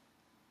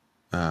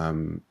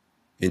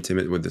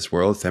intimate with this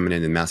world,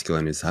 feminine and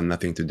masculine have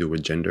nothing to do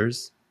with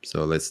genders.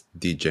 So let's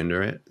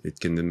degender it.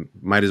 It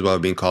might as well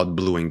have been called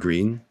blue and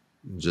green,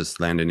 just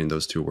landing in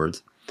those two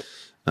words.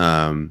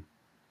 And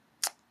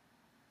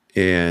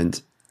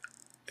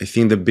I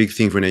think the big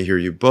thing when I hear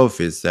you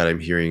both is that I'm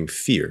hearing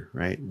fear,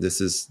 right?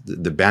 This is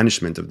the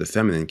banishment of the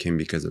feminine came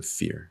because of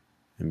fear,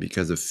 and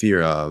because of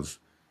fear of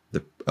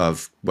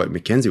what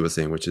Mackenzie was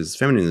saying, which is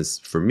feminine is,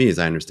 for me, as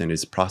I understand it,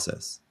 is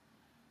process.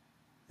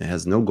 It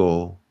has no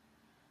goal.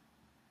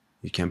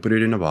 You can't put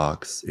it in a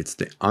box. It's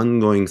the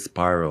ongoing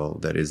spiral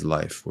that is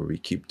life, where we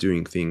keep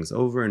doing things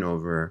over and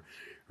over,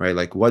 right?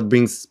 Like what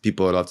brings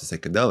people a lot to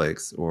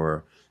psychedelics,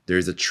 or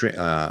there's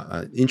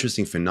an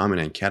interesting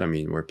phenomenon in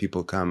ketamine where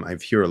people come.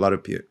 I've heard a lot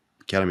of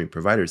ketamine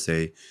providers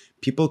say,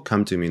 people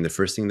come to me and the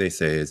first thing they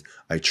say is,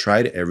 I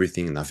tried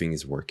everything, nothing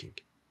is working.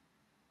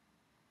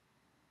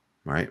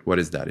 Right? What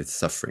is that? It's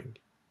suffering.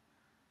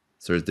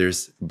 So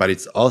but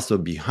it's also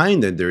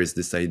behind it, there is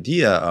this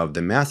idea of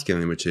the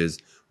masculine, which is,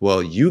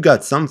 well, you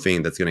got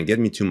something that's going to get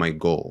me to my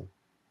goal.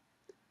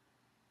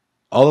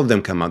 All of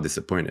them come out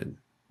disappointed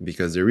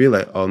because they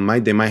realize,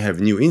 they might have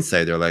new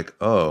insight. They're like,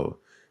 oh,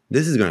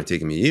 this is going to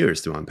take me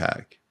years to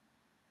unpack.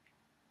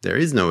 There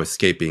is no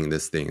escaping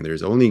this thing.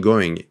 There's only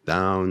going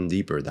down,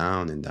 deeper,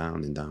 down and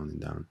down and down and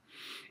down.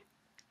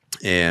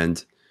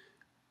 And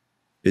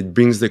it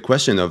brings the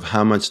question of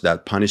how much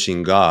that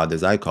punishing God,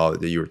 as I call it,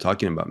 that you were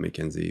talking about,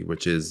 Mackenzie,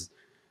 which is,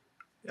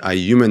 I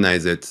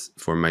humanize it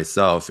for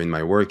myself in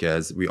my work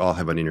as we all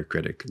have an inner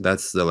critic.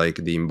 That's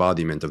the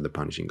embodiment of the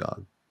punishing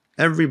God.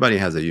 Everybody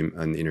has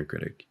an inner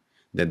critic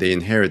that they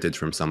inherited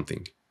from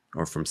something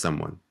or from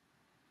someone.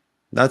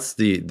 That's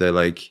the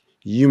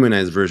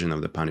humanized version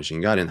of the punishing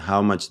God, and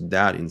how much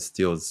that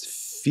instills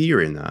fear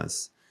in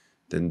us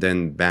that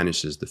then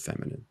banishes the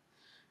feminine.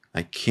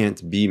 I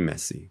can't be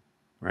messy,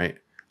 right?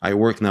 I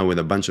work now with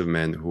a bunch of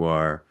men who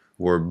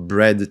were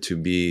bred to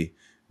be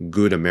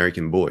good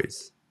American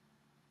boys.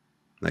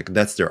 Like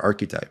that's their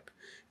archetype.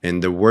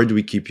 And the word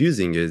we keep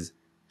using is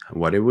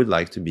what it would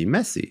like to be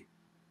messy.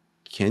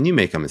 Can you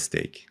make a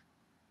mistake?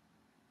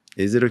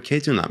 Is it okay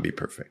to not be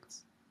perfect?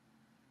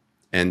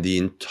 And the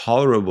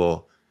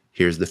intolerable,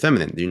 here's the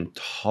feminine, the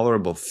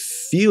intolerable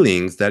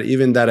feelings that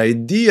even that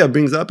idea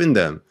brings up in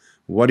them.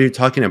 What are you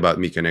talking about,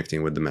 me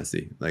connecting with the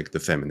messy, like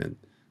the feminine?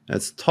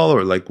 That's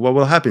tolerable, like what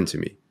will happen to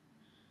me?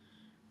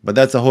 But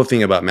that's the whole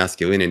thing about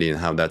masculinity and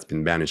how that's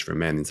been banished from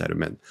men inside of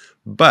men.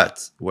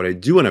 But what I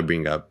do want to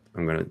bring up,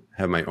 I'm going to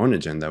have my own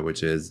agenda,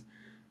 which is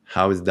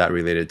how is that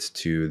related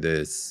to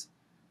this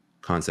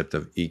concept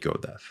of ego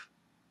death?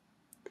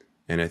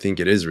 And I think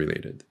it is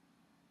related.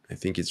 I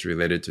think it's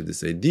related to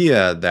this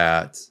idea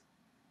that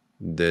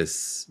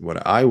this,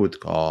 what I would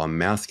call a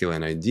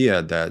masculine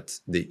idea, that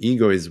the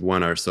ego is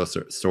our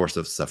source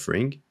of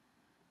suffering.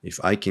 If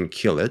I can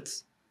kill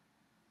it,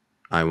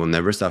 I will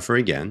never suffer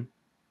again.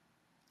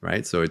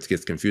 right? So it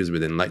gets confused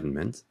with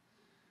enlightenment.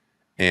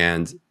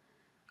 And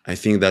I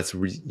think that's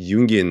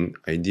Jungian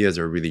ideas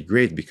are really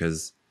great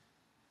because,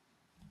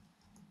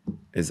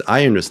 as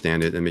I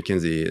understand it, and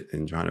Mackenzie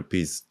and Johanna,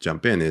 please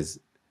jump in, is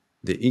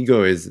the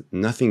ego is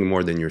nothing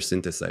more than your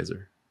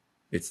synthesizer.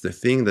 It's the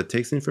thing that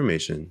takes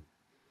information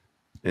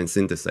and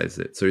synthesizes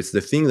it. So it's the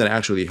thing that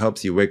actually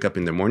helps you wake up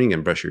in the morning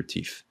and brush your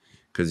teeth,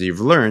 because you've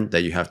learned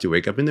that you have to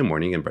wake up in the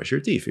morning and brush your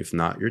teeth. If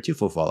not, your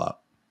teeth will fall out,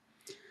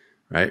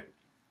 right?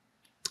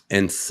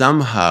 And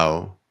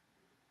somehow,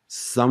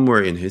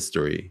 somewhere in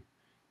history,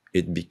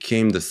 it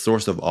became the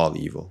source of all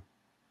evil.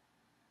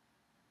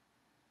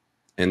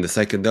 And the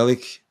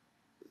psychedelic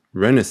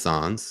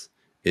renaissance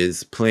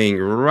is playing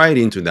right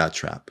into that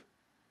trap.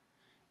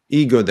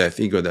 Ego death,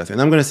 ego death.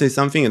 And I'm going to say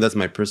something, and that's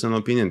my personal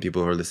opinion.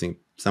 People who are listening,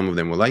 some of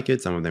them will like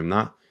it, some of them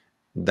not.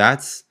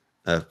 That's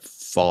a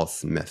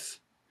false myth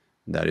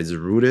that is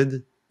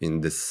rooted in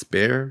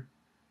despair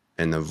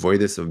and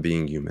avoidance of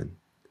being human.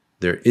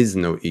 There is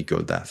no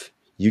ego death.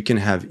 You can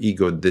have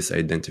ego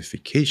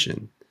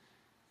disidentification.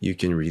 You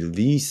can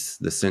release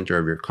the center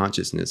of your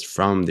consciousness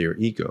from your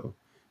ego,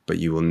 but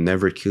you will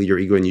never kill your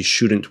ego, and you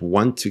shouldn't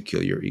want to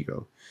kill your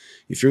ego.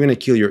 If you're going to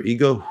kill your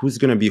ego, who's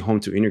going to be home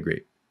to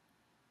integrate?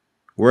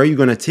 Where are you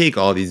going to take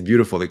all these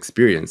beautiful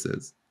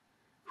experiences?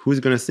 Who's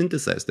going to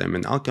synthesize them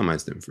and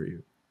alchemize them for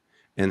you?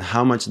 And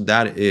how much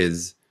that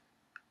is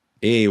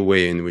a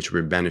way in which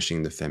we're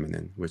banishing the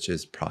feminine, which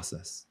is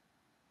process,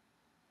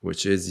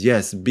 which is,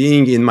 yes,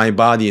 being in my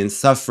body and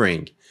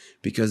suffering,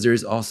 because there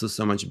is also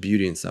so much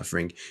beauty in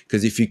suffering.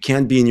 Because if you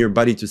can't be in your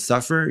body to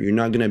suffer, you're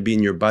not going to be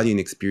in your body and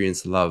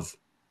experience love.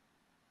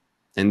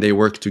 And they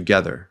work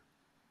together.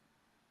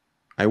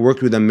 I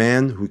worked with a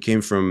man who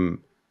came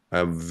from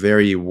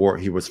he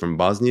was from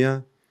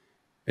Bosnia,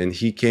 and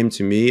he came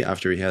to me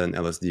after he had an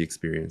LSD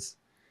experience.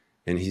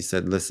 And he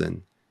said,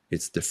 listen,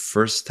 it's the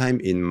first time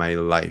in my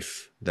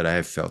life that I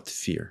have felt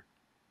fear.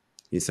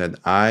 He said,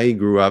 I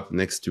grew up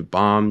next to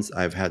bombs.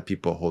 I've had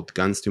people hold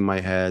guns to my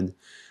head.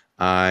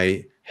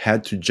 I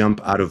had to jump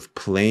out of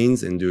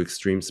planes and do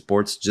extreme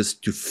sports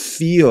just to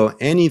feel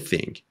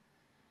anything.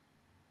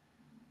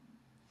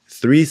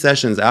 3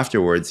 sessions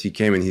afterwards, he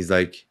came and he's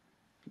like,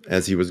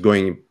 as he was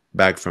going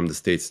back from the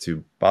States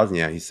to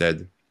Bosnia, he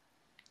said,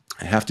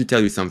 I have to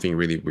tell you something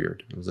really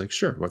weird. I was like,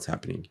 sure, what's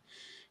happening?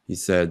 He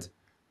said,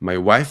 my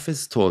wife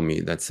has told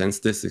me that since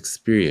this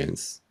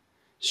experience,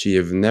 she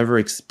have never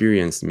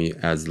experienced me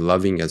as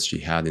loving as she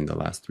had in the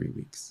last 3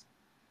 weeks.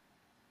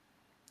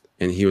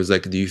 And he was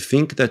like, do you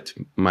think that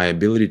my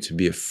ability to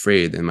be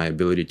afraid and my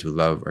ability to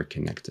love are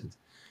connected?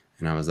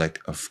 And I was like,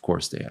 of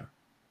course they are.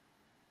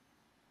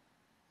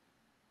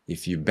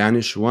 If you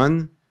banish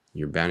one,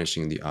 you're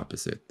banishing the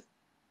opposite.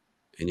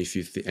 And if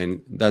you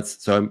and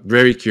that's, so I'm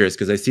very curious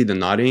because I see the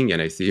nodding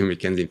and I see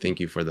Mackenzie,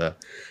 thank you for the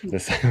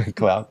silent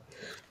cloud.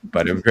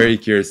 But I'm very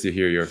curious to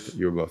hear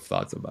your both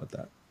thoughts about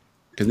that,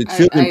 because it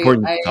feels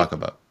important to talk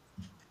about.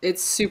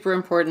 It's super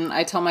important.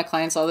 I tell my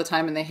clients all the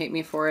time, and they hate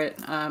me for it,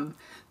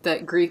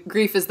 that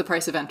grief is the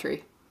price of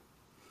entry.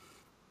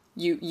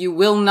 You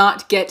will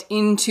not get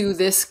into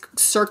this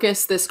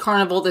circus, this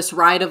carnival, this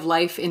ride of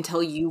life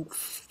until you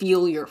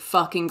feel your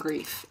fucking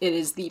grief. It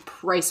is the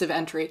price of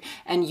entry,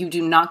 and you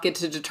do not get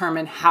to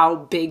determine how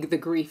big the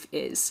grief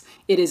is.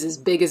 It is as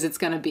big as it's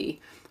going to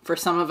be. For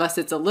some of us,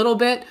 it's a little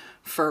bit.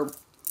 For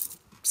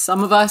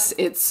some of us,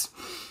 it's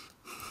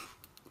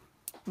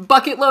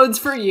bucket loads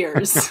for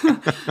years.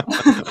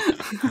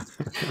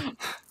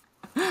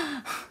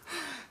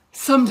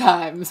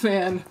 Sometimes,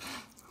 man.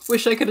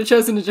 Wish I could have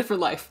chosen a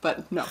different life,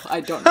 but no, I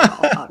don't know,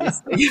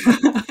 obviously.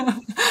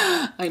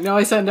 I know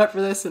I signed up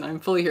for this and I'm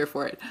fully here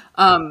for it.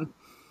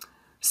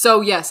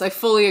 So yes, I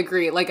fully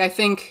agree. Like, I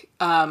think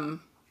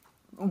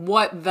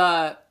what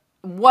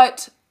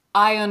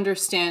I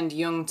understand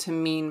Jung to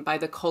mean by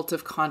the cult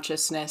of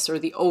consciousness, or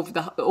the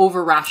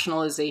over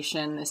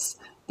rationalization,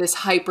 this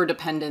hyper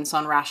dependence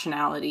on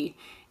rationality,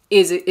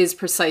 is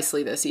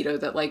precisely this, Ido,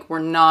 that like we're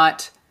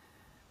not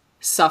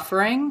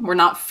suffering, we're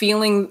not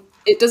feeling.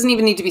 It doesn't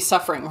even need to be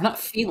suffering. We're not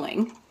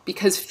feeling,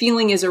 because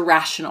feeling is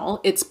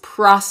irrational. It's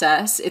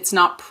process. It's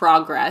not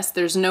progress.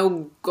 There's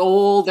no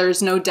goal.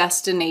 There's no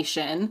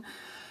destination.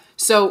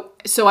 So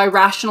I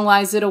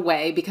rationalize it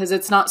away because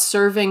it's not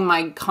serving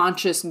my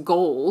conscious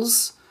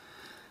goals.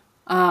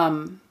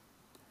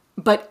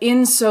 But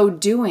in so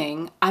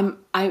doing,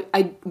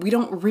 we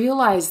don't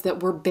realize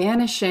that we're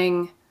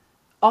banishing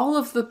all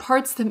of the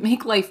parts that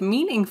make life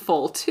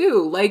meaningful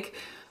too. Like,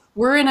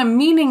 we're in a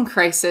meaning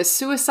crisis.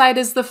 Suicide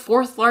is the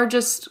 4th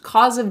largest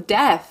cause of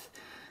death,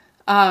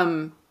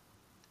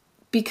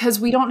 because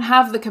we don't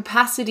have the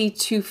capacity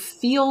to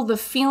feel the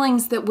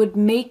feelings that would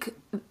make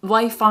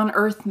life on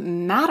earth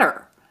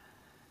matter.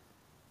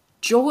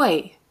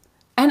 Joy.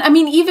 And I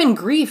mean, even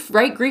grief,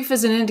 right? Grief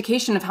is an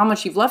indication of how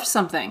much you've loved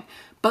something.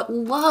 But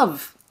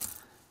love,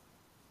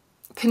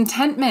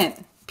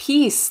 contentment,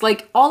 peace,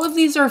 like all of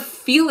these are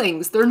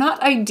feelings. They're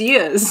not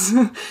ideas.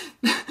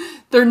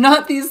 They're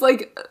not these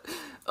like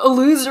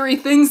illusory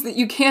things that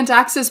you can't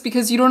access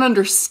because you don't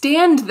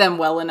understand them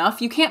well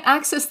enough. You can't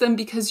access them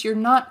because you're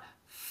not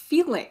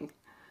feeling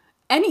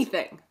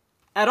anything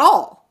at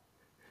all.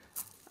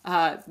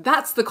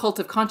 That's the cult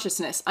of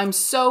consciousness. I'm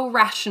so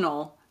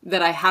rational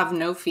that I have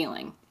no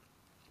feeling.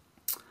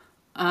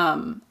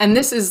 And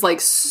this is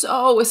like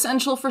so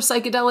essential for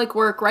psychedelic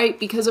work, right?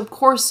 Because of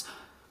course,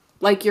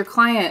 like your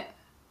client,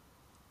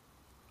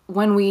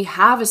 when we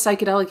have a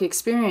psychedelic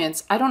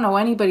experience, I don't know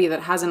anybody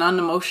that has an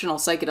unemotional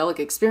psychedelic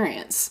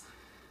experience.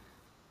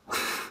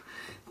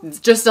 It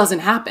just doesn't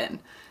happen.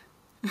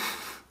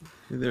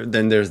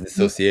 Then there's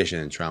dissociation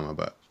and trauma,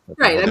 but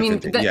right. I mean,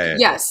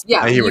 yes,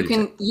 yeah.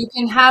 You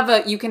can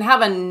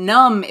have a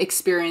numb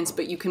experience,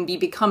 but you can be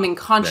becoming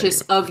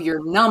conscious of your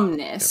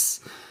numbness,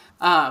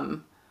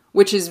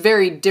 which is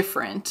very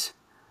different.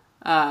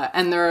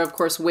 And there are, of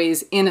course,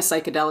 ways in a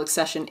psychedelic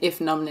session, if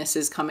numbness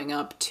is coming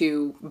up,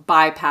 to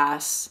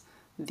bypass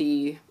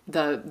the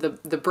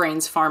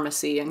brain's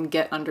pharmacy and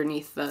get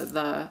underneath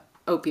the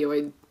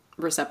opioid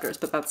receptors.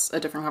 But that's a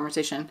different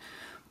conversation.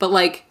 But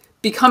like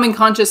becoming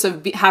conscious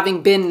of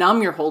having been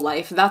numb your whole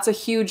life, that's a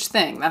huge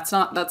thing. That's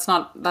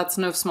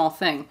no small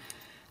thing.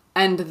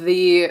 And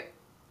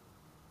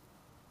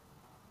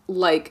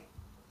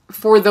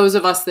for those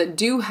of us that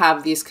do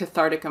have these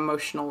cathartic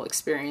emotional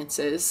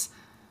experiences,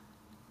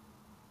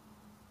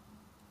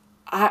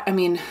 I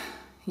mean,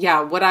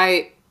 yeah, what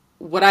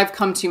I've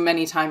come to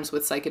many times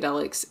with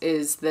psychedelics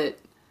is that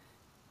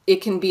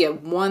it can be a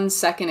 1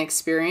 second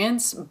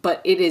experience,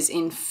 but it is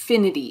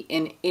infinity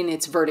in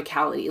its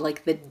verticality.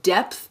 Like the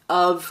depth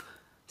of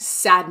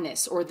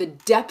sadness or the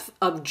depth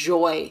of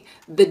joy,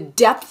 the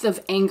depth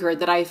of anger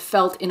that I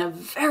felt in a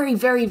very,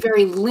 very,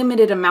 very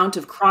limited amount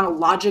of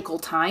chronological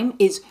time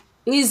is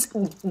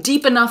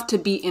deep enough to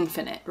be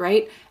infinite,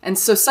 right? And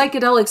so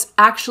psychedelics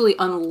actually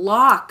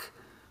unlock,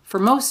 for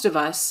most of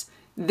us,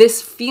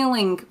 this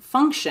feeling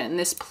function,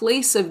 this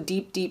place of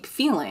deep, deep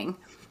feeling.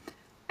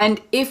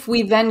 And if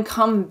we then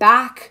come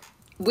back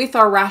with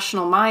our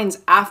rational minds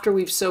after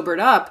we've sobered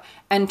up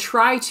and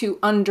try to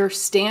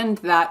understand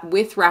that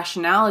with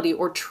rationality,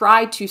 or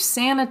try to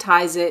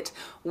sanitize it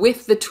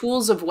with the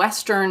tools of our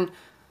Western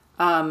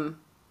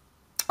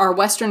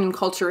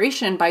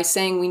enculturation by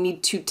saying we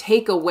need to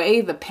take away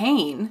the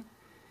pain,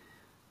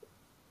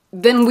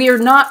 then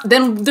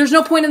there's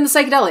no point in the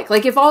psychedelic.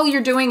 Like if all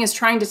you're doing is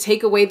trying to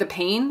take away the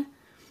pain,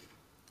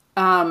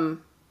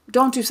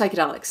 don't do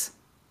psychedelics.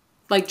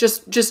 Like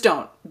just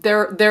don't.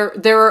 There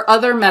are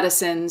other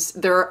medicines.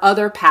 There are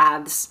other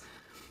paths.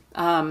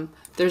 I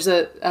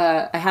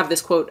have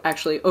this quote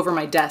actually over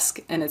my desk,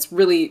 and it's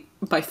really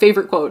my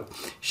favorite quote.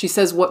 She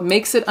says, "What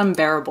makes it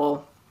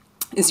unbearable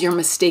is your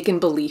mistaken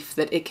belief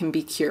that it can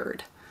be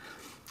cured."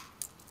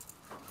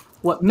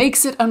 What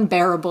makes it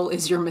unbearable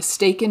is your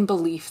mistaken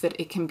belief that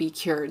it can be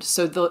cured.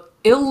 So the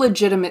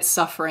illegitimate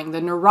suffering,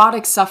 the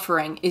neurotic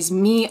suffering, is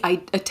me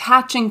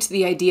attaching to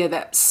the idea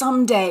that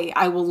someday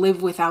I will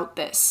live without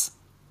this.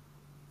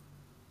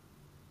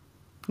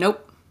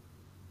 Nope.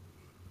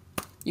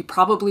 You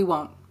probably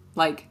won't.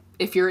 Like,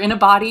 if you're in a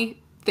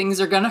body,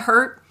 things are gonna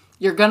hurt.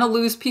 You're gonna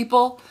lose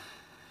people.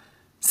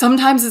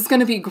 Sometimes it's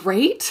gonna be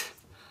great.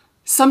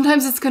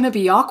 Sometimes it's gonna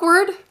be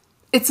awkward.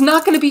 It's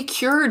not going to be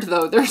cured,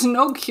 though. There's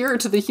no cure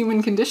to the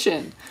human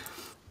condition.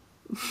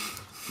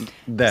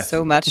 Death.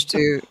 So much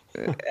to...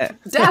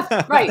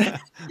 Death, right.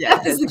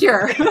 Death is the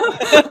cure.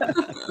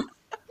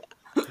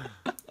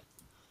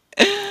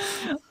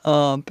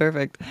 Oh,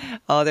 perfect.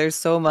 Oh, there's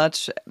so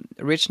much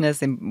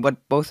richness in what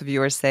both of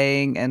you are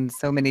saying, and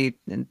so many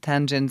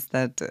tangents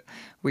that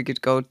we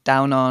could go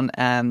down on.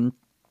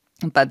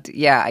 But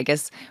yeah, I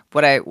guess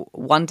what I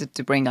wanted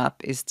to bring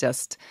up is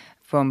just...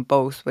 from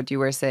both what you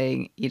were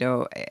saying,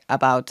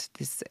 about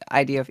this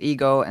idea of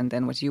ego, and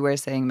then what you were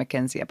saying,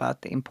 Mackenzie,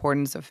 about the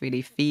importance of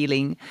really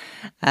feeling,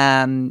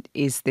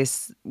 is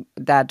this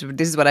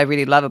is what I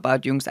really love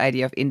about Jung's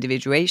idea of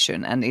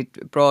individuation. And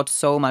it brought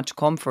so much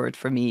comfort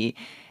for me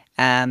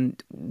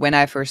when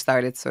I first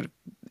started sort of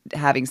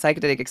having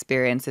psychedelic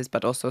experiences,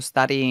 but also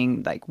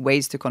studying like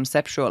ways to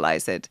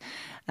conceptualize it,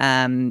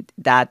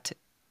 that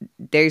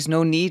there's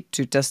no need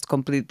to just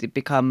completely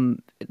become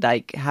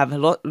like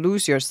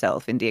lose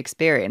yourself in the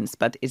experience,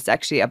 but it's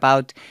actually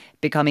about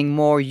becoming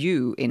more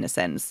you in a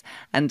sense.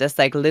 And just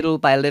like little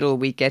by little,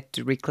 we get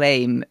to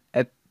reclaim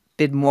a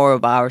bit more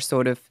of our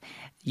sort of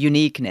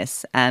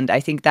uniqueness. And I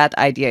think that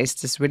idea is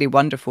just really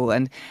wonderful.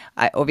 And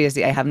I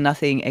have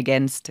nothing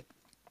against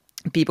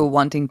people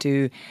wanting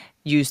to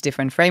use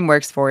different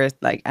frameworks for it,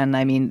 and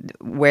I mean,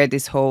 where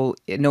this whole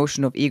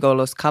notion of ego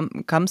loss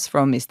comes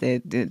from is the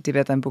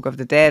Tibetan Book of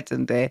the Dead,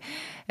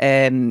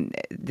 and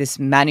this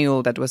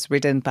manual that was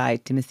written by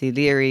Timothy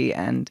Leary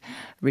and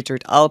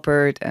Richard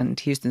Alpert and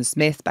Houston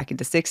Smith back in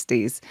the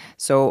 60s.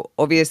 So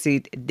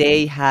obviously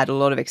they had a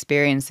lot of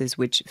experiences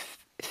which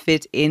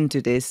fit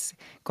into this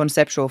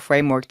conceptual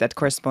framework that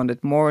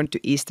corresponded more to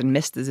Eastern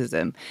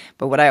mysticism.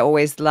 But what I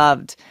always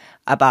loved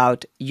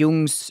about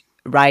Jung's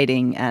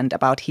writing and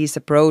about his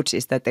approach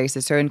is that there's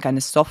a certain kind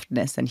of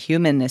softness and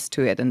humanness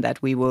to it, and that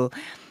we will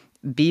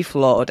be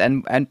flawed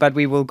but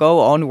we will go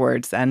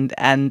onwards, and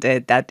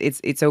that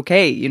it's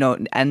okay,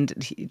 and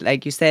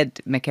like you said,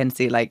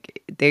 Mackenzie,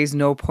 like there's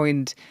no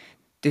point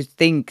to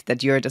think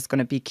that you're just going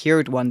to be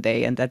cured one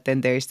day, and that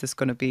then there's just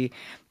going to be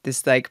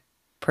this like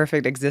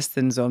perfect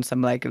existence on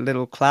some like a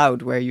little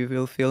cloud where you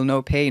will feel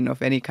no pain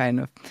of any kind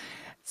of.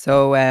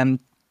 So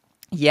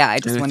yeah, I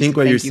just And I wanted think to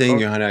what you're thank you saying,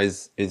 both. Johanna,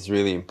 is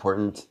really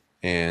important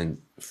and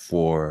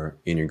for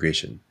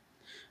integration,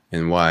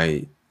 and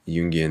why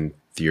Jungian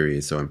theory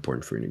is so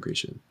important for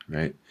integration,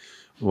 right?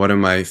 One of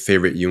my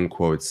favorite Jung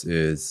quotes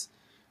is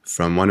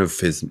from one of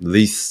his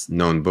least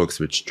known books,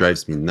 which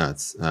drives me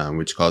nuts,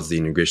 which calls The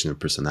Integration of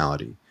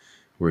Personality,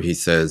 where he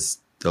says,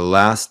 the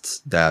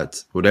last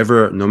that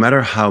whatever, no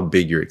matter how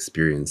big your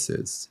experience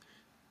is,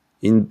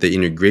 in the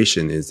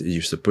integration is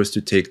you're supposed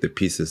to take the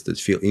pieces that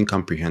feel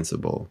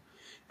incomprehensible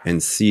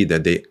and see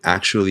that they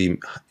actually,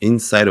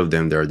 inside of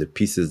them, there are the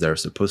pieces that are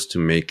supposed to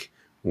make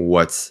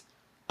what's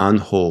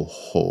unwhole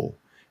whole,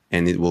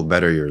 and it will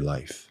better your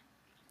life.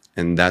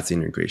 And that's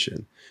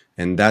integration.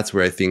 And that's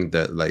where I think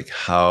that like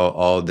how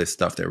all this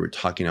stuff that we're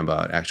talking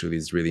about actually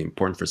is really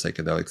important for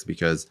psychedelics,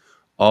 because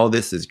all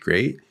this is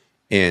great.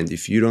 And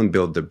if you don't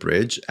build the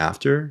bridge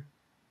after,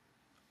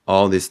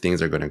 all these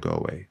things are going to go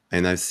away.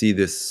 And I see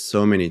this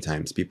so many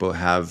times. People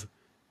have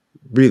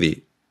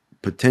really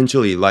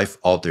potentially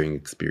life-altering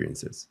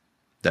experiences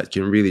that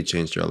can really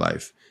change their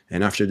life.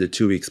 And after the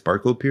 2-week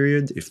sparkle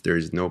period, if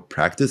there's no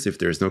practice, if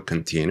there's no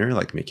container,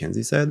 like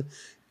Mackenzie said,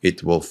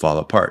 it will fall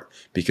apart,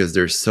 because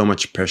there's so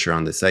much pressure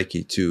on the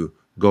psyche to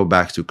go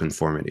back to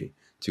conformity,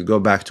 to go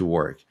back to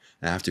work.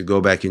 I have to go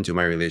back into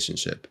my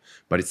relationship.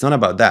 But it's not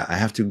about that. I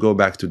have to go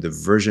back to the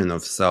version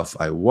of self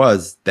I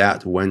was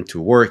that went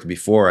to work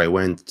before I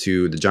went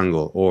to the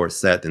jungle or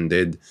sat and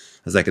did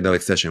a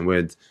psychedelic session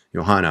with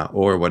Johanna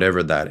or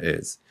whatever that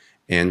is.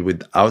 And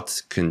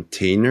without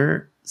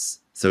containers,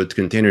 so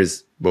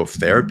containers both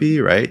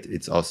therapy, right?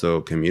 It's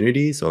also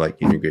community. So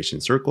like integration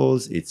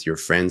circles, it's your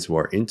friends who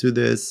are into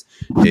this.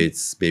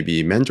 It's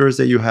maybe mentors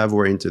that you have who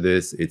are into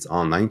this. It's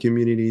online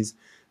communities.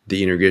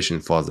 The integration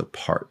falls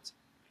apart.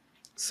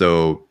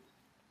 So,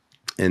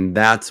 and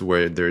that's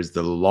where there's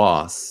the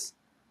loss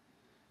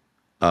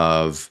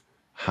of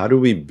how do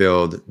we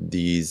build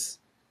these,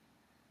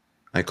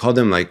 I call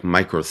them like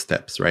micro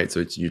steps, right? So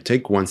it's, you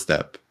take one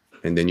step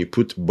and then you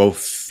put both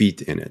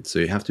feet in it. So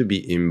you have to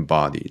be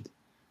embodied.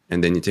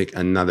 And then you take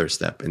another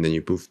step and then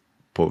you put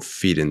both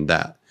feet in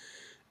that.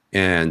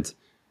 And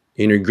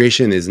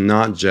integration is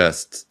not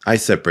just, I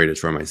separate it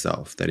from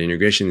myself, that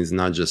integration is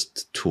not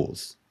just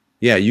tools.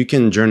 Yeah, you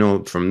can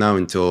journal from now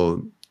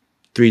until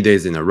 3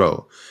 days in a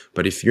row.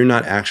 But if you're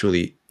not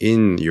actually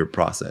in your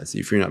process,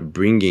 if you're not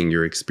bringing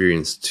your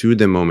experience to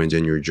the moment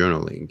and you're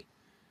journaling,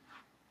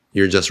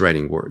 you're just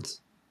writing words.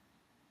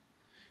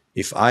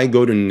 If I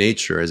go to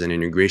nature as an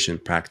integration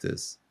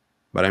practice,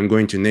 but I'm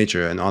going to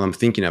nature and all I'm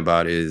thinking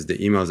about is the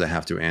emails I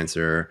have to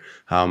answer,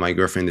 how my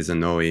girlfriend is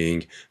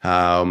annoying,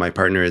 how my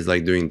partner is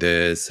like doing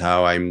this,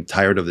 how I'm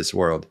tired of this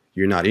world,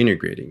 you're not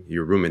integrating,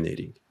 you're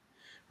ruminating,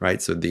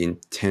 right? So the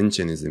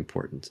intention is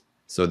important.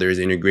 So there's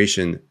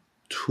integration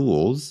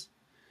tools.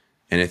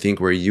 And I think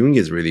where Jung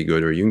is really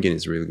good, or Jungian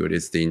is really good,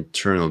 is the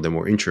internal, the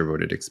more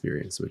introverted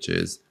experience, which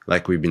is,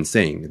 like we've been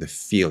saying, the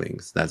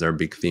feelings. That's our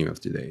big theme of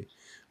today.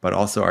 But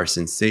also our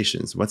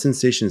sensations. What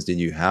sensations did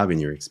you have in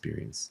your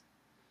experience?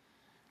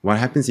 What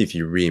happens if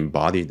you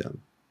re-embody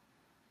them?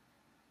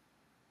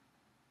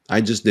 I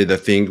just did a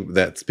thing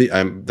that's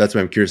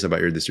why I'm curious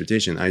about your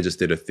dissertation. I just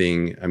did a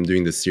thing. I'm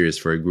doing this series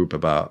for a group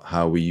about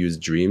how we use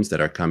dreams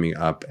that are coming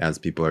up as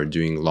people are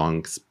doing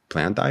long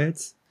plant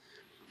diets.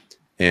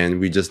 And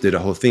we just did a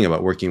whole thing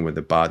about working with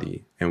the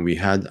body. And we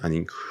had an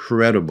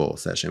incredible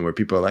session where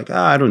people are like,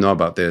 I don't know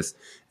about this.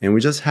 And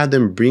we just had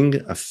them bring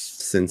a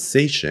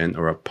sensation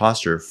or a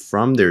posture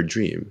from their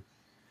dream.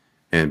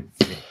 And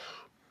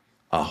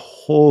a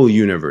whole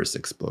universe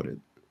exploded.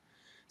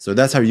 So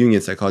that's how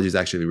Jungian psychology is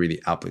actually really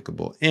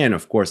applicable. And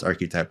of course,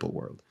 archetypal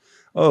world.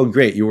 Oh,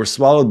 great. You were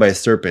swallowed by a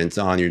serpent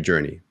on your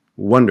journey.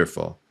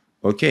 Wonderful.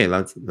 Okay,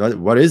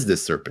 what is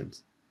this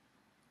serpent?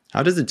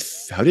 How did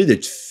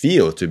it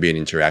feel to be in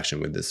interaction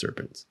with this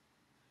serpent?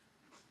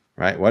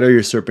 Right? What are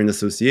your serpent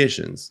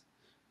associations?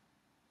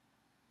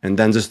 And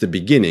then just the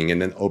beginning,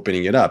 and then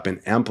opening it up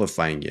and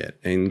amplifying it,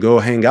 and go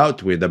hang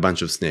out with a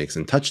bunch of snakes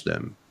and touch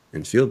them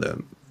and feel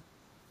them,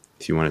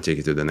 if you want to take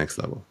it to the next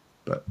level.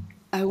 But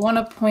I want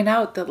to point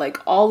out that like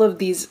all of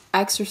these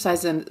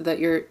exercises that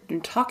you're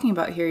talking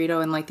about here,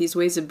 and like these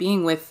ways of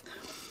being with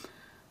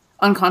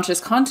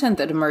unconscious content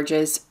that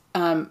emerges,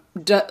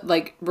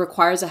 like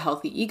requires a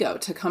healthy ego.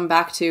 To come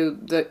back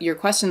to your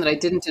question that I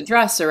didn't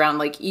address around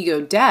like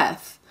ego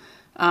death,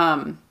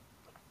 the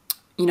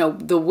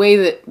way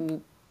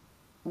that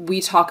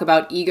we talk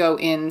about ego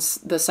in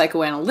the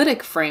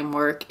psychoanalytic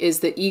framework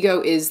is that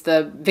ego is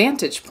the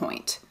vantage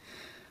point.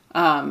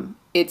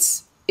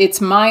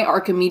 It's my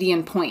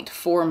Archimedean point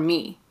for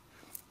me.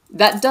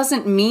 That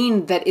doesn't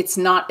mean that it's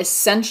not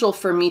essential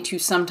for me to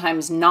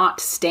sometimes not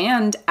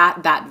stand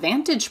at that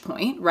vantage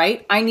point,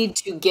 right? I need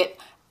to get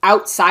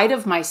outside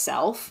of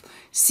myself,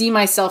 see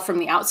myself from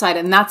the outside.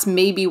 And that's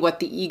maybe what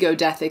the ego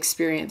death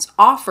experience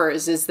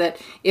offers, is that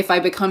if I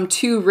become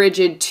too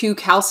rigid, too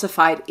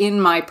calcified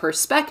in my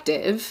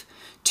perspective,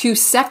 too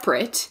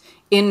separate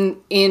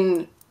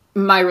in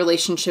my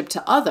relationship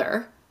to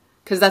other,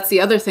 because that's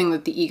the other thing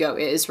that the ego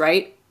is,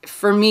 right?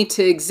 For me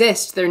to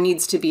exist, there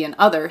needs to be an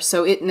other.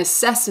 So it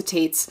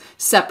necessitates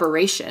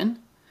separation.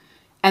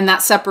 And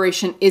that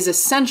separation is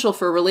essential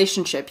for a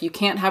relationship. You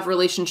can't have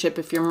relationship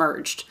if you're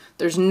merged.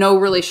 There's no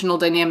relational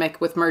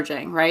dynamic with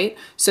merging, right?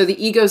 So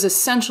the ego is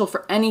essential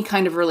for any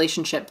kind of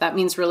relationship. That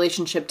means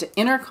relationship to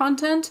inner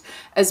content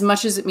as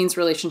much as it means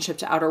relationship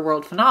to outer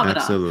world phenomena.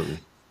 Absolutely.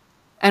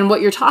 And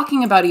what you're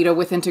talking about, Ido,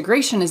 with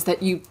integration is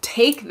that you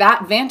take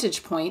that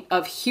vantage point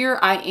of here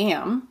I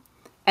am,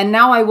 and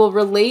now I will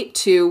relate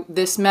to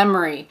this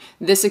memory,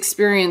 this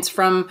experience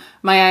from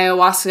my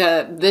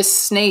ayahuasca, this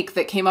snake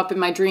that came up in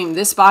my dream,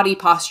 this body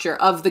posture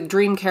of the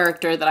dream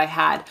character that I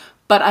had.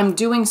 But I'm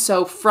doing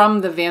so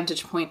from the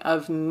vantage point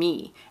of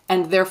me,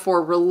 and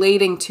therefore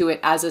relating to it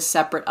as a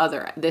separate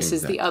other. This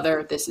is the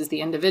other, this is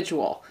the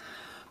individual.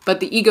 But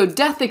the ego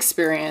death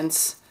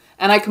experience,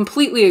 and I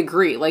completely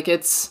agree, like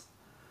it's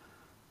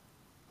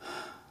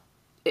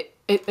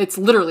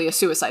literally a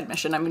suicide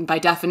mission. I mean, by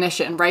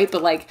definition, right?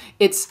 But like,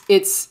 it's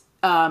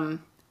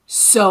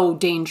so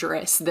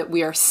dangerous that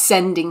we are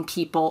sending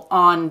people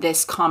on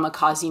this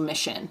kamikaze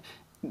mission.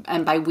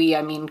 And by we,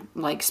 I mean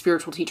like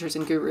spiritual teachers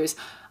and gurus.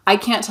 I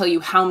can't tell you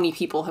how many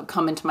people have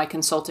come into my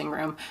consulting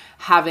room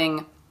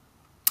having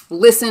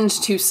listened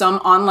to some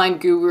online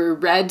guru,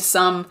 read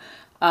some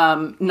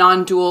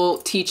non-dual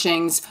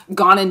teachings,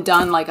 gone and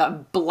done like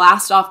a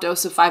blast off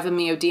dose of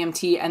 5-MeO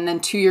DMT, and then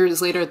 2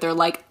 years later they're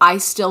like, I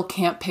still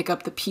can't pick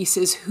up the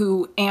pieces.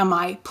 Who am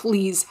I?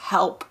 Please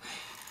help.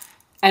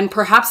 And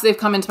perhaps they've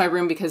come into my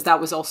room because that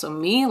was also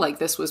me. Like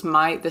this was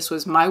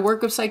my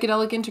work of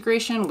psychedelic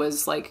integration,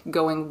 was like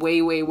going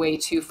way, way, way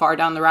too far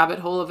down the rabbit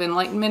hole of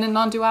enlightenment and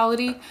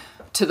non-duality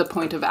to the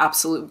point of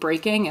absolute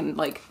breaking and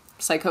like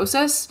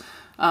psychosis.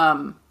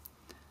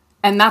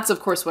 And that's, of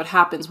course, what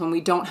happens when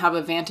we don't have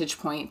a vantage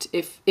point.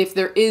 If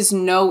there is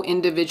no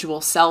individual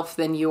self,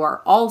 then you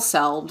are all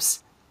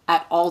selves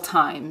at all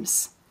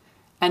times.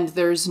 And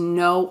there's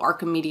no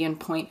Archimedean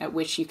point at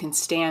which you can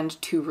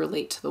stand to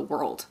relate to the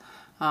world.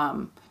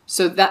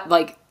 So that,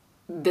 like,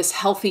 this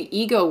healthy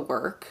ego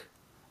work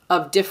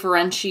of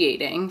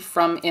differentiating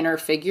from inner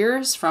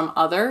figures, from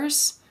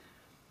others.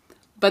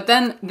 But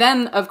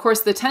then, of course,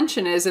 the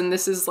tension is, and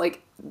this is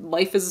like,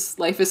 life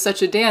is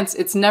such a dance.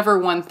 It's never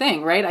one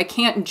thing, right? I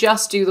can't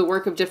just do the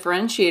work of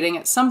differentiating.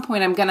 At some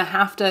point,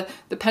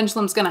 the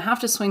pendulum's going to have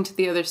to swing to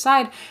the other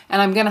side,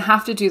 and I'm going to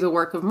have to do the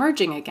work of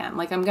merging again.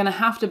 Like I'm going to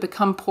have to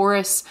become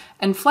porous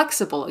and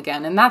flexible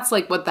again. And that's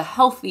like what the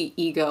healthy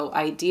ego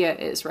idea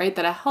is, right?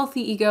 That a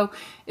healthy ego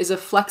is a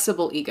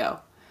flexible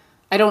ego.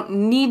 I don't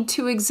need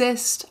to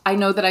exist. I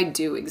know that I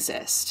do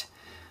exist.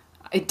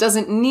 It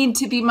doesn't need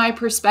to be my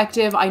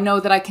perspective. I know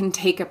that I can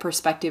take a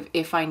perspective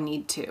if I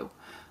need to.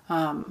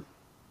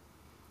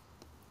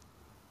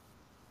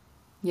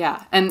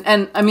 Yeah.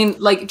 And I mean,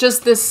 like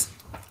just this,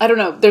 I don't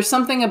know, there's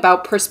something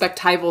about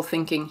perspectival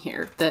thinking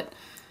here that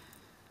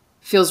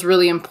feels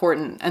really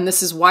important. And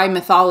this is why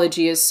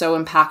mythology is so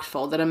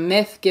impactful, that a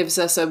myth gives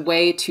us a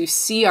way to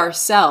see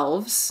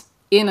ourselves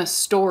in a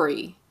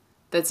story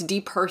that's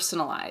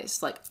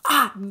depersonalized. Like,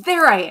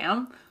 there I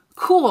am.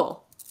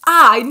 Cool.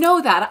 I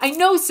know that. I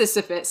know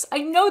Sisyphus. I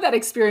know that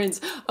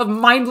experience of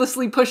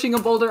mindlessly pushing a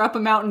boulder up a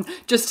mountain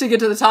just to get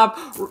to the top.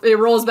 It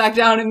rolls back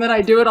down and then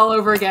I do it all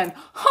over again.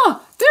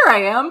 There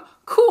I am.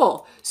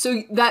 Cool.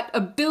 So that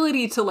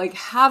ability to like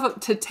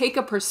to take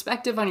a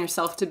perspective on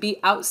yourself, to be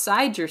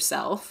outside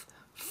yourself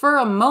for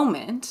a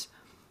moment,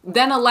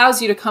 then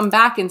allows you to come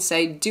back and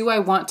say, do I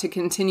want to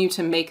continue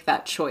to make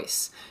that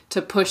choice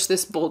to push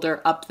this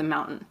boulder up the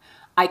mountain?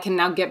 I can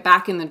now get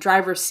back in the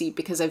driver's seat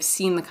because I've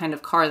seen the kind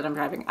of car that I'm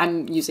driving.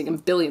 I'm using a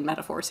billion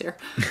metaphors here.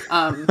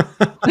 And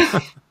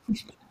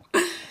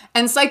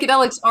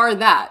psychedelics are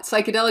that.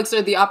 Psychedelics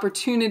are the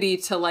opportunity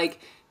to like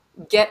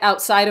get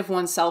outside of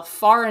oneself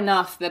far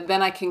enough that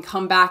then I can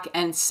come back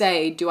and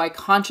say, do I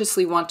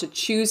consciously want to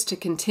choose to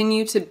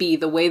continue to be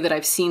the way that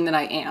I've seen that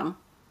I am?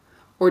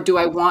 Or do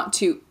I want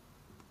to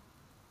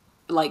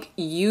like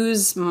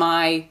use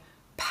my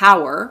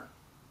power,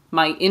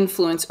 my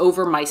influence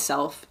over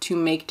myself to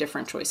make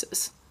different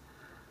choices?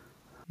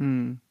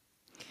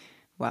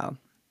 Wow.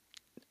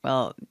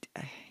 Well,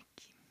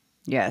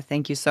 yeah,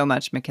 thank you so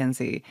much,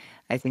 Mackenzie.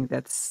 I think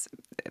that's,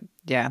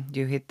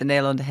 you hit the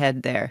nail on the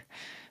head there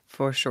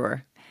for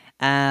sure.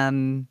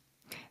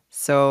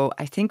 So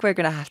I think we're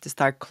going to have to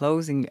start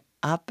closing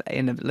up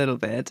in a little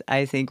bit.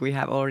 I think we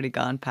have already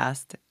gone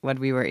past what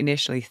we were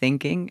initially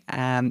thinking.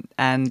 And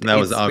that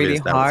was it's obvious really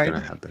that hard. was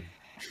going to happen.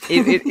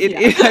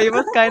 It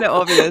was kind of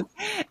obvious.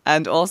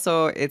 And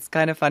also it's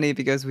kind of funny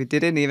because we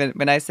didn't even,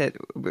 when I said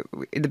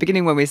in the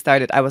beginning when we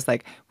started, I was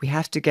like, we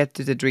have to get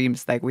to the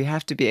dreams, like we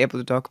have to be able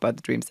to talk about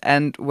the dreams.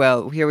 And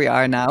well, here we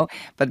are now,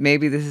 but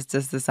maybe this is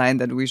just a sign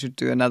that we should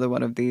do another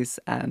one of these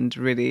and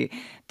really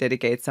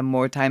dedicate some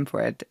more time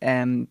for it.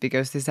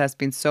 Because this has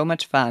been so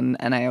much fun,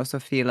 and I also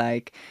feel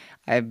like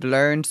I've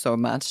learned so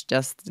much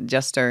just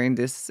during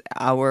this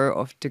hour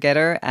of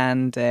together,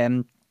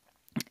 and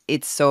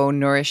it's so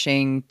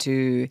nourishing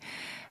to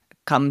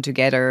come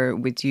together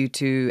with you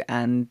two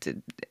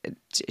and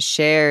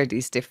share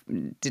these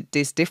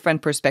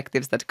different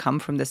perspectives that come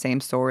from the same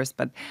source.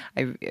 But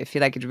I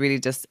feel like it really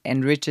just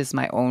enriches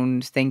my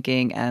own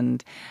thinking,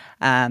 and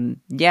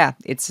yeah,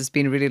 it's just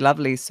been really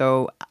lovely.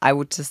 So I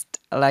would just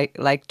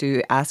like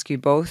to ask you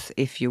both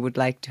if you would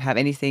like to have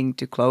anything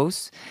to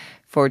close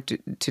for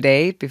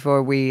today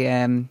before we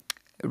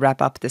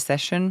wrap up the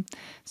session.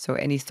 So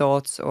any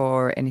thoughts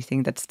or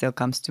anything that still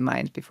comes to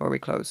mind before we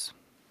close?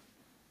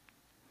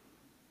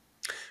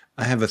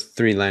 I have a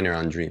 3-liner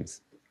on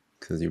dreams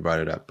because you brought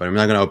it up, but I'm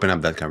not going to open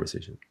up that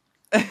conversation.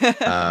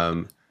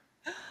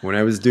 When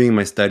I was doing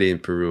my study in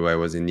Peru, I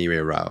was in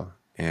Niue Rao.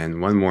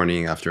 And one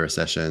morning after a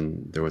session,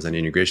 there was an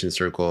integration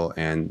circle,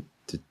 and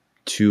the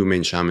 2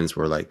 main shamans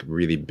were like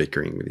really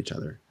bickering with each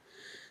other.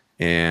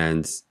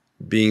 And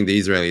being the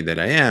Israeli that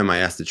I am, I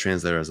asked the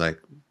translator, I was like,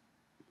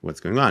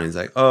 what's going on?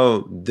 He's like,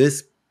 oh,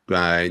 this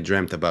guy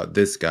dreamt about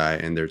this guy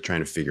and they're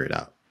trying to figure it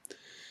out.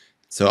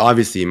 So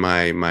obviously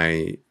my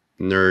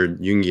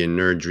Jungian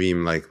nerd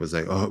dream was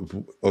like, oh,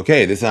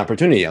 okay, this is an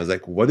opportunity. I was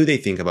like, what do they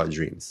think about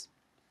dreams?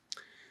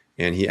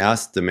 And he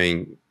asked the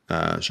main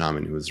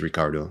shaman, who was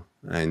Ricardo,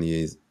 and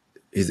his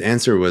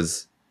answer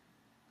was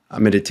a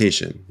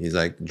meditation. He's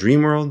like,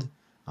 dream world,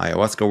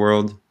 ayahuasca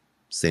world,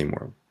 same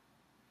world.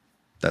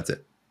 That's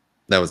it.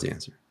 That was the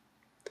answer.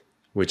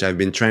 Which I've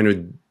been trying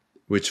to,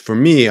 which for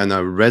me on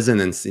a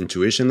resonance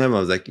intuition level, I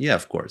was like, yeah,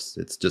 of course,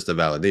 it's just a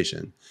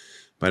validation.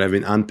 But I've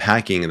been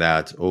unpacking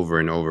that over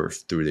and over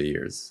through the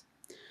years.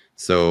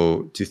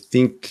 So to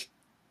think,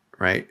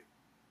 right,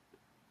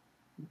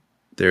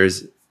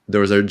 those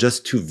are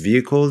just 2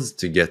 vehicles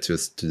to get to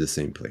the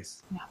same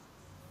place. Yeah.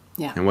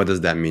 Yeah. And what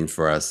does that mean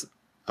for us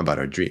about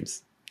our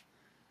dreams?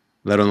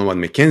 Let alone what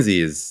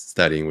Mackenzie is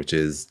studying, which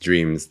is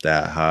dreams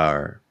that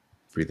are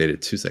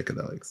related to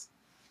psychedelics,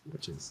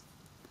 which is...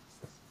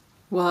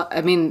 Well,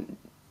 I mean,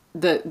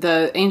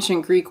 the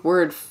ancient Greek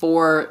word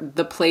for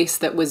the place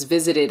that was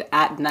visited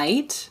at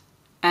night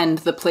and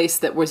the place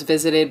that was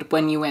visited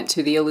when you went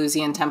to the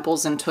Eleusinian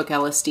temples and took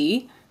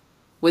LSD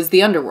was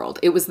the underworld.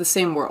 It was the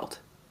same world.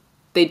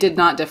 They did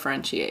not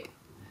differentiate.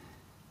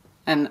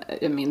 And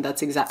I mean,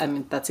 that's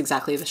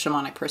exactly the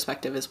shamanic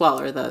perspective as well,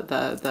 or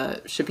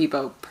the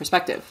Shipipo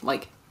perspective.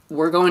 Like,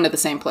 we're going to the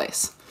same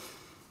place.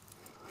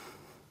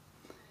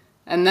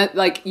 And that,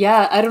 like,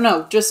 yeah, I don't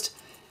know, just...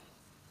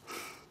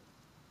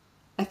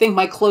 I think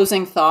my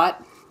closing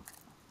thought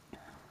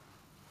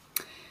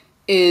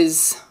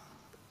is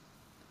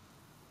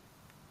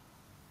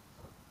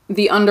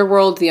the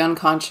underworld, the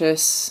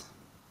unconscious,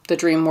 the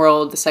dream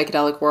world, the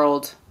psychedelic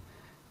world,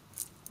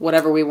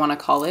 whatever we want to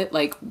call it.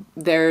 Like,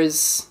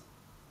 there's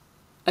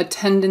a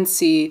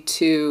tendency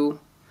to,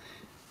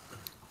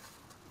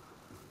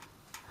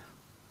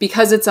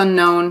 because it's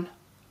unknown,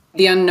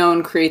 the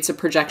unknown creates a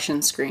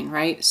projection screen,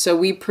 right? So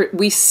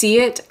we see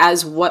it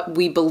as what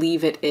we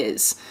believe it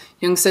is.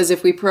 Jung says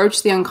if we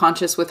approach the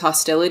unconscious with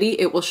hostility,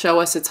 it will show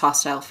us its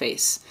hostile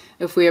face.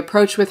 If we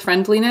approach with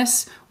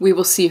friendliness, we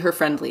will see her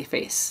friendly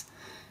face.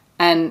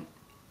 And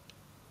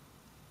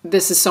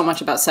this is so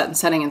much about set and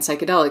setting and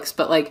psychedelics,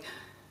 but like,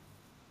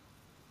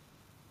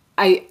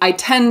 I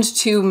tend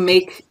to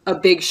make a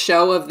big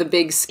show of the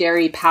big,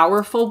 scary,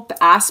 powerful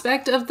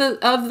aspect of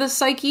the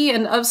psyche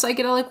and of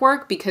psychedelic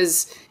work,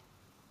 because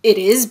it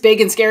is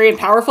big and scary and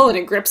powerful and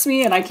it grips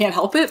me and I can't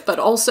help it. But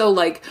also,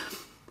 like,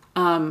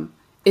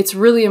 it's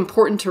really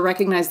important to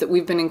recognize that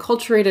we've been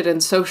enculturated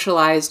and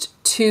socialized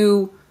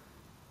to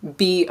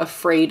be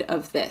afraid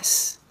of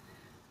this.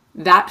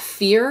 That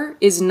fear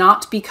is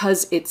not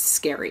because it's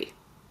scary.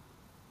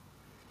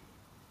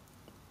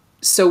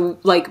 So,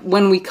 like,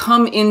 when we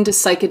come into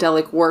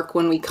psychedelic work,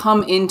 when we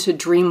come into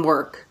dream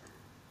work,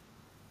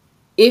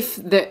 if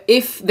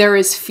there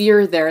is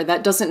fear there,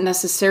 that doesn't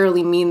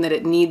necessarily mean that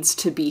it needs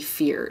to be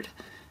feared.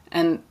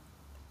 And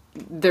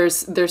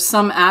there's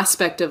some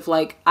aspect of,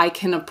 like, I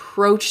can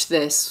approach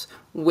this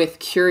with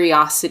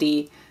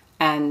curiosity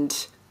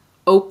and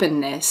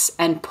openness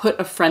and put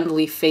a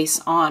friendly face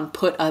on,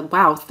 put a,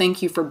 wow,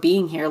 thank you for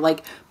being here.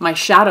 Like, my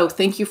shadow,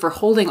 thank you for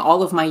holding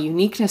all of my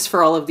uniqueness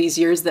for all of these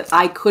years that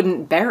I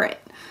couldn't bear it.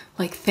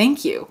 Like,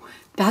 thank you.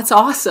 That's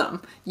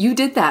awesome. You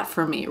did that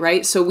for me,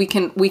 right? So we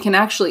can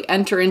actually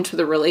enter into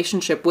the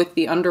relationship with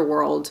the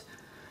underworld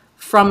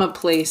from a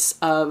place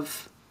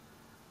of,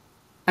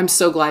 I'm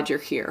so glad you're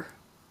here.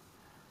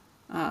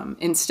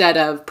 Instead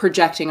of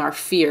projecting our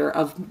fear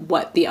of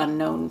what the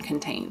unknown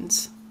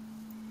contains.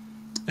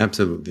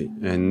 Absolutely.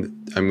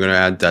 And I'm going to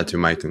add that to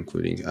my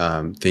concluding.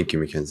 Thank you,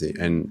 Mackenzie.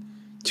 And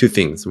 2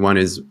 things. One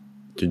is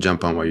to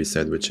jump on what you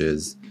said, which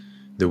is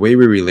the way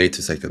we relate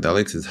to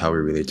psychedelics is how we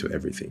relate to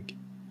everything.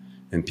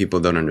 And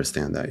people don't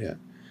understand that yet.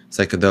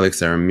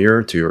 Psychedelics are a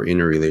mirror to your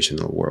inner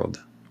relational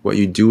world. What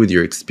you do with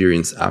your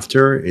experience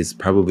after is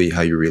probably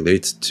how you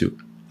relate to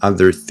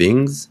other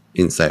things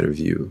inside of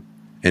you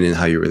and in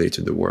how you relate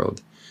to the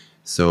world.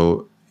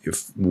 So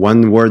if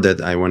one word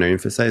that I want to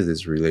emphasize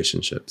is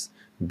relationships.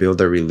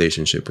 Build a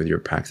relationship with your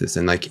practice.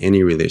 And like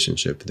any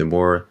relationship, the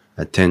more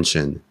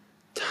attention,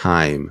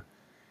 time,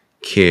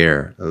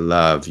 care,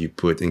 love you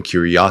put, and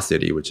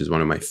curiosity, which is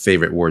one of my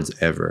favorite words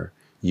ever,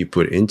 you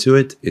put into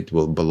it, it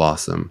will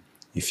blossom.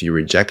 If you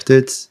reject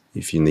it,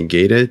 if you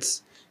negate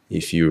it,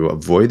 if you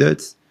avoid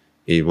it,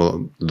 it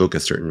will look a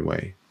certain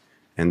way.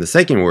 And the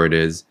second word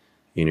is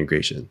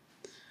integration.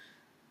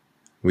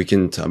 We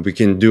can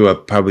do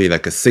probably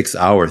like a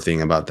 6-hour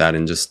thing about that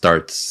and just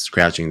start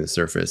scratching the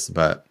surface.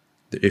 But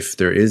if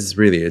there is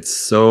really,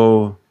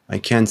 I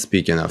can't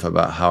speak enough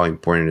about how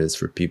important it is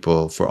for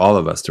people, for all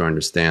of us to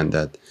understand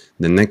that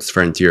the next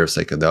frontier of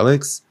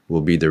psychedelics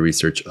will be the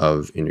research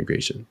of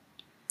integration,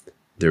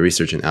 the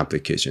research and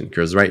application.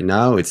 Because right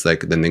now it's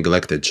like the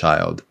neglected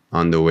child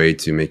on the way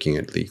to making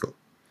it legal.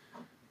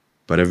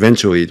 But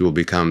eventually it will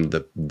become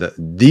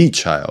the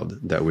child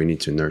that we need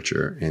to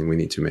nurture and we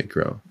need to make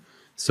grow.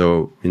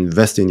 So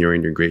invest in your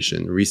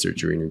integration,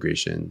 research your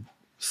integration,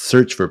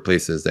 search for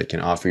places that can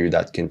offer you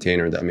that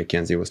container that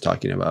Mackenzie was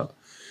talking about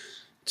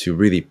to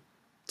really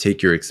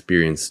take your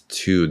experience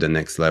to the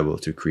next level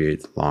to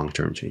create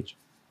long-term change.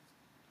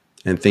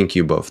 And thank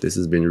you both. This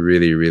has been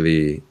really,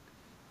 really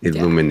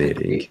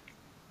illuminating.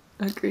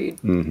 Yeah, agreed.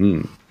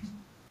 Mm-hmm.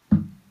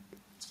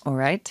 All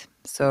right.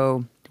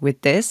 So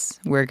with this,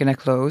 we're going to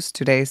close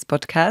today's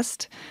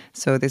podcast.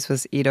 So this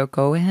was Ido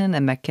Cohen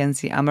and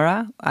Mackenzie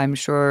Amara. I'm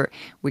sure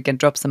we can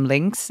drop some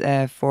links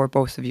for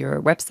both of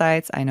your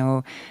websites. I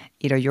know,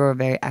 Ido, you're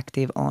very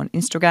active on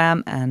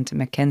Instagram, and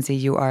Mackenzie,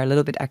 you are a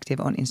little bit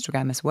active on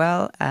Instagram as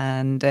well.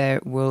 And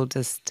we'll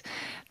just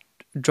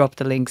drop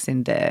the links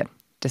in the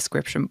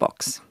description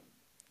box.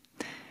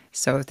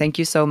 So thank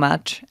you so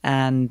much.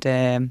 And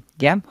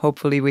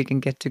hopefully we can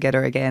get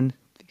together again,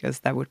 because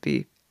that would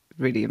be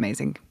really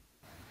amazing.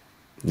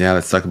 Yeah,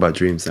 let's talk about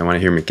dreams. I want to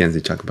hear Mackenzie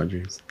talk about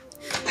dreams.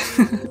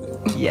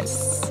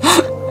 Yes.